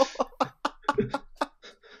WW Hall.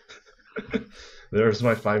 There's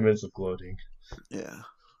my 5 minutes of gloating. Yeah.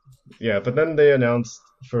 Yeah, but then they announced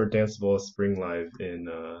for Danceable Spring Live in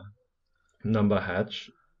Namba Hatch,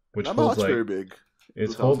 which holds like very big.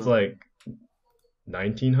 It holds like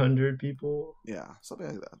 1,900 people. Yeah, something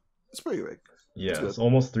like that. It's pretty big. Yeah, it's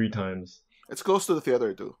almost 3 times. It's close to the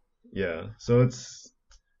theater too. Yeah, so it's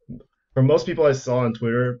for most people I saw on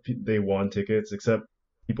Twitter, they won tickets, except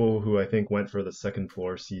people who I think went for the second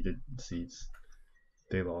floor seated seats.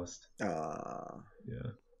 They lost. Yeah.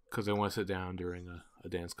 Because they want to sit down during a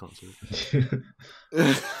dance concert.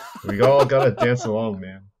 We all gotta dance along,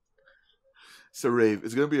 man. It's a rave.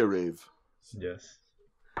 It's gonna be a rave. Yes.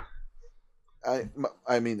 I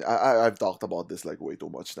mean, I've talked about this like way too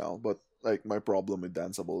much now, but like my problem with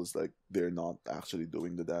Danceable is like they're not actually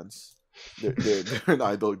doing the dance. They're an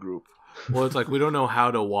idol group. Well, it's like we don't know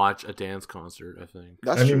how to watch a dance concert, I think.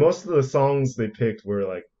 I mean, most of the songs they picked were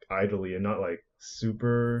like idly and not like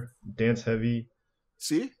super dance heavy.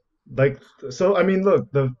 See? Like, so I mean, look,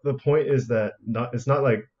 the point is that it's not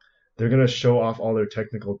like they're gonna show off all their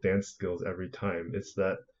technical dance skills every time. It's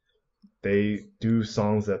that they do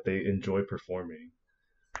songs that they enjoy performing,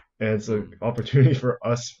 and it's an opportunity for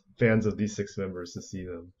us fans of these 6 members to see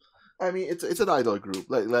them. I mean, it's an idol group.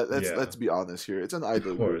 Like let's be honest here. It's an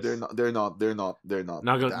idol group. They're not. They're not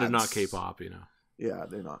K-pop, Yeah,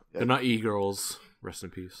 they're not. They're not e-girls. Rest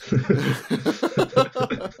in peace.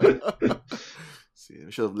 See,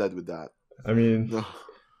 we should have led with that. I mean, no.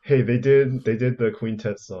 Hey, they did the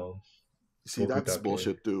Quintet song. See, that's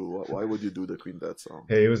bullshit too. Why would you do the Quintet song?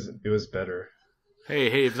 Hey, it was better. Hey,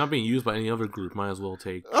 if it's not being used by any other group, might as well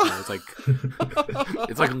take. It's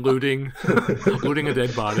like looting a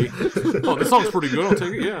dead body. Oh, this song's pretty good. I'll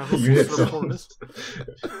take it. Yeah.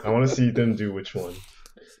 I want to see them do which one.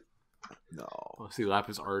 No. I'll see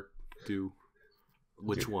Lapis Art do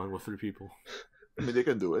which one with 3 people. I mean, they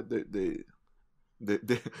can do it.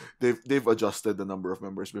 They've adjusted the number of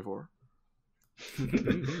members before.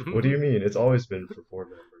 What do you mean? It's always been for 4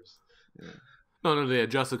 members. Yeah. No, they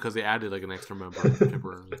adjusted because they added like an extra member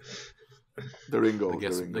temporarily. The Ringo.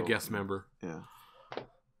 The guest member. Yeah.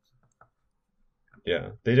 Yeah,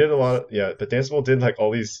 they did a lot of, yeah, but Danceable did like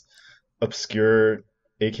all these obscure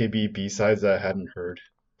AKB B-sides that I hadn't heard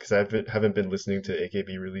because I haven't been listening to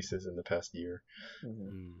AKB releases in the past year.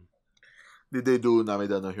 Mm-hmm. Did they do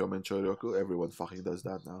Namida no Hyomen Choryoku? Everyone fucking does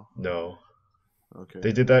that now. No. Okay.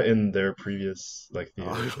 They did that in their previous like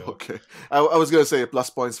theater show. Okay. I was gonna say plus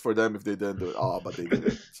points for them if they didn't do it. But they did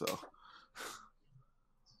it. So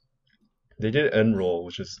they did Enroll,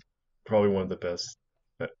 which is probably one of the best.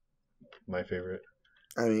 My favorite.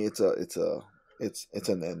 I mean, it's an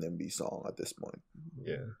NMB song at this point.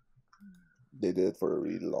 Yeah. They did it for a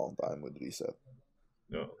really long time with Reset.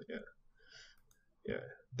 Oh yeah. Yeah.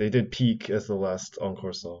 They did Peak as the last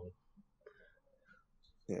encore song.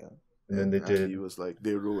 Yeah. And then they did. He was like,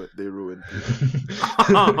 they ruined.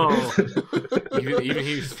 Oh. even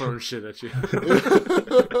he's throwing shit at you.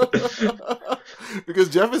 Because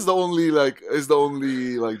Geoff is the only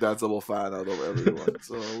danceable fan out of everyone.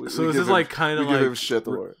 So this is like kind of like give him shit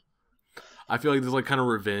or. I feel like this is like kind of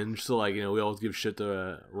revenge. So like, you know, we always give shit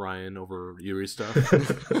to Ryan over Yuri stuff.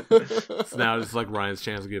 So now it's like Ryan's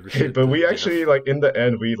chance to give her shit. Hey, but we actually like in the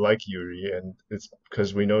end we like Yuri, and it's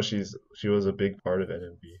because we know she was a big part of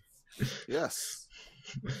NMB. Yes.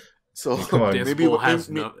 So come on, maybe we'll have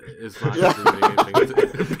maybe when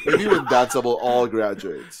Danceable all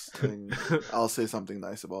graduates, I'll say something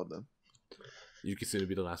nice about them. You can soon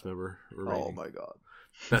be the last member. Oh my god.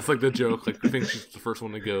 That's like the joke. Like, I think she's the first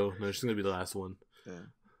one to go. No, she's gonna be the last one.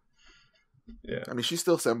 Yeah. I mean, she's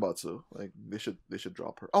still Senbatsu. Like, they should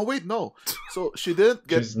drop her. Oh wait, no. So she didn't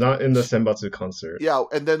get. She's not in the Senbatsu concert. Yeah,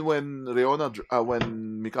 and then when when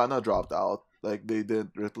Mikana dropped out, like they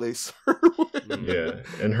didn't replace her. Yeah,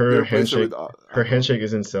 and her handshake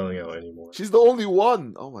isn't selling out anymore. She's the only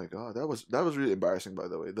one. Oh my god, that was really embarrassing. By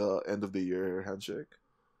the way, the end of the year handshake.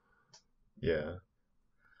 Yeah.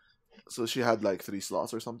 So she had like 3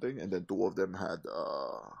 slots or something, and then 2 of them had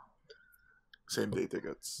same day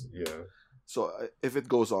tickets. Yeah. So if it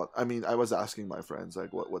goes on, I mean, I was asking my friends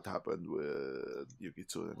like what happened with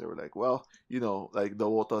Yukitsu, and they were like, well, you know, like the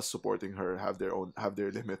Wotas supporting her have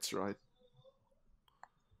their limits, right?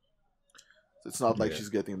 So it's not like she's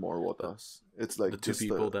getting more Wotas. It's like the 2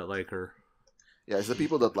 people that like her. Yeah, it's the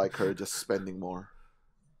people that like her just spending more.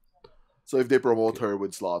 So if they promote her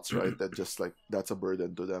with slots, right, that's a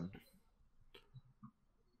burden to them.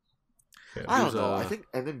 Yeah. I don't know. I think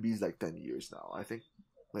NMB is like 10 years now. I think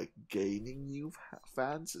like gaining new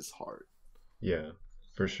fans is hard. Yeah,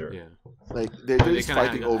 for sure. Yeah, like they're just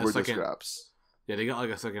fighting over the scraps. Yeah, they got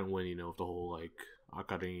like a second win, you know, with the whole like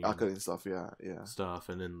Akari stuff. Yeah. Stuff,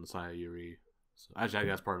 and then Saya Yuri. So, actually, I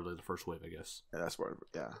guess part of the first wave, I guess. And that's part of it.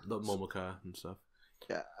 Yeah, the Momoka and stuff.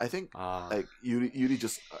 Yeah, I think like Yuri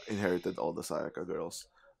just inherited all the Sayaka girls,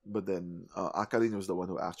 but then Akari was the one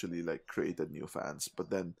who actually like created new fans. But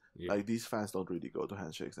then like these fans don't really go to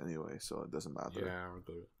handshakes anyway, so it doesn't matter. Yeah, we're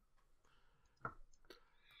good.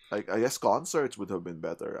 Like I guess concerts would have been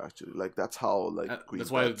better actually. Like that's how like that's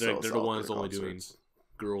why they're the ones only doing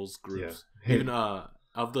girls groups. Yeah. Even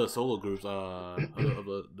of the solo groups, of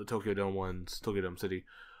the Tokyo Dome ones, Tokyo Dome City,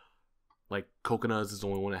 like Coconuts is the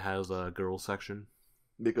only one that has a girls section.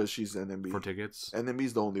 Because she's NMB for tickets. NMB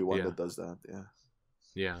is the only one that does that.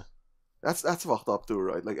 Yeah. That's fucked up too,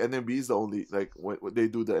 right? Like NMB is the only like when they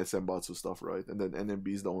do the Senbatsu stuff, right? And then NMB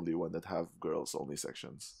is the only one that have girls only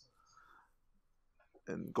sections.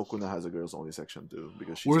 And Kokuna has a girls only section too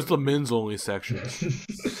because she's. Where's the men's only section?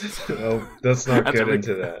 Well, let's not get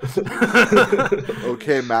into that.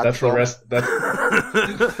 Okay, Matt. That's the rest.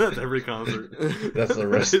 That's every concert. That's the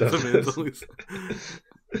rest of it.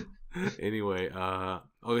 Anyway,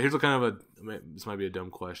 here's a kind of this might be a dumb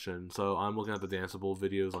question. So I'm looking at the Danceable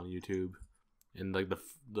videos on YouTube, and like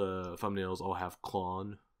the thumbnails all have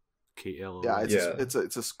Klon, KL. Yeah,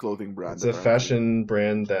 it's a clothing brand. It's a fashion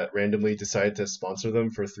brand that randomly decided to sponsor them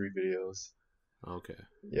for 3 videos. Okay.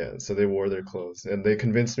 Yeah, so they wore their clothes, and they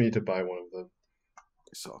convinced me to buy one of them.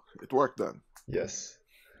 So it worked then. Yes.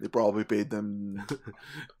 They probably paid them.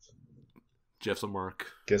 Geoff's a mark.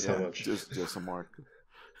 Guess how much? Just a mark.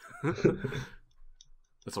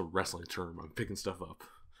 That's a wrestling term. I'm picking stuff up.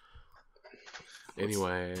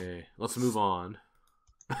 Anyway, let's move on.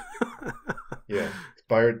 Yeah,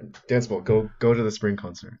 Danceable. Go to the spring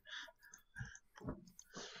concert.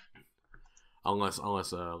 Unless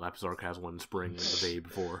Lapis Arch has one in spring the day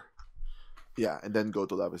before. Yeah, and then go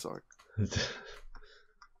to Lapis Arch.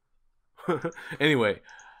 Anyway,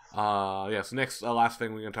 Yeah. So next, last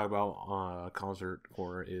thing we're gonna talk about concert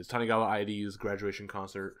corner is Tanigawa ID's graduation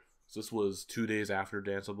concert. So this was 2 days after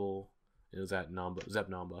Danceable. It was at Zep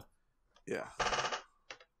Namba. Yeah.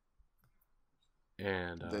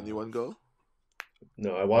 And Did anyone go?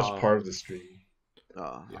 No, I watched part of the stream.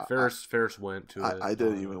 Yeah, Ferris went to it. I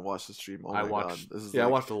didn't even watch the stream. Oh my god! This is I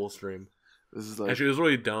watched the whole stream. This is like actually, it was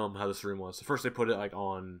really dumb how the stream was. First, they put it like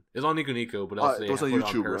on. It's on Nico Nico, but also it was on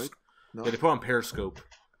YouTube, right? No? Yeah, they put it on Periscope.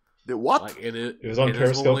 They what? Like, it was on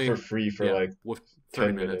Periscope for free for like with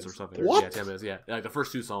 30 minutes or something. What? Yeah, 10 minutes. Yeah, like the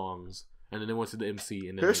first 2 songs, and then they went to the MC.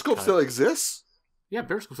 And then Periscope still exists? Yeah,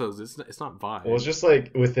 Periscope still exists. It's not Vibe. Well, it's just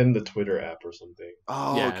like within the Twitter app or something.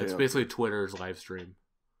 Oh, yeah, okay, it's basically Twitter's live stream.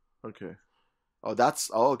 Okay. That's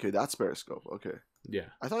Periscope. Okay. Yeah.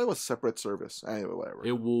 I thought it was a separate service. Anyway, whatever.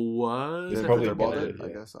 It was. They probably bought it, I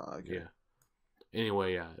guess. Okay. Yeah.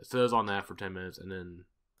 Anyway, yeah. So it was on that for 10 minutes, and then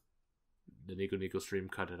the Nico Nico stream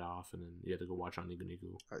cut it off, and then you had to go watch on Nico Nico.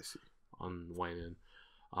 I see. On Wine.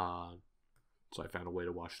 So I found a way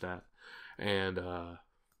to watch that. And,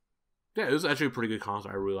 yeah, it was actually a pretty good concert.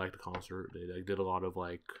 I really liked the concert. They did a lot of,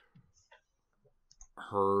 like,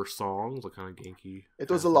 her songs, like kind of Genki. It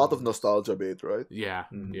was a lot of nostalgia bait, right? Yeah,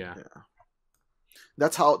 Mhm. yeah.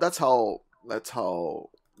 That's how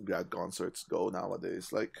grad concerts go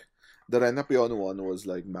nowadays. Like the Renapion one was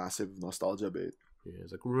like massive nostalgia bait. Yeah,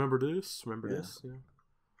 it's like remember this, this. Yeah.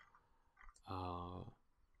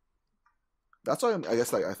 That's why I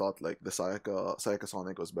guess like I thought like the Sayaka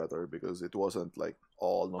Sonic was better because it wasn't like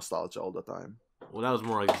all nostalgia all the time. Well, that was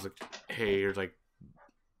more like, just like hey, here's like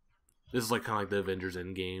this is like kind of like the Avengers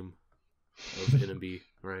Endgame of NMB,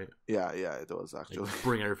 right? Yeah, it was actually. Like,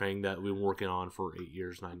 bring everything that we've been working on for 8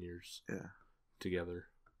 years, 9 years, together.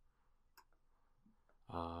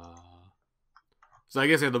 So I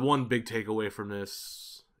guess the one big takeaway from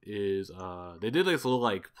this is they did this little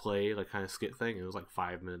like play, like kind of skit thing. It was like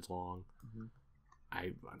 5 minutes long. Mm-hmm.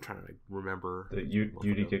 I'm trying to like remember the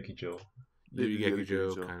Yuri Gekijo. Yuri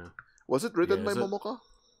Gekijo kind of. Was it written by Momoka?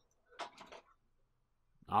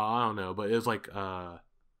 I don't know, but it was like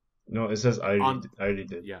no, it says I already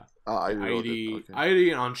did. Yeah. Airi and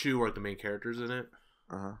Anshu were like the main characters in it.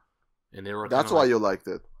 Uh-huh. And they were that's why you liked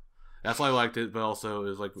it. That's why I liked it, but also it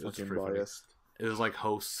was like fucking biased. It was like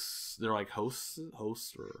hosts. They're like hosts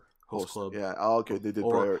or host club. Yeah. Oh, okay. They did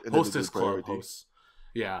hostess club. Hosts.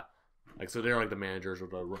 Yeah. Like so, they're like the managers or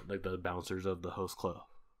the bouncers of the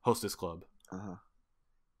hostess club. Uh-huh.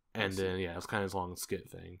 And then it's kind of this long skit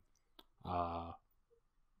thing.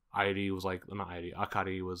 ID was like not ID.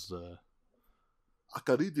 Akari was the.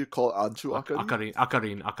 Akari? Do you call Anshu Akari?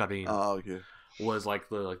 Akarin. Oh, okay. Was like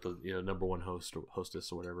the number one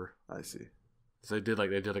hostess or whatever. I see. So they did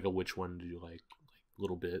like a which one to do like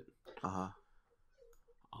little bit. And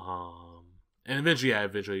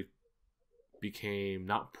eventually became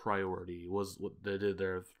not priority. Was what they did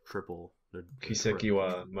their triple. Kiseki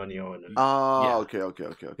wa Manio. Okay.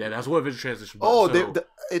 Yeah, that's what eventually transitioned. Oh,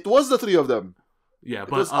 it was the 3 of them. Yeah,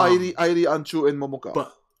 but it was Airi, Anshu, and Momoka.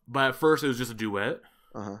 But at first it was just a duet.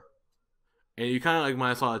 Uh-huh. And you kind of like might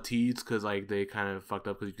have saw a tease because like they kind of fucked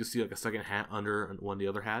up because you could see like a second hat under one of the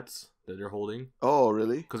other hats that they're holding. Oh,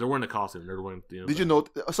 really? Because they're wearing a costume. They're wearing. Did you note?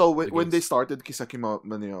 So when they started Kiseki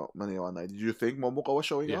Manio, did you think Momoka was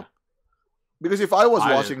showing up? Because if I was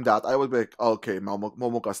watching that, I would be like, okay,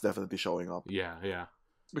 Momoka's definitely showing up. Yeah.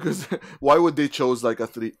 Because why would they chose like a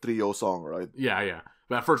trio song, right? Yeah.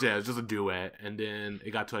 But at first, it was just a duet, and then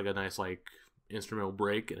it got to like a nice like instrumental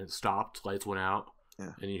break, and it stopped. Lights went out.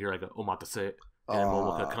 Yeah. And you hear like a omatase, and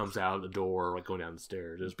Momoka comes out the door, like going down the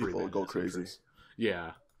stairs. It was pretty bad. Go crazy.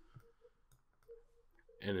 Yeah.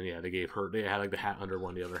 And then they gave her. They had like the hat under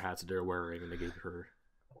one of the other hats that they were wearing, and they gave her.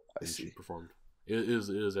 I see. She performed. It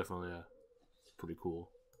was definitely a pretty cool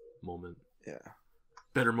moment. Yeah.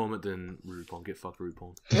 Better moment than Rupon. Get fucked,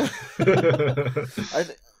 Rupon.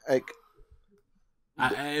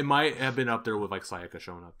 It might have been up there with like Sayaka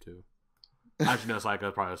showing up too. Actually, no,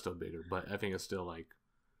 Sayaka probably was still bigger, but I think it's still like,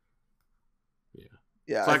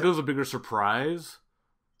 yeah. Sayaka was a bigger surprise,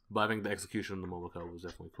 but I think the execution of the Momoka was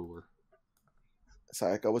definitely cooler.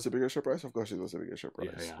 Sayaka was a bigger surprise. Of course, it was a bigger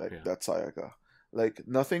surprise. Yeah. That's Sayaka. Like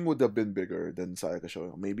nothing would have been bigger than Sayaka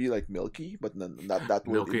showing up. Maybe like Milky, but not that.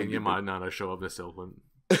 Milky and Yamamoto show up this when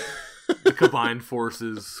the combined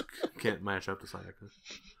forces can't match up to Sayaka.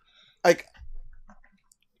 Like,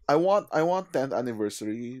 I want 10th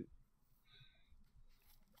anniversary.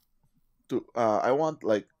 I want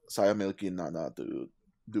like Saya, Milky, and Nana to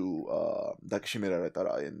do Dakishimira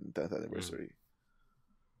Retara in 10th anniversary.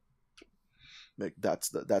 Like that's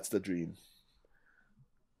the dream.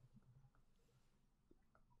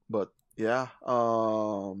 But yeah,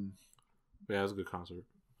 Yeah, it was a good concert.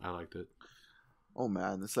 I liked it. oh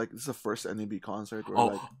man, it's like this is the first NMB concert where Oh,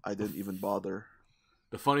 like I didn't even bother.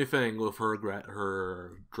 The funny thing with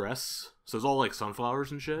her dress, so it's all like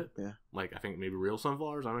sunflowers and shit. Yeah. Like I think maybe real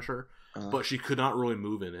sunflowers. I'm not sure, Uh, but she could not really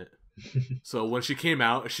move in it. So when she came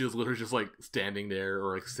out, she was literally just like standing there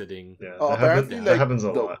or like sitting. Yeah, Oh, that apparently, happens, like, that happens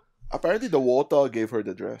a lot. Apparently, the Wota gave her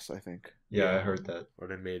the dress. I think. Yeah, I heard that. Or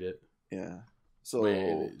they made it. Yeah. So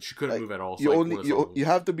Wait, she couldn't like, move at all. So, you like, only one of the you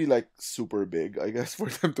have to be like super big, I guess, for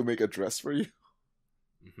them to make a dress for you.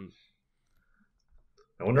 Mhm.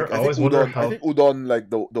 I wonder. Like, I always wonder Udon, how. I think Udon like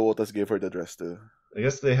the Wotas gave her the dress too. I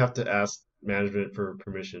guess they have to ask management for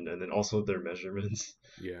permission, and then also their measurements,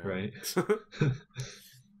 Yeah. right?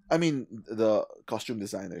 I mean, the costume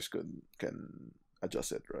designers can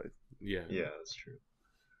adjust it, right? Yeah. Yeah, that's true.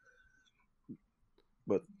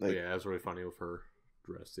 But like, Yeah, it was really funny with her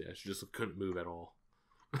dress. Yeah, she just couldn't move at all.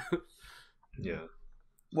 Yeah.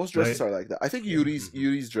 most dresses Right. are like that. I think Mhm.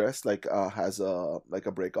 Yuri's dress like has a like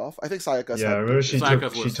a break off. I think Sayaka's Yeah, I had remember too.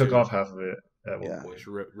 Sayaka's she was took too. off half of it at one Yeah. point. She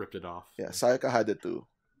ripped it off. Yeah, Sayaka had it too,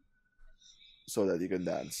 so that you can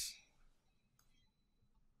dance.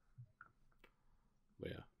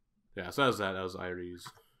 But yeah. So that was that. That was Irie's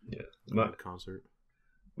Yeah. My concert.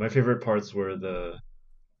 my favorite parts were the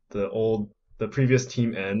previous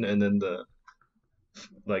Team N, and then the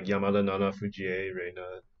like Yamada, Nana, Fujie,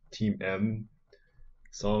 Reina, Team M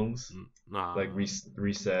songs, Nah. like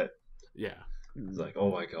reset. Yeah. It's like,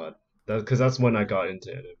 oh my god, because that's when I got into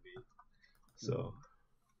NMB. So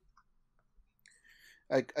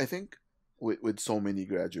I think with so many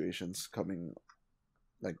graduations coming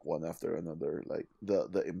like one after another, like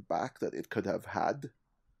the impact that it could have had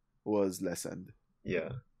was lessened. yeah,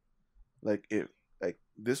 Like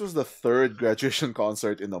this was the third graduation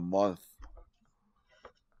concert in a month.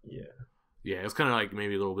 yeah, Yeah, it's kind of like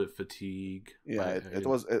maybe a little bit fatigue. Yeah, Like, it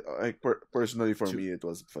was personally for Too- me it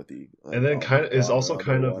was fatigue. Like, and then oh kind my of it's God, also another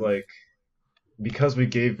kind of one. like, because we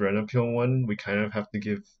gave Renapil one, we kind of have to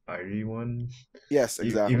give Irie one, Yes,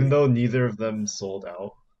 exactly. even though neither of them sold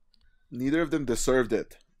out. Neither of them deserved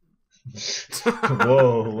it.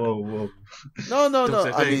 Whoa. No, Don't say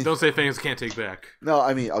I things, mean, don't say things can't take back. no,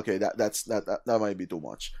 I mean, okay, that might be too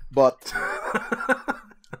much. But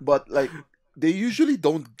like they usually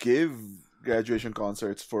don't give graduation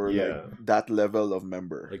concerts for Yeah. like that level of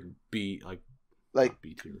member. like B, like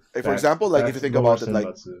B tier. Like, for example, like if you think about it, like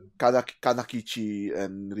Senbatsu. Kanakichi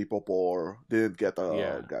and Ripopor didn't get a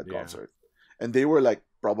Yeah, grad yeah. concert, and they were like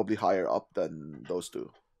probably higher up than those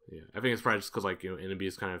two. Yeah, I think it's probably just because like NMB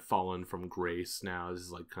has kind of fallen from grace now. This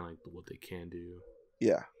is like kind of like what they can do.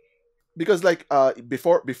 Yeah, because like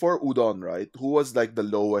before Udon, right? Who was like the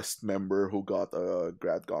lowest member who got a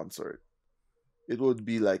grad concert? It would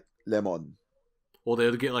be like Lemon. Well, they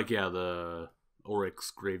would get like the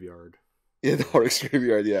Oryx Graveyard. In the Oryx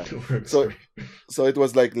Graveyard, yeah. So it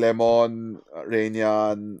was like Lemon,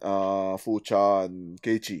 Rainyan, Fuchan,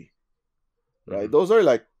 Keiichi. Right? Mhm. Those are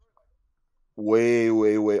like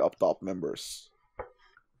way up top members.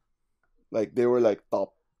 Like they were like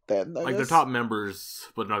top 10, I Like guess. they're top members,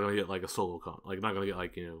 but not gonna get like a solo like not gonna get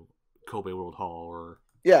like Kobe World Hall or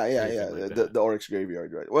Yeah. anything like the that. Oryx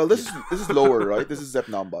Graveyard, right? Well, this is lower, right? This is Zep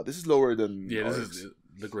Namba. This is lower than yeah. This Oryx. is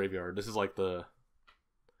the graveyard. This is like the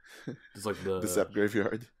The Zep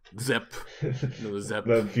Graveyard. Zep. No, the Zep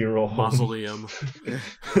the funeral home. mausoleum.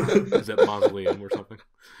 Zep mausoleum or something.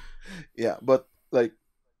 Yeah, but like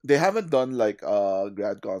they haven't done like a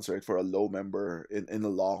grad concert for a low member in a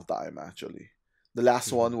long time actually. The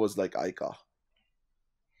last one was like Aika.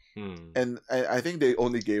 And I think they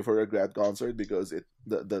only gave her a grad concert because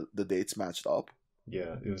the dates matched up.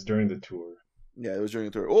 Yeah, it was during the tour. Yeah, it was during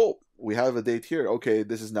the tour. Oh, we have a date here. Okay,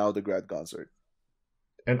 this is now the grad concert.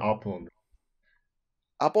 And Apon.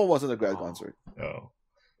 Apple wasn't a grad Oh. concert. Oh.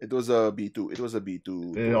 It was a B2. It was a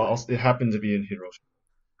B2. It happened to be in Hiroshima.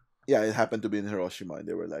 Yeah, it happened to be in Hiroshima, and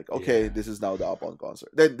they were like, okay, Yeah. this is now the Apon concert.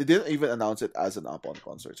 They didn't even announce it as an Apon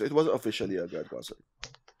concert, so it wasn't officially a grad concert.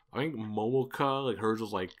 I think Momoka, like hers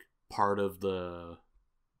was like part of the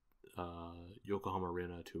Yokohama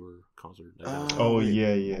Arena tour concert. Oh, wait,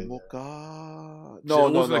 yeah. Momoka. So No,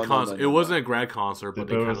 it wasn't no, a concert. no, it wasn't a grad concert, but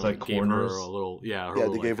There they kind was, of like, like gave her corners. a little, Yeah, little, they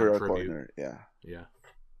like, gave kind her of a tribute. corner. Yeah, Yeah.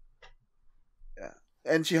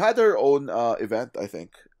 and she had her own event, I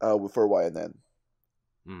think, for YNN,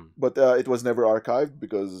 but it was never archived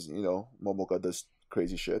because Momoka does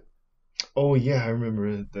crazy shit. Oh yeah, I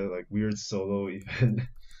remember the like weird solo event.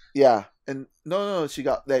 Yeah, and no, she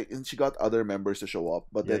got other members to show up,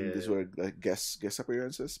 but then Yeah. these were like guest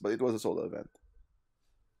appearances, but it was a solo event.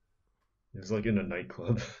 It was like in a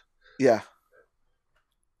nightclub. Yeah,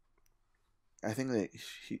 I think like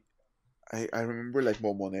I remember like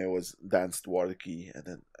Momone was danced Wariki,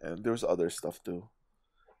 and there was other stuff too.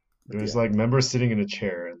 But There's yeah, like members sitting in a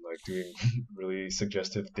chair and like doing really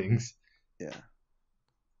suggestive things. yeah.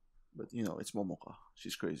 But it's Momoka.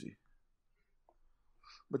 She's crazy.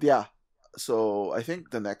 But yeah, so I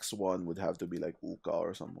think the next one would have to be like Uka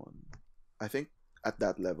or someone. I think at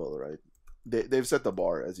that level, right? They've set the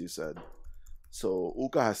bar, as you said. So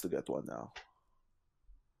Uka has to get one now.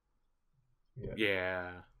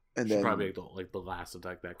 Yeah. And She's then probably like the last of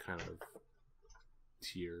like that kind of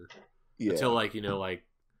tier. yeah. Until like, like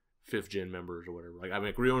 5th gen members or whatever. Like I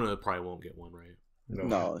mean Riona probably won't get one, right?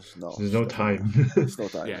 No. There's no time. There's no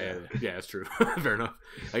time. Yeah, it's true. Fair enough.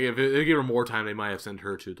 Like if they give her more time, they might have sent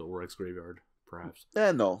her to the Oryx graveyard, perhaps.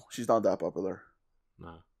 No, she's not that popular.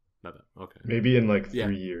 No, not that. Okay. Maybe in like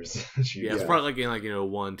 3 years. It's probably like in like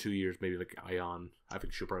 1-2 years, maybe like Ion. I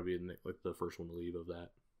think she'll probably be like the first one to leave of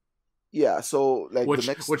that. Yeah, so like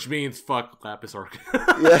which means fuck Lapis Arch.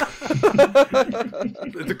 Yeah.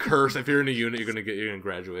 It's a curse. If you're in a unit, you're gonna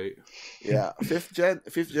graduate. Yeah, 5th gen.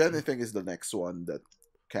 5th gen, I think, is the next one that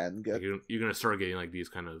can get. Like you're gonna start getting like these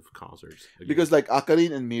kind of concerts again. Because like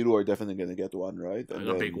Akari and Miru are definitely gonna get one, right? And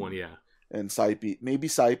a big one, yeah. And Saipi, maybe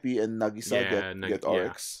Saipi and Nagisa get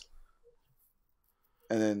RX,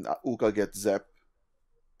 and then Uka gets Zep,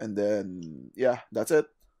 and then that's it.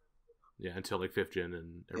 Yeah, until like 5th gen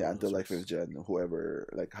and until like 5th gen, whoever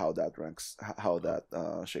like how that ranks, how that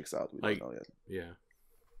shakes out, we don't know yet. Yeah.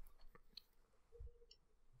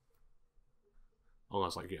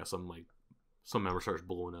 Unless like some member starts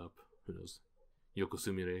blowing up, who knows?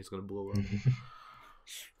 Yokozumire is gonna blow up.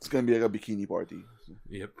 It's gonna be like a bikini party.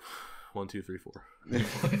 Yep. 1, 2, 3, 4.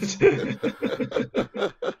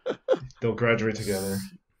 They'll graduate together.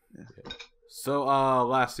 Yeah. So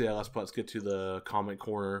let's get to the comment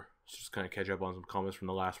corner. Just kind of catch up on some comments from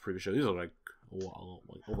the last previous show. These are like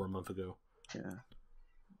over a month ago. Yeah.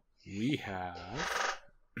 We have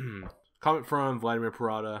comment from Vladimir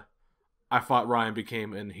Parada. I thought Ryan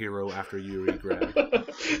became a hero after Yuri grad.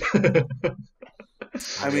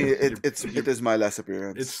 I mean, it is my last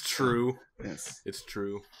appearance. It's true. Yes, it's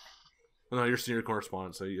true. No, you're senior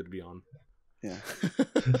correspondent, so you had to be on. Yeah.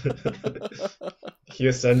 He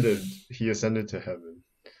ascended to heaven.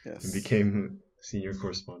 Yes. And became senior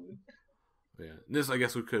correspondent. Yeah. This I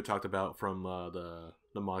guess we could have talked about from the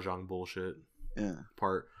Mahjong bullshit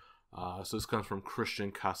part. So this comes from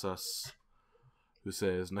Christian Casas, who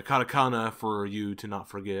says, Nakatakana for you to not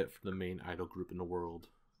forget the main idol group in the world.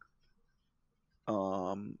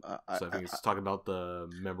 So I think it's talking about the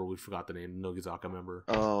member we forgot the name, Nogizaka member.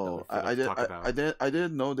 Oh, I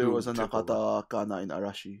didn't know there was a Nakatakana in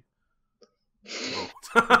Arashi.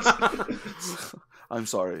 Oh. I'm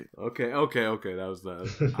sorry. Okay. That was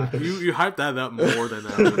that. You hyped that up more than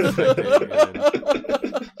I was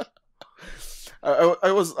expecting.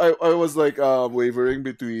 I was like wavering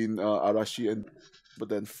between Arashi and, but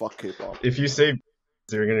then fuck K-pop. If you say,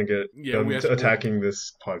 you're gonna get attacking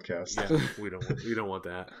this podcast. Yeah, we don't want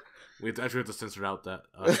that. We actually have to censor out that.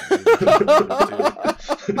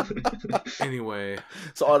 Anyway,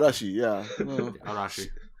 so Arashi, yeah. Arashi.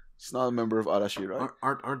 She's not a member of Arashi, right?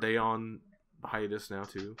 Aren't they on hiatus now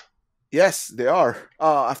too? Yes, they are.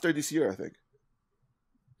 After this year, I think.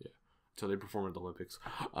 Yeah, until they perform at the Olympics.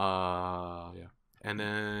 Yeah. And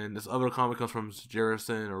then this other comment comes from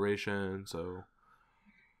Jerison Oration. So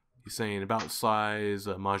he's saying about size,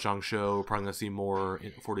 Mahjong show. We're probably gonna see more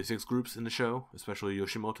 46 groups in the show, especially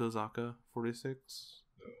Yoshimoto Zaka 46.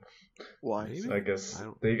 Why? Maybe? I guess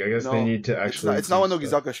they need to actually. It's now a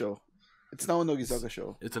Nogizaka show. It's now a Nogizaka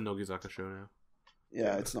show. It's a Nogizaka show now.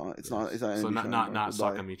 Yeah, it's not. It's not. It's not. So not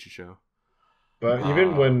Sakamichi show. But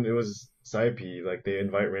even when it was Saipi, like they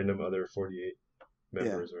invite random other 48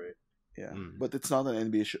 members, right? Yeah, but it's not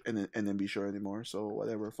an NMB show anymore. So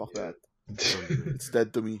whatever, fuck that. It's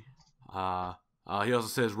dead to me. He also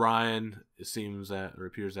says Ryan. It seems that or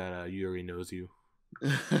appears that Yuri knows you. I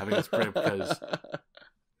think that's pretty because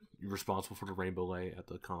you're responsible for the rainbow light at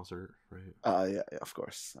the concert, right? Yeah, of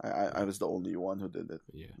course. I was the only one who did it.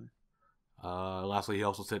 Yeah. Lastly, he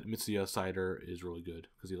also said Mitsuya cider is really good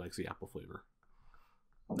because he likes the apple flavor.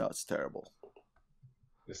 No, it's terrible.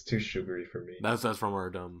 It's too sugary for me. That's from our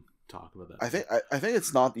dumb talk about that. I think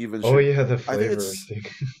it's not even. Oh yeah, the flavor.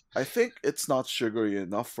 I think it's not sugary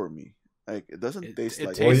enough for me. Like it doesn't taste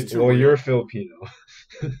like. Well, you're Filipino.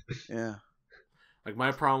 Yeah. Like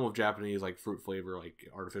my problem with Japanese like fruit flavor, like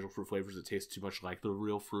artificial fruit flavors, it tastes too much like the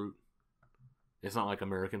real fruit. It's not like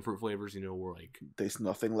American fruit flavors, where like tastes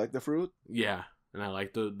nothing like the fruit. Yeah, and I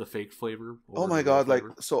like the fake flavor. Oh my god! Like,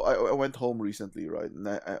 so I went home recently, right? And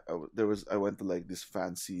I went to like this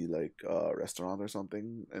fancy like restaurant or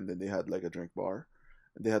something, and then they had like a drink bar,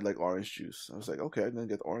 and they had like orange juice. I was like, okay, I'm gonna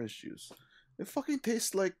get orange juice. It fucking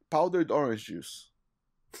tastes like powdered orange juice.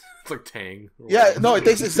 It's like Tang. Yeah, no, it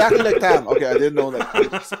tastes exactly like Tang. Okay, I didn't know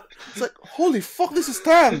that. It's like, holy fuck, this is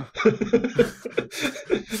Tang.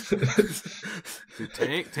 Dude,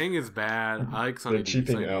 Tang is bad. I like Sunny D.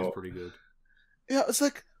 Sunny D is pretty good. Yeah, it's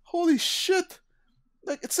like, holy shit.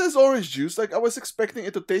 Like, it says orange juice. Like, I was expecting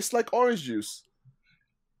it to taste like orange juice.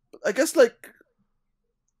 But I guess, like,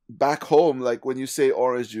 back home, like, when you say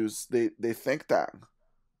orange juice, they think Tang.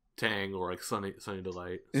 Tang or like Sunny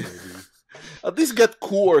Delight. Sunny D. At least get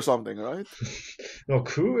Koo or something, right? No,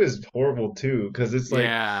 Koo is horrible too, because it's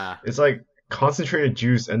like concentrated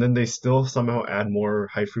juice, and then they still somehow add more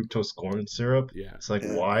high fructose corn syrup. Yeah, it's like,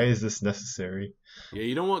 why is this necessary? Yeah,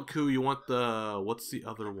 you don't want Koo. You want what's the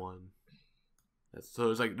other one?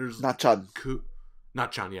 So there's Nachan. Koo,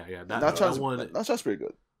 Nachan. Yeah. Nachan's, that one. Nachan's pretty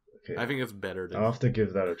good. Okay. I think it's better. I'll have to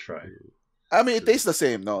give that a try. I mean, it tastes the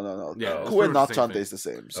same. No. Yeah, Koo and Nachan taste the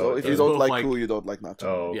same. So if you don't like Koo, you don't like Nachan.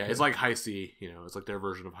 Oh, okay. Yeah, it's like High C. It's like their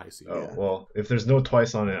version of High C. Oh, well, if there's no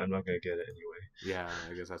twice on it, I'm not gonna get it anyway. Yeah,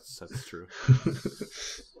 I guess that's true.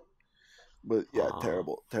 But yeah,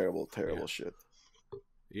 terrible shit.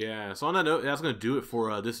 Yeah, so on that note, that's going to do it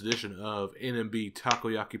for this edition of NMB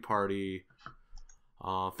Takoyaki Party.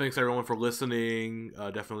 Thanks everyone for listening.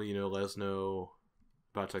 Definitely, let us know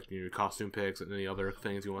about like your costume picks and any other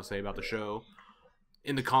things you want to say about the show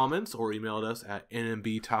in the comments, or email us at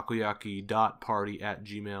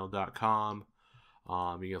nmbtakoyaki.party@gmail.com.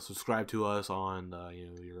 You can subscribe to us on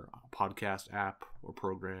your podcast app or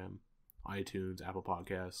program, iTunes, Apple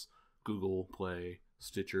Podcasts, Google Play,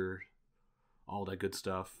 Stitcher, all that good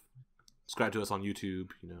stuff. Subscribe to us on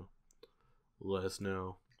YouTube. Let us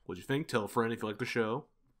know what you think. Tell a friend if you like the show.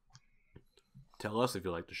 Tell us if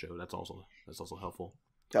you like the show. That's also helpful.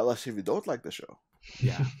 Tell us if you don't like the show.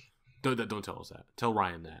 Yeah. Don't tell us that. Tell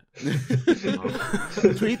Ryan that.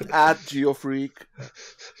 Tweet at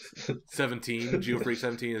GeoFreak17.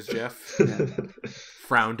 GeoFreak17 is Geoff. Yeah.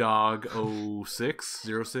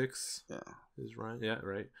 FrownDog06. Yeah. Is Ryan? Yeah,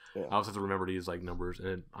 right. Yeah. I also have to remember to use like numbers.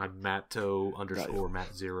 And I'm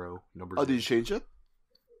Matto_Matt0 numbers. Oh, did you change it?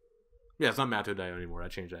 Yeah, it's not Matto Dio anymore. I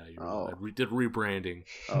changed that. I did rebranding.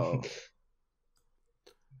 Oh.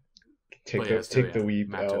 Take the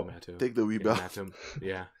weeb out. Matto. Take the weeb out.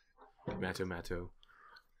 Matto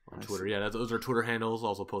on Twitter. Yeah, those are Twitter handles.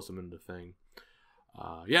 Also post them in the thing.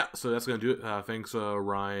 Yeah, so that's gonna do it. Thanks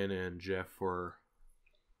Ryan and Geoff for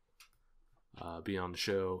being on the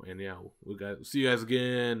show, and yeah, we'll see you guys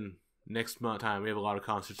again next time. We have a lot of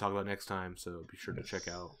concerts to talk about next time, so be sure to check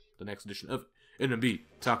out the next edition of NMB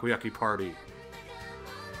Takoyaki Party.